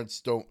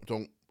don't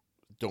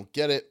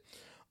get it.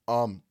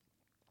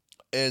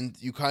 And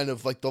you kind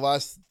of like the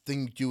last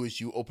thing you do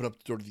is you open up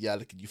the door to the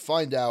attic and you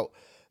find out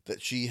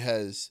that she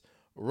has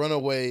run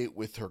away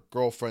with her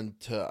girlfriend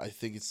to, I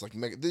think it's like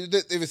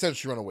they've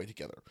essentially run away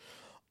together.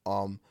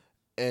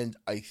 And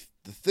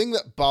the thing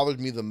that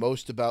bothered me the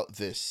most about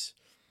this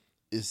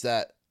is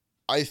that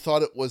I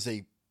thought it was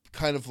a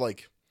kind of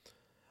like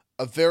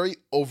a very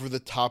over the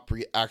top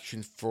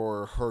reaction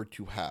for her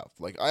to have.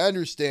 Like, I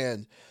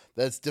understand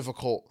that it's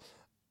difficult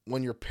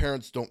when your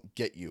parents don't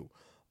get you,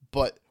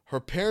 but her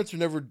parents are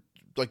never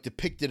like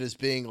depicted as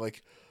being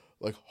like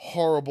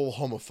horrible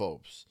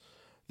homophobes.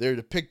 They're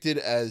depicted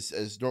as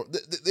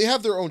they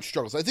have their own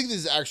struggles. I think this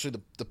is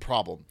actually the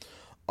problem.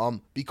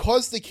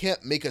 Because they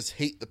can't make us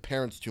hate the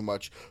parents too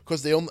much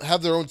because they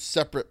have their own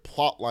separate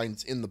plot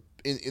lines in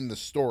the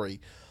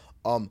story.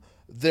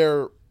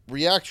 Their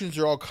reactions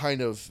are all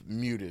kind of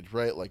muted,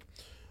 right? Like,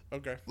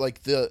 okay,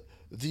 like the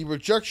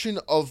rejection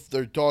of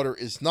their daughter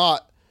is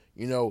not,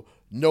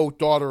 no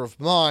daughter of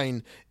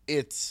mine.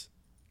 It's,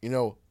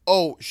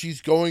 oh,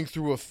 she's going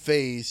through a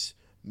phase,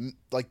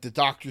 like the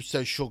doctor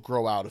says she'll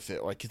grow out of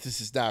it, like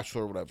this is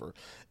natural or whatever,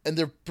 and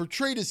they're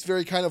portrayed as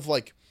very kind of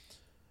like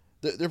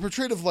they're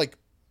portrayed of like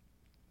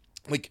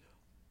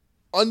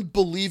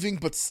unbelieving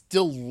but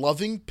still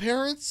loving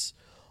parents.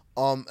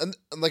 And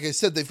like I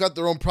said, they've got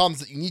their own problems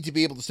that you need to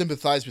be able to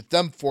sympathize with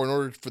them for in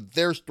order for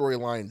their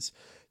storylines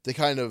to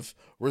kind of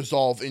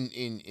resolve in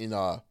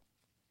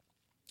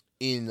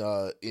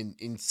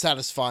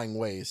satisfying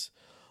ways.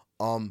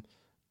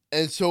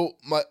 And so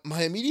my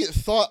immediate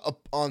thought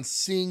on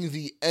seeing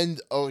the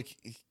end of like,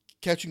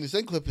 catching this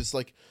end clip is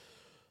like,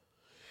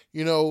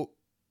 you know,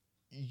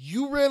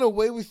 you ran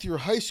away with your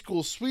high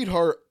school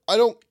sweetheart. I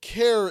don't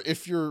care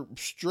if you're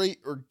straight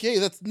or gay.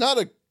 That's not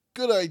a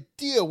good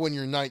idea when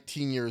you're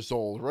 19 years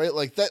old, right?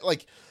 Like that,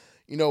 like,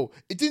 you know,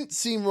 it didn't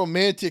seem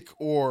romantic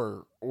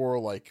or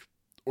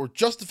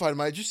justified in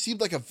my. It just seemed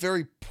like a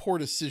very poor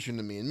decision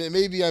to me. And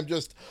maybe I'm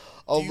just.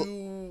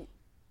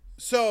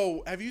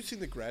 So, have you seen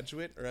The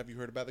Graduate, or have you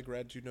heard about The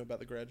Graduate? Do you know about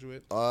The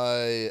Graduate?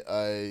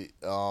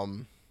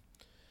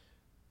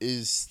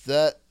 Is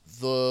that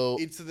the?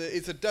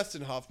 It's a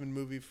Dustin Hoffman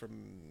movie from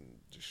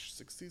the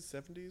 60s,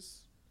 70s. It's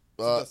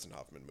a Dustin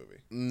Hoffman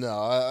movie. No,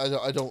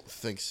 I don't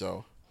think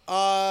so.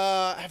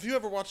 Have you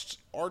ever watched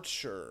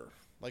Archer?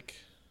 Like,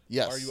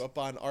 yes. Are you up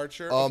on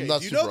Archer? Okay. Not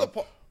do you super know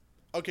up.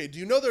 Okay. Do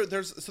you know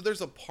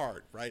there's a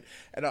part, right?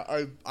 And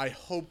I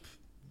hope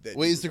that.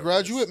 Wait, is The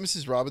Graduate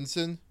Mrs.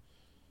 Robinson?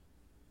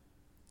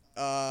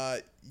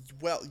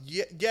 Well,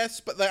 yes,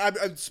 but like,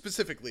 I'm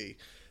specifically,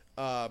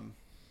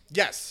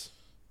 yes,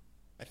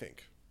 I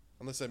think,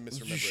 unless I'm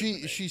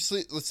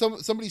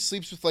misremembering. Somebody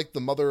sleeps with like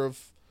the mother of.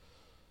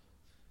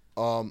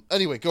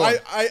 Anyway, go on.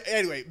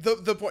 Anyway,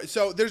 the point.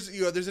 So there's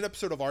an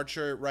episode of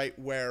Archer, right,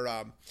 where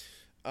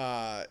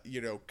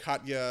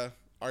Katya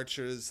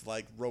Archer's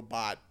like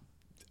robot,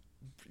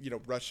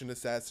 Russian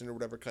assassin or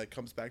whatever,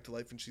 comes back to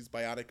life and she's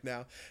bionic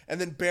now. And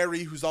then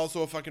Barry, who's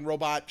also a fucking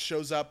robot,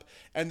 shows up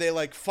and they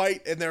like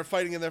fight and they're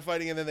fighting and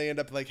then they end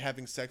up like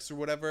having sex or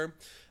whatever.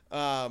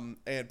 And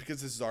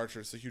because this is Archer,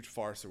 it's a huge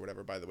farce or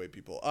whatever, by the way,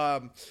 people.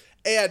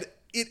 And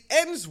it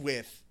ends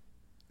with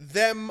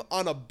them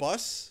on a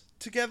bus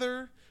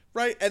together.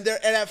 Right, and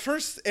at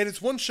first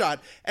it's one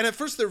shot, and at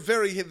first they're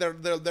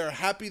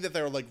happy that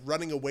they're like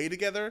running away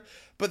together,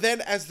 but then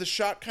as the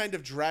shot kind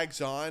of drags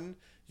on,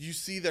 you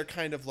see their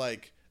kind of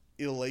like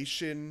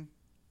elation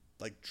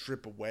like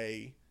drip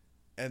away,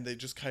 and they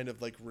just kind of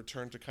like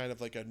return to kind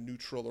of like a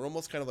neutral or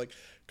almost kind of like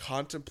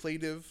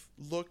contemplative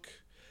look.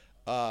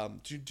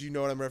 Do you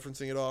know what I'm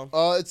referencing at all?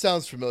 It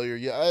sounds familiar.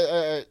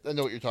 Yeah, I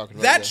know what you're talking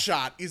about. That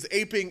shot is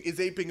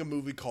aping a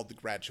movie called The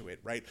Graduate,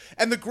 right?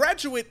 And The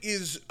Graduate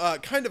is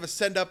kind of a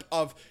send up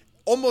of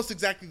almost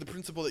exactly the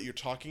principle that you're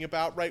talking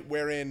about, right?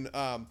 Wherein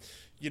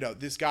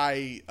this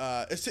guy,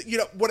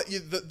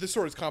 the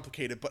story is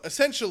complicated, but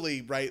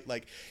essentially, right,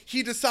 like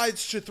he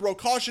decides to throw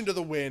caution to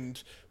the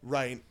wind,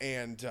 right,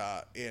 and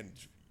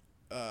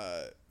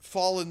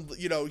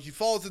he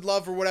falls in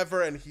love or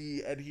whatever, and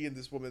he and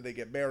this woman, they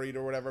get married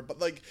or whatever. But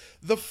like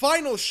the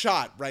final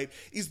shot, right,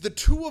 is the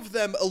two of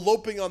them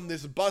eloping on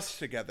this bus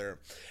together,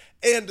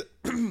 and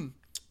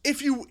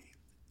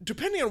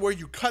depending on where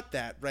you cut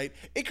that, right,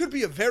 it could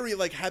be a very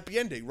like happy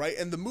ending, right,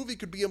 and the movie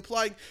could be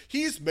implying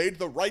he's made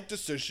the right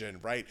decision,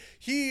 right,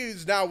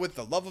 he's now with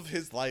the love of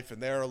his life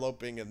and they're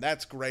eloping and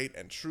that's great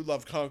and true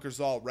love conquers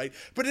all, right,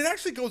 but it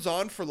actually goes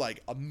on for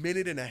like a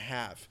minute and a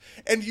half,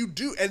 and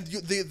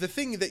the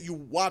thing that you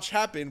watch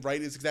happen,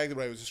 right, is exactly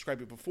what I was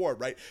describing before,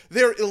 right,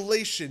 their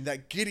elation,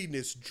 that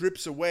giddiness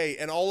drips away,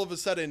 and all of a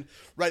sudden,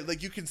 right,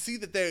 like you can see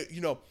that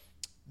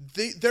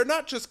they're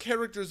not just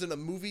characters in a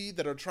movie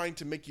that are trying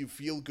to make you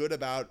feel good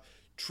about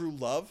true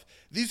love.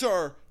 These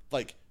are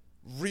like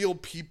real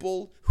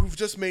people who've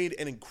just made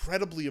an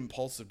incredibly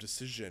impulsive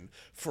decision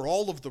for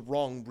all of the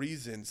wrong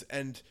reasons,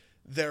 and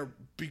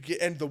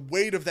the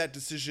weight of that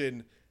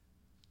decision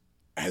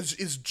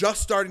is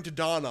just starting to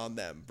dawn on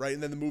them, right?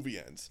 And then the movie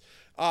ends.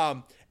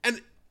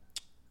 And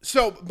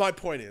so my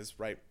point is,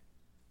 right,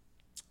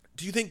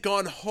 do you think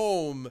Gone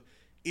Home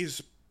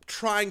is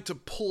trying to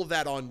pull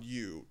that on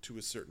you to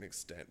a certain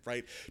extent,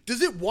 right?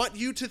 Does it want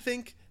you to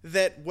think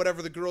that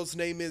whatever the girl's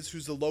name is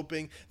who's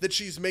eloping, that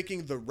she's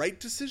making the right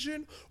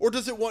decision? Or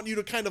does it want you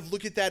to kind of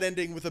look at that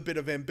ending with a bit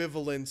of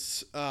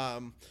ambivalence,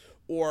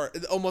 or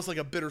almost like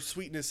a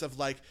bittersweetness of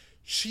like,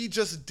 she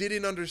just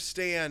didn't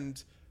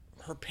understand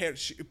her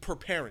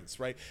parents,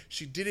 right?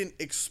 She didn't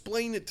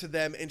explain it to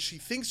them, and she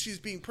thinks she's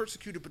being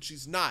persecuted, but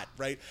she's not,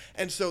 right?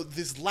 And so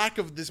this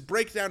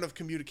breakdown of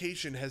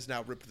communication has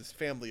now ripped this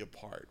family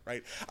apart,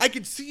 right? I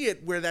could see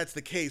it where that's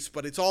the case,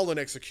 but it's all in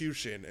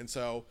execution, and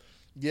so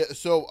yeah.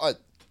 So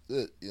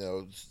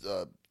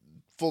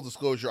full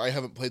disclosure, I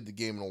haven't played the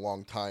game in a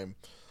long time.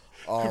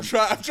 I'm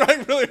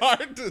trying really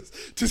hard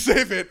to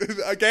save it.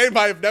 A game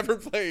I have never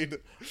played,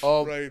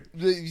 right?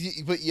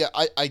 But yeah,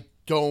 I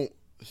don't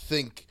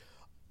think.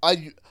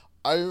 I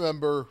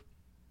remember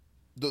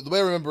the way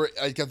I remember it,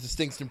 I got the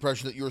distinct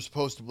impression that you were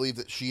supposed to believe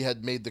that she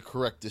had made the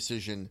correct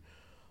decision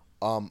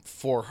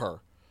for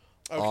her.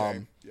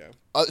 Okay. Yeah.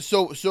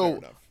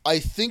 So I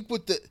think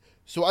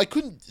So I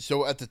couldn't.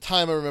 So at the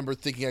time, I remember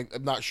thinking,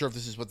 I'm not sure if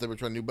this is what they were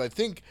trying to do, but I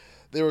think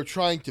they were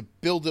trying to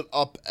build it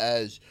up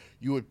as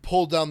you would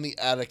pull down the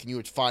attic and you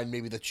would find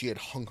maybe that she had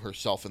hung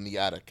herself in the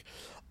attic,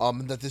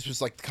 and that this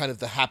was like kind of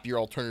the happier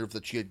alternative,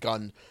 that she had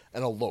gone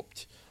and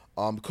eloped,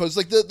 because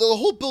like the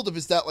whole buildup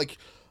is that like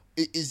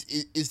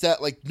is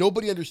that like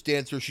nobody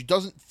understands her. She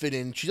doesn't fit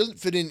in. She doesn't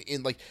fit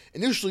in like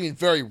initially in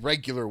very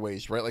regular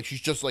ways, right? Like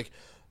she's just like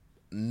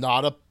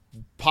not a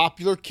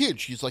popular kid.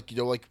 She's like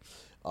like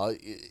a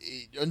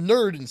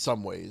nerd in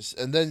some ways,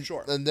 and then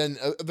Sure.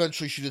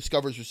 eventually she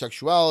discovers her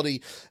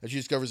sexuality, and she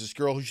discovers this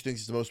girl who she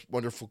thinks is the most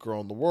wonderful girl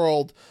in the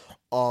world,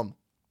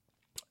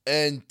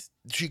 and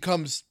she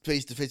comes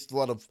face to face with a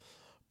lot of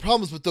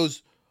problems. But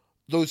those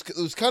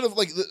kind of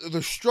like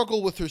the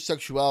struggle with her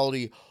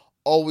sexuality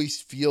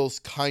always feels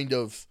kind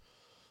of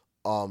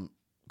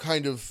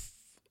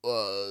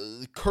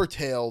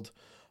curtailed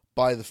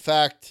by the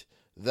fact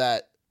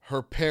that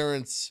her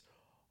parents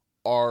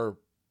are,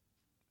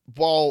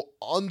 while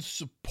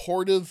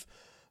unsupportive,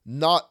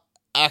 not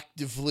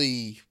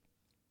actively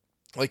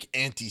like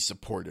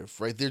anti-supportive,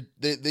 right?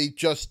 They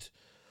just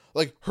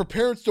like, her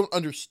parents don't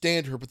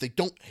understand her, but they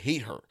don't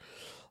hate her,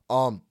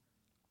 and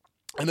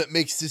it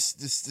makes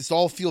this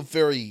all feel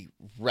very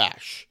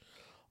rash,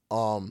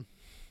 and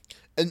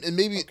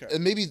maybe Okay.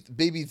 and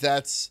maybe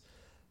that's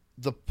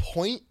the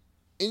point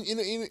in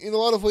a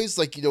lot of ways.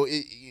 Like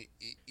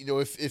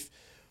if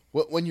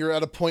when you're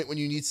at a point when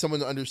you need someone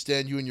to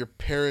understand you and your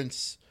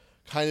parents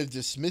kind of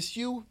dismiss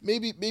you,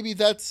 maybe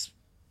that's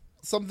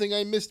something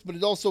I missed, but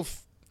it also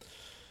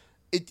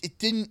it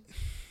didn't.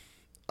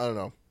 I don't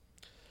know.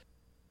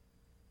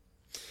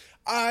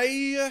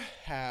 I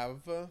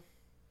have.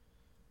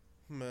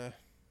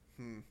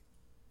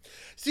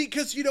 See,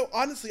 because,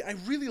 honestly, I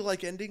really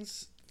like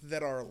endings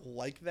that are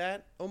like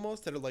that,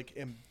 almost, that are, like,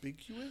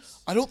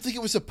 ambiguous. I don't think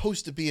it was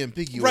supposed to be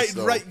ambiguous, Right,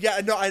 though. right,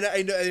 yeah, no, I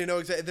know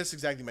exactly, that's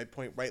exactly my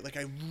point, right? Like,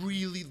 I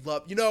really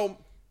love,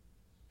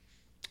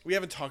 we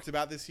haven't talked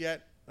about this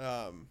yet,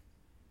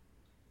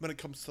 when it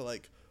comes to,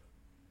 like,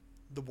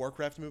 the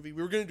Warcraft movie.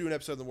 We were going to do an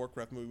episode of the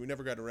Warcraft movie. We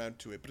never got around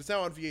to it, but it's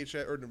now on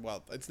VHS, or,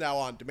 well, it's now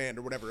on demand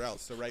or whatever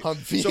else. So, right. On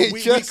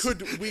VHS? So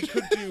we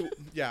could do,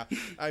 yeah.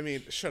 I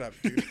mean, shut up,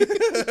 dude.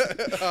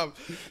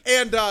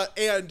 And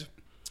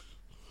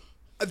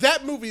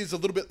that movie is a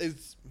little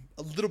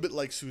bit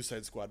like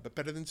Suicide Squad, but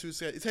better than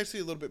Suicide. It's actually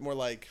a little bit more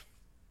like,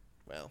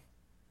 well,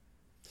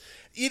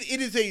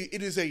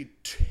 It is a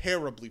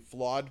terribly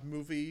flawed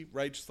movie,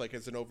 right? Just like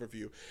as an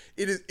overview,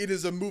 it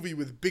is a movie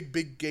with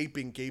big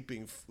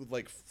gaping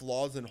like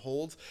flaws and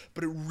holes,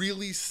 but it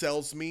really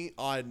sells me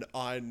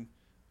on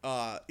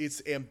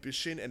its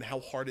ambition and how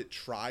hard it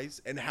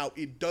tries and how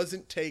it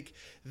doesn't take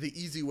the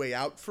easy way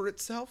out for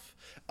itself.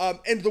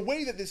 And the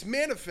way that this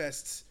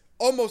manifests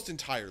almost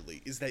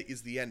entirely is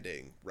the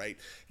ending, right?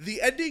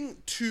 The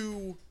ending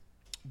to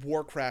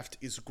Warcraft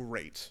is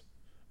great.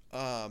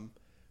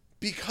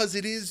 Because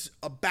it is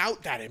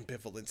about that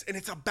ambivalence and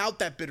it's about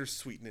that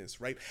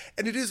bittersweetness, right?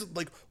 And it is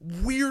like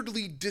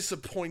weirdly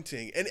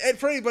disappointing. And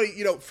for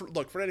anybody,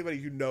 for anybody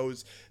who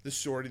knows the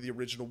story of the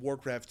original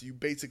Warcraft, you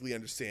basically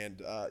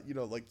understand,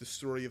 like the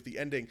story of the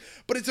ending.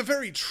 But it's a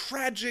very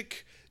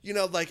tragic,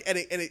 like, and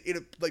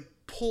it like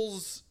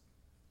pulls.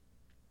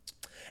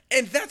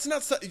 And that's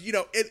not,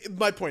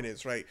 my point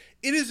is, right?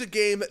 It is a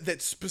game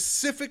that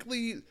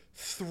specifically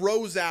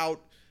throws out,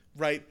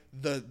 right,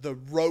 the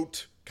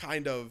rote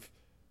kind of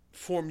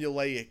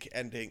formulaic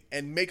ending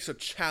and makes a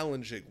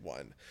challenging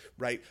one,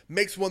 right?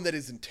 Makes one that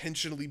is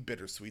intentionally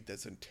bittersweet,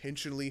 that's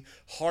intentionally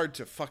hard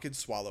to fucking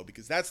swallow,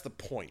 because that's the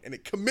point. And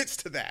it commits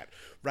to that,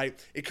 right?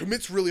 It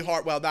commits really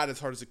hard. Well, not as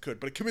hard as it could,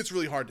 but it commits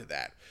really hard to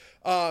that.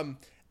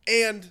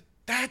 And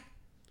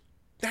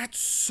that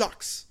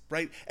sucks,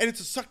 right? And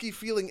it's a sucky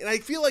feeling. And I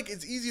feel like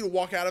it's easy to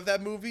walk out of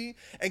that movie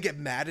and get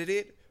mad at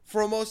it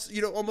for almost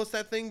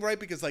that thing, right?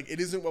 Because like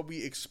it isn't what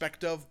we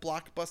expect of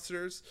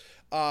blockbusters.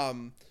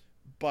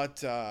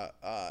 But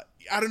I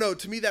don't know.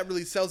 To me, that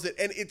really sells it,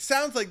 and it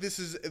sounds like this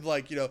is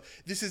like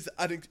this is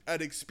an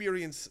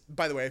experience.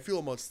 By the way, I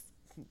feel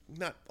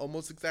not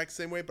almost exact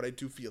same way, but I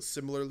do feel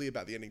similarly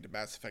about the ending to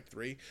Mass Effect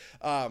 3,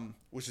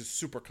 which is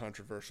super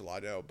controversial. I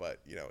know, but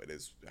it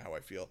is how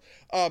I feel.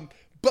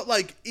 But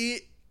like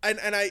it,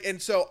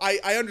 so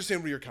I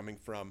understand where you're coming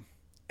from,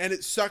 and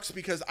it sucks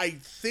because I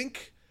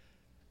think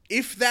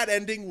if that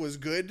ending was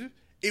good,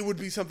 it would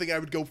be something I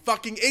would go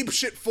fucking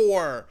apeshit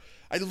for.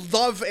 I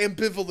love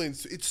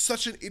ambivalence. It's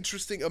such an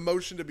interesting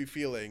emotion to be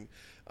feeling,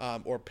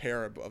 or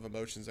pair of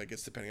emotions, I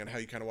guess, depending on how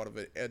you kind of want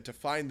to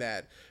define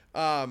that.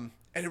 And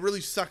it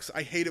really sucks.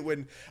 I hate it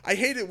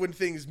when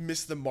things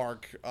miss the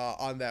mark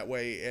on that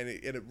way, and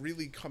it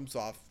really comes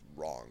off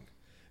wrong,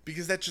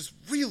 because that just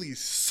really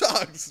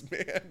sucks,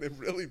 man. It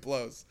really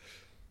blows.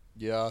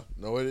 Yeah,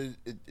 no,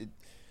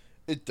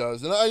 it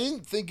does, and I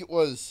didn't think it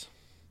was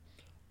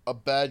a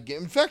bad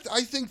game. In fact,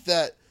 I think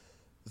that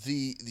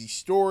the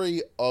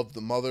story of the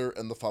mother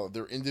and the father,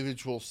 their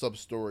individual sub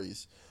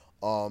stories,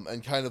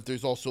 and kind of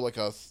there's also like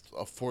a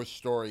fourth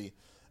story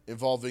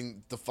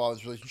involving the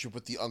father's relationship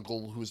with the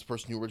uncle, who was the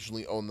person who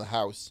originally owned the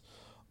house,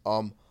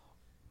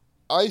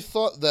 I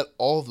thought that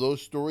all of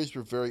those stories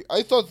were very.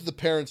 I thought that the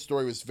parents'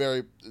 story was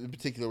very, in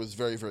particular, was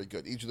very, very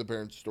good. Each of the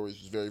parents'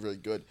 stories was very, very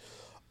good.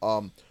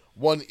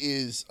 One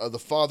is the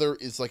father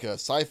is like a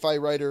sci-fi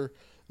writer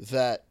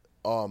that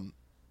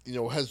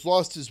has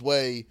lost his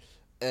way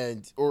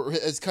or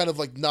has kind of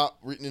like not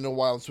written in a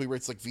while, and so he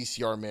writes like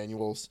VCR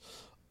manuals.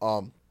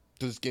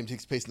 This game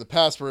takes place in the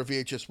past where a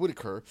VHS would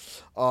occur.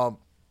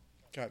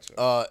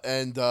 Gotcha.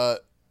 And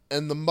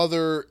the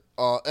mother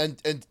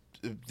and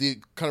the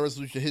kind of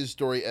resolution to his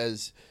story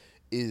is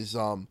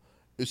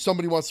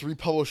somebody wants to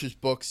republish his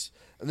books,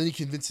 and then he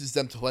convinces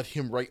them to let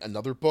him write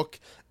another book,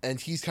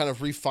 and he's kind of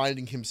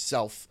refinding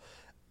himself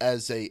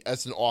as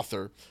an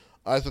author.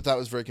 I thought that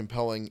was very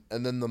compelling.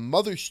 And then the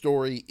mother's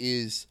story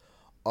is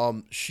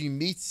she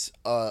meets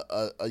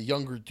a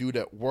younger dude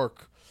at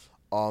work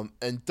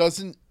and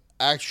doesn't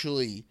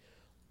actually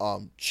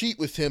cheat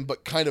with him,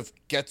 but kind of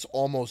gets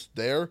almost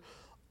there.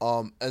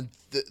 And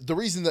the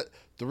reason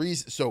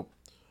so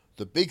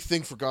the big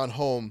thing for Gone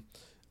Home,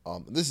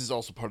 and this is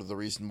also part of the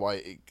reason why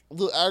it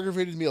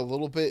aggravated me a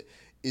little bit,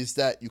 is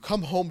that you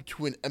come home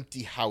to an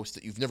empty house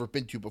that you've never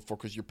been to before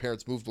because your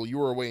parents moved while you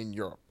were away in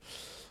Europe.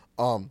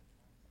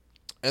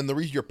 And the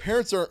reason your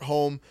parents aren't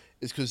home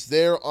is because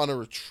they're on a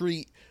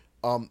retreat.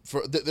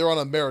 They're on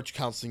a marriage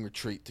counseling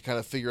retreat to kind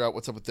of figure out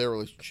what's up with their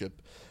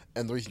relationship.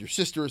 And the reason your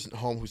sister isn't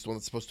home, who's the one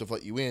that's supposed to have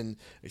let you in,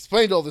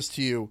 explained all this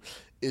to you,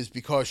 is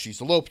because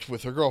she's eloped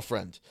with her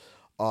girlfriend.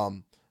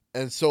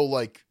 And so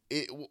like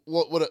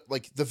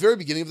the very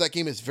beginning of that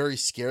game is very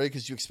scary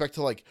because you expect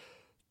to like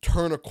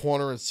turn a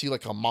corner and see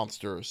like a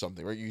monster or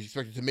something, right? You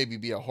expect it to maybe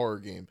be a horror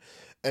game,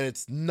 and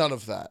it's none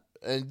of that.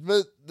 And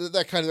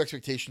that kind of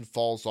expectation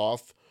falls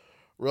off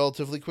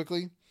relatively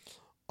quickly.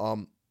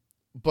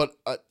 But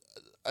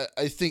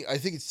I think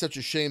it's such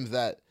a shame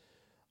that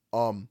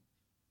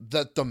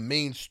that the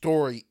main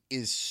story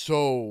is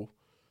so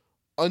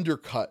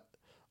undercut,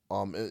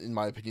 in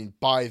my opinion,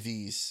 by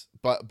these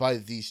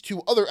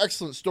two other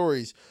excellent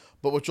stories,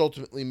 but which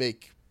ultimately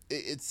make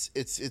it's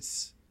an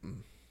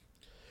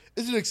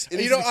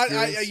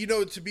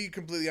experience. To be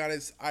completely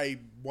honest, I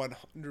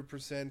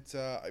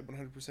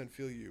 100%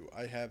 feel you.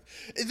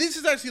 This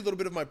is actually a little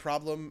bit of my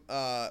problem,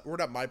 or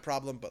not my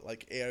problem, but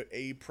like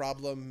a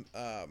problem,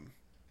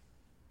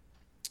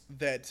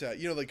 that,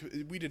 like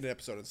we did an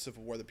episode on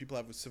Civil War that people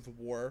have with Civil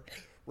War,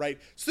 right?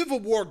 Civil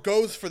War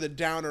goes for the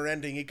downer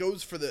ending. It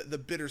goes for the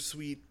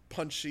bittersweet,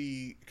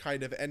 punchy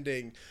kind of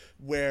ending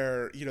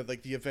where,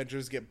 like the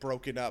Avengers get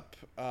broken up,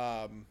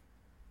 the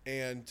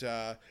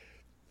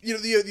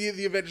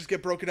Avengers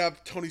get broken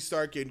up. Tony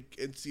Stark and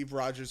Steve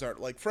Rogers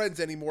aren't like friends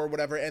anymore,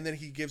 whatever. And then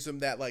he gives him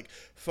that like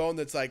phone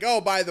that's like, oh,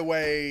 by the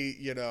way,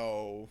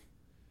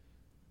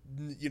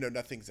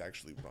 nothing's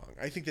actually wrong.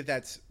 I think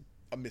that's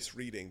a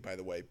misreading, by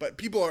the way. But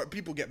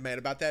people get mad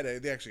about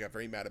that. They actually got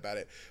very mad about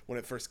it when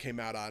it first came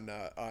out on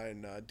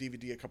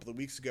DVD a couple of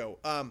weeks ago.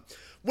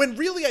 When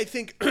really, I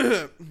think,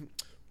 but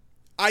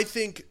I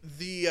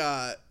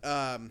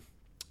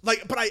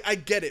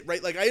get it,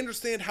 right? Like, I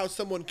understand how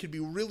someone could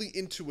be really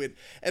into it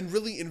and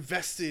really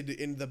invested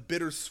in the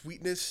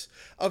bittersweetness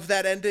of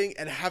that ending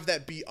and have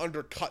that be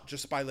undercut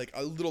just by, like,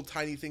 a little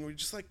tiny thing where you're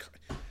just like,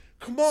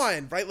 come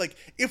on, right? Like,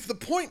 if the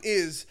point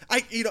is, I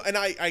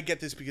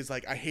get this because,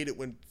 like, I hate it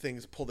when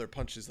things pull their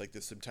punches like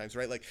this sometimes,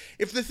 right? Like,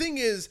 if the thing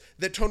is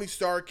that Tony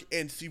Stark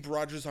and Steve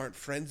Rogers aren't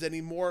friends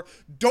anymore,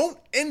 don't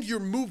end your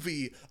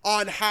movie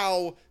on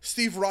how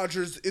Steve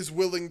Rogers is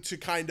willing to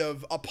kind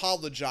of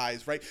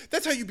apologize, right?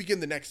 That's how you begin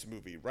the next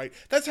movie, right?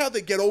 That's how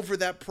they get over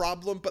that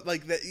problem, but,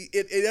 like,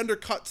 it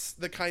undercuts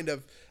the kind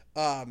of,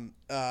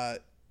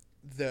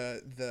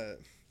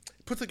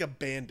 puts, like, a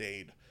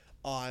Band-Aid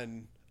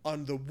on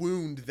the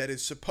wound that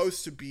is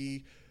supposed to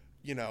be,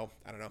 I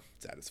don't know,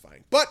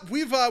 satisfying. But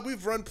we've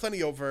run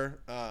plenty over,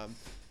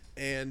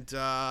 and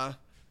I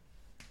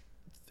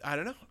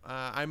don't know.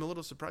 I'm a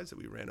little surprised that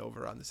we ran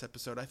over on this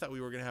episode. I thought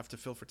we were gonna have to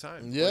fill for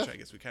time, which I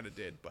guess we kind of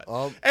did. But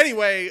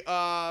anyway,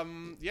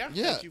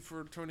 thank you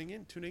for tuning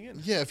in.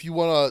 Yeah, if you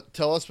want to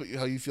tell us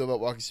how you feel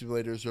about walking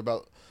simulators or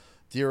about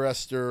Dear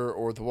Esther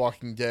or The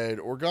Walking Dead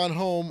or Gone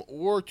Home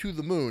or To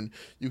the Moon,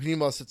 you can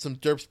email us at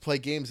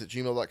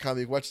somederpsplaygames@gmail.com.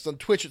 You can watch us on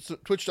Twitch at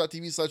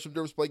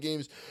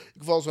twitch.tv/somederpsplaygames. You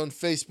can follow us on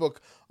Facebook,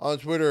 on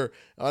Twitter,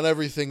 on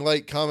everything.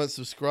 Like, comment,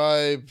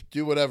 subscribe,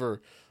 do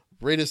whatever.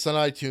 Rate us on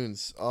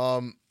iTunes.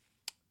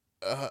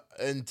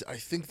 And I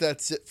think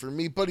that's it for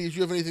me. Buddy, did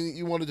you have anything that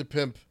you wanted to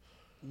pimp?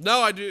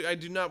 No, I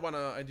do not want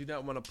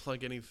to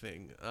plug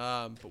anything.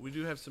 But we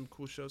do have some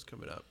cool shows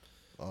coming up.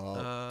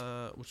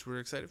 Which we're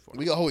excited for.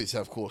 We always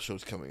have cool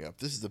shows coming up.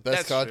 This is the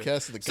best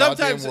podcast in the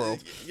goddamn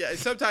world. Yeah,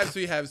 sometimes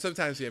we have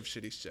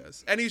shitty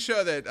shows. Any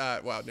show that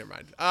never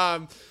mind.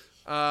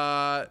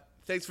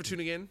 Thanks for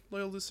tuning in,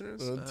 loyal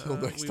listeners. Until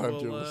next time,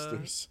 dear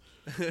listeners.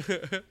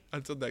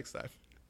 Until next time.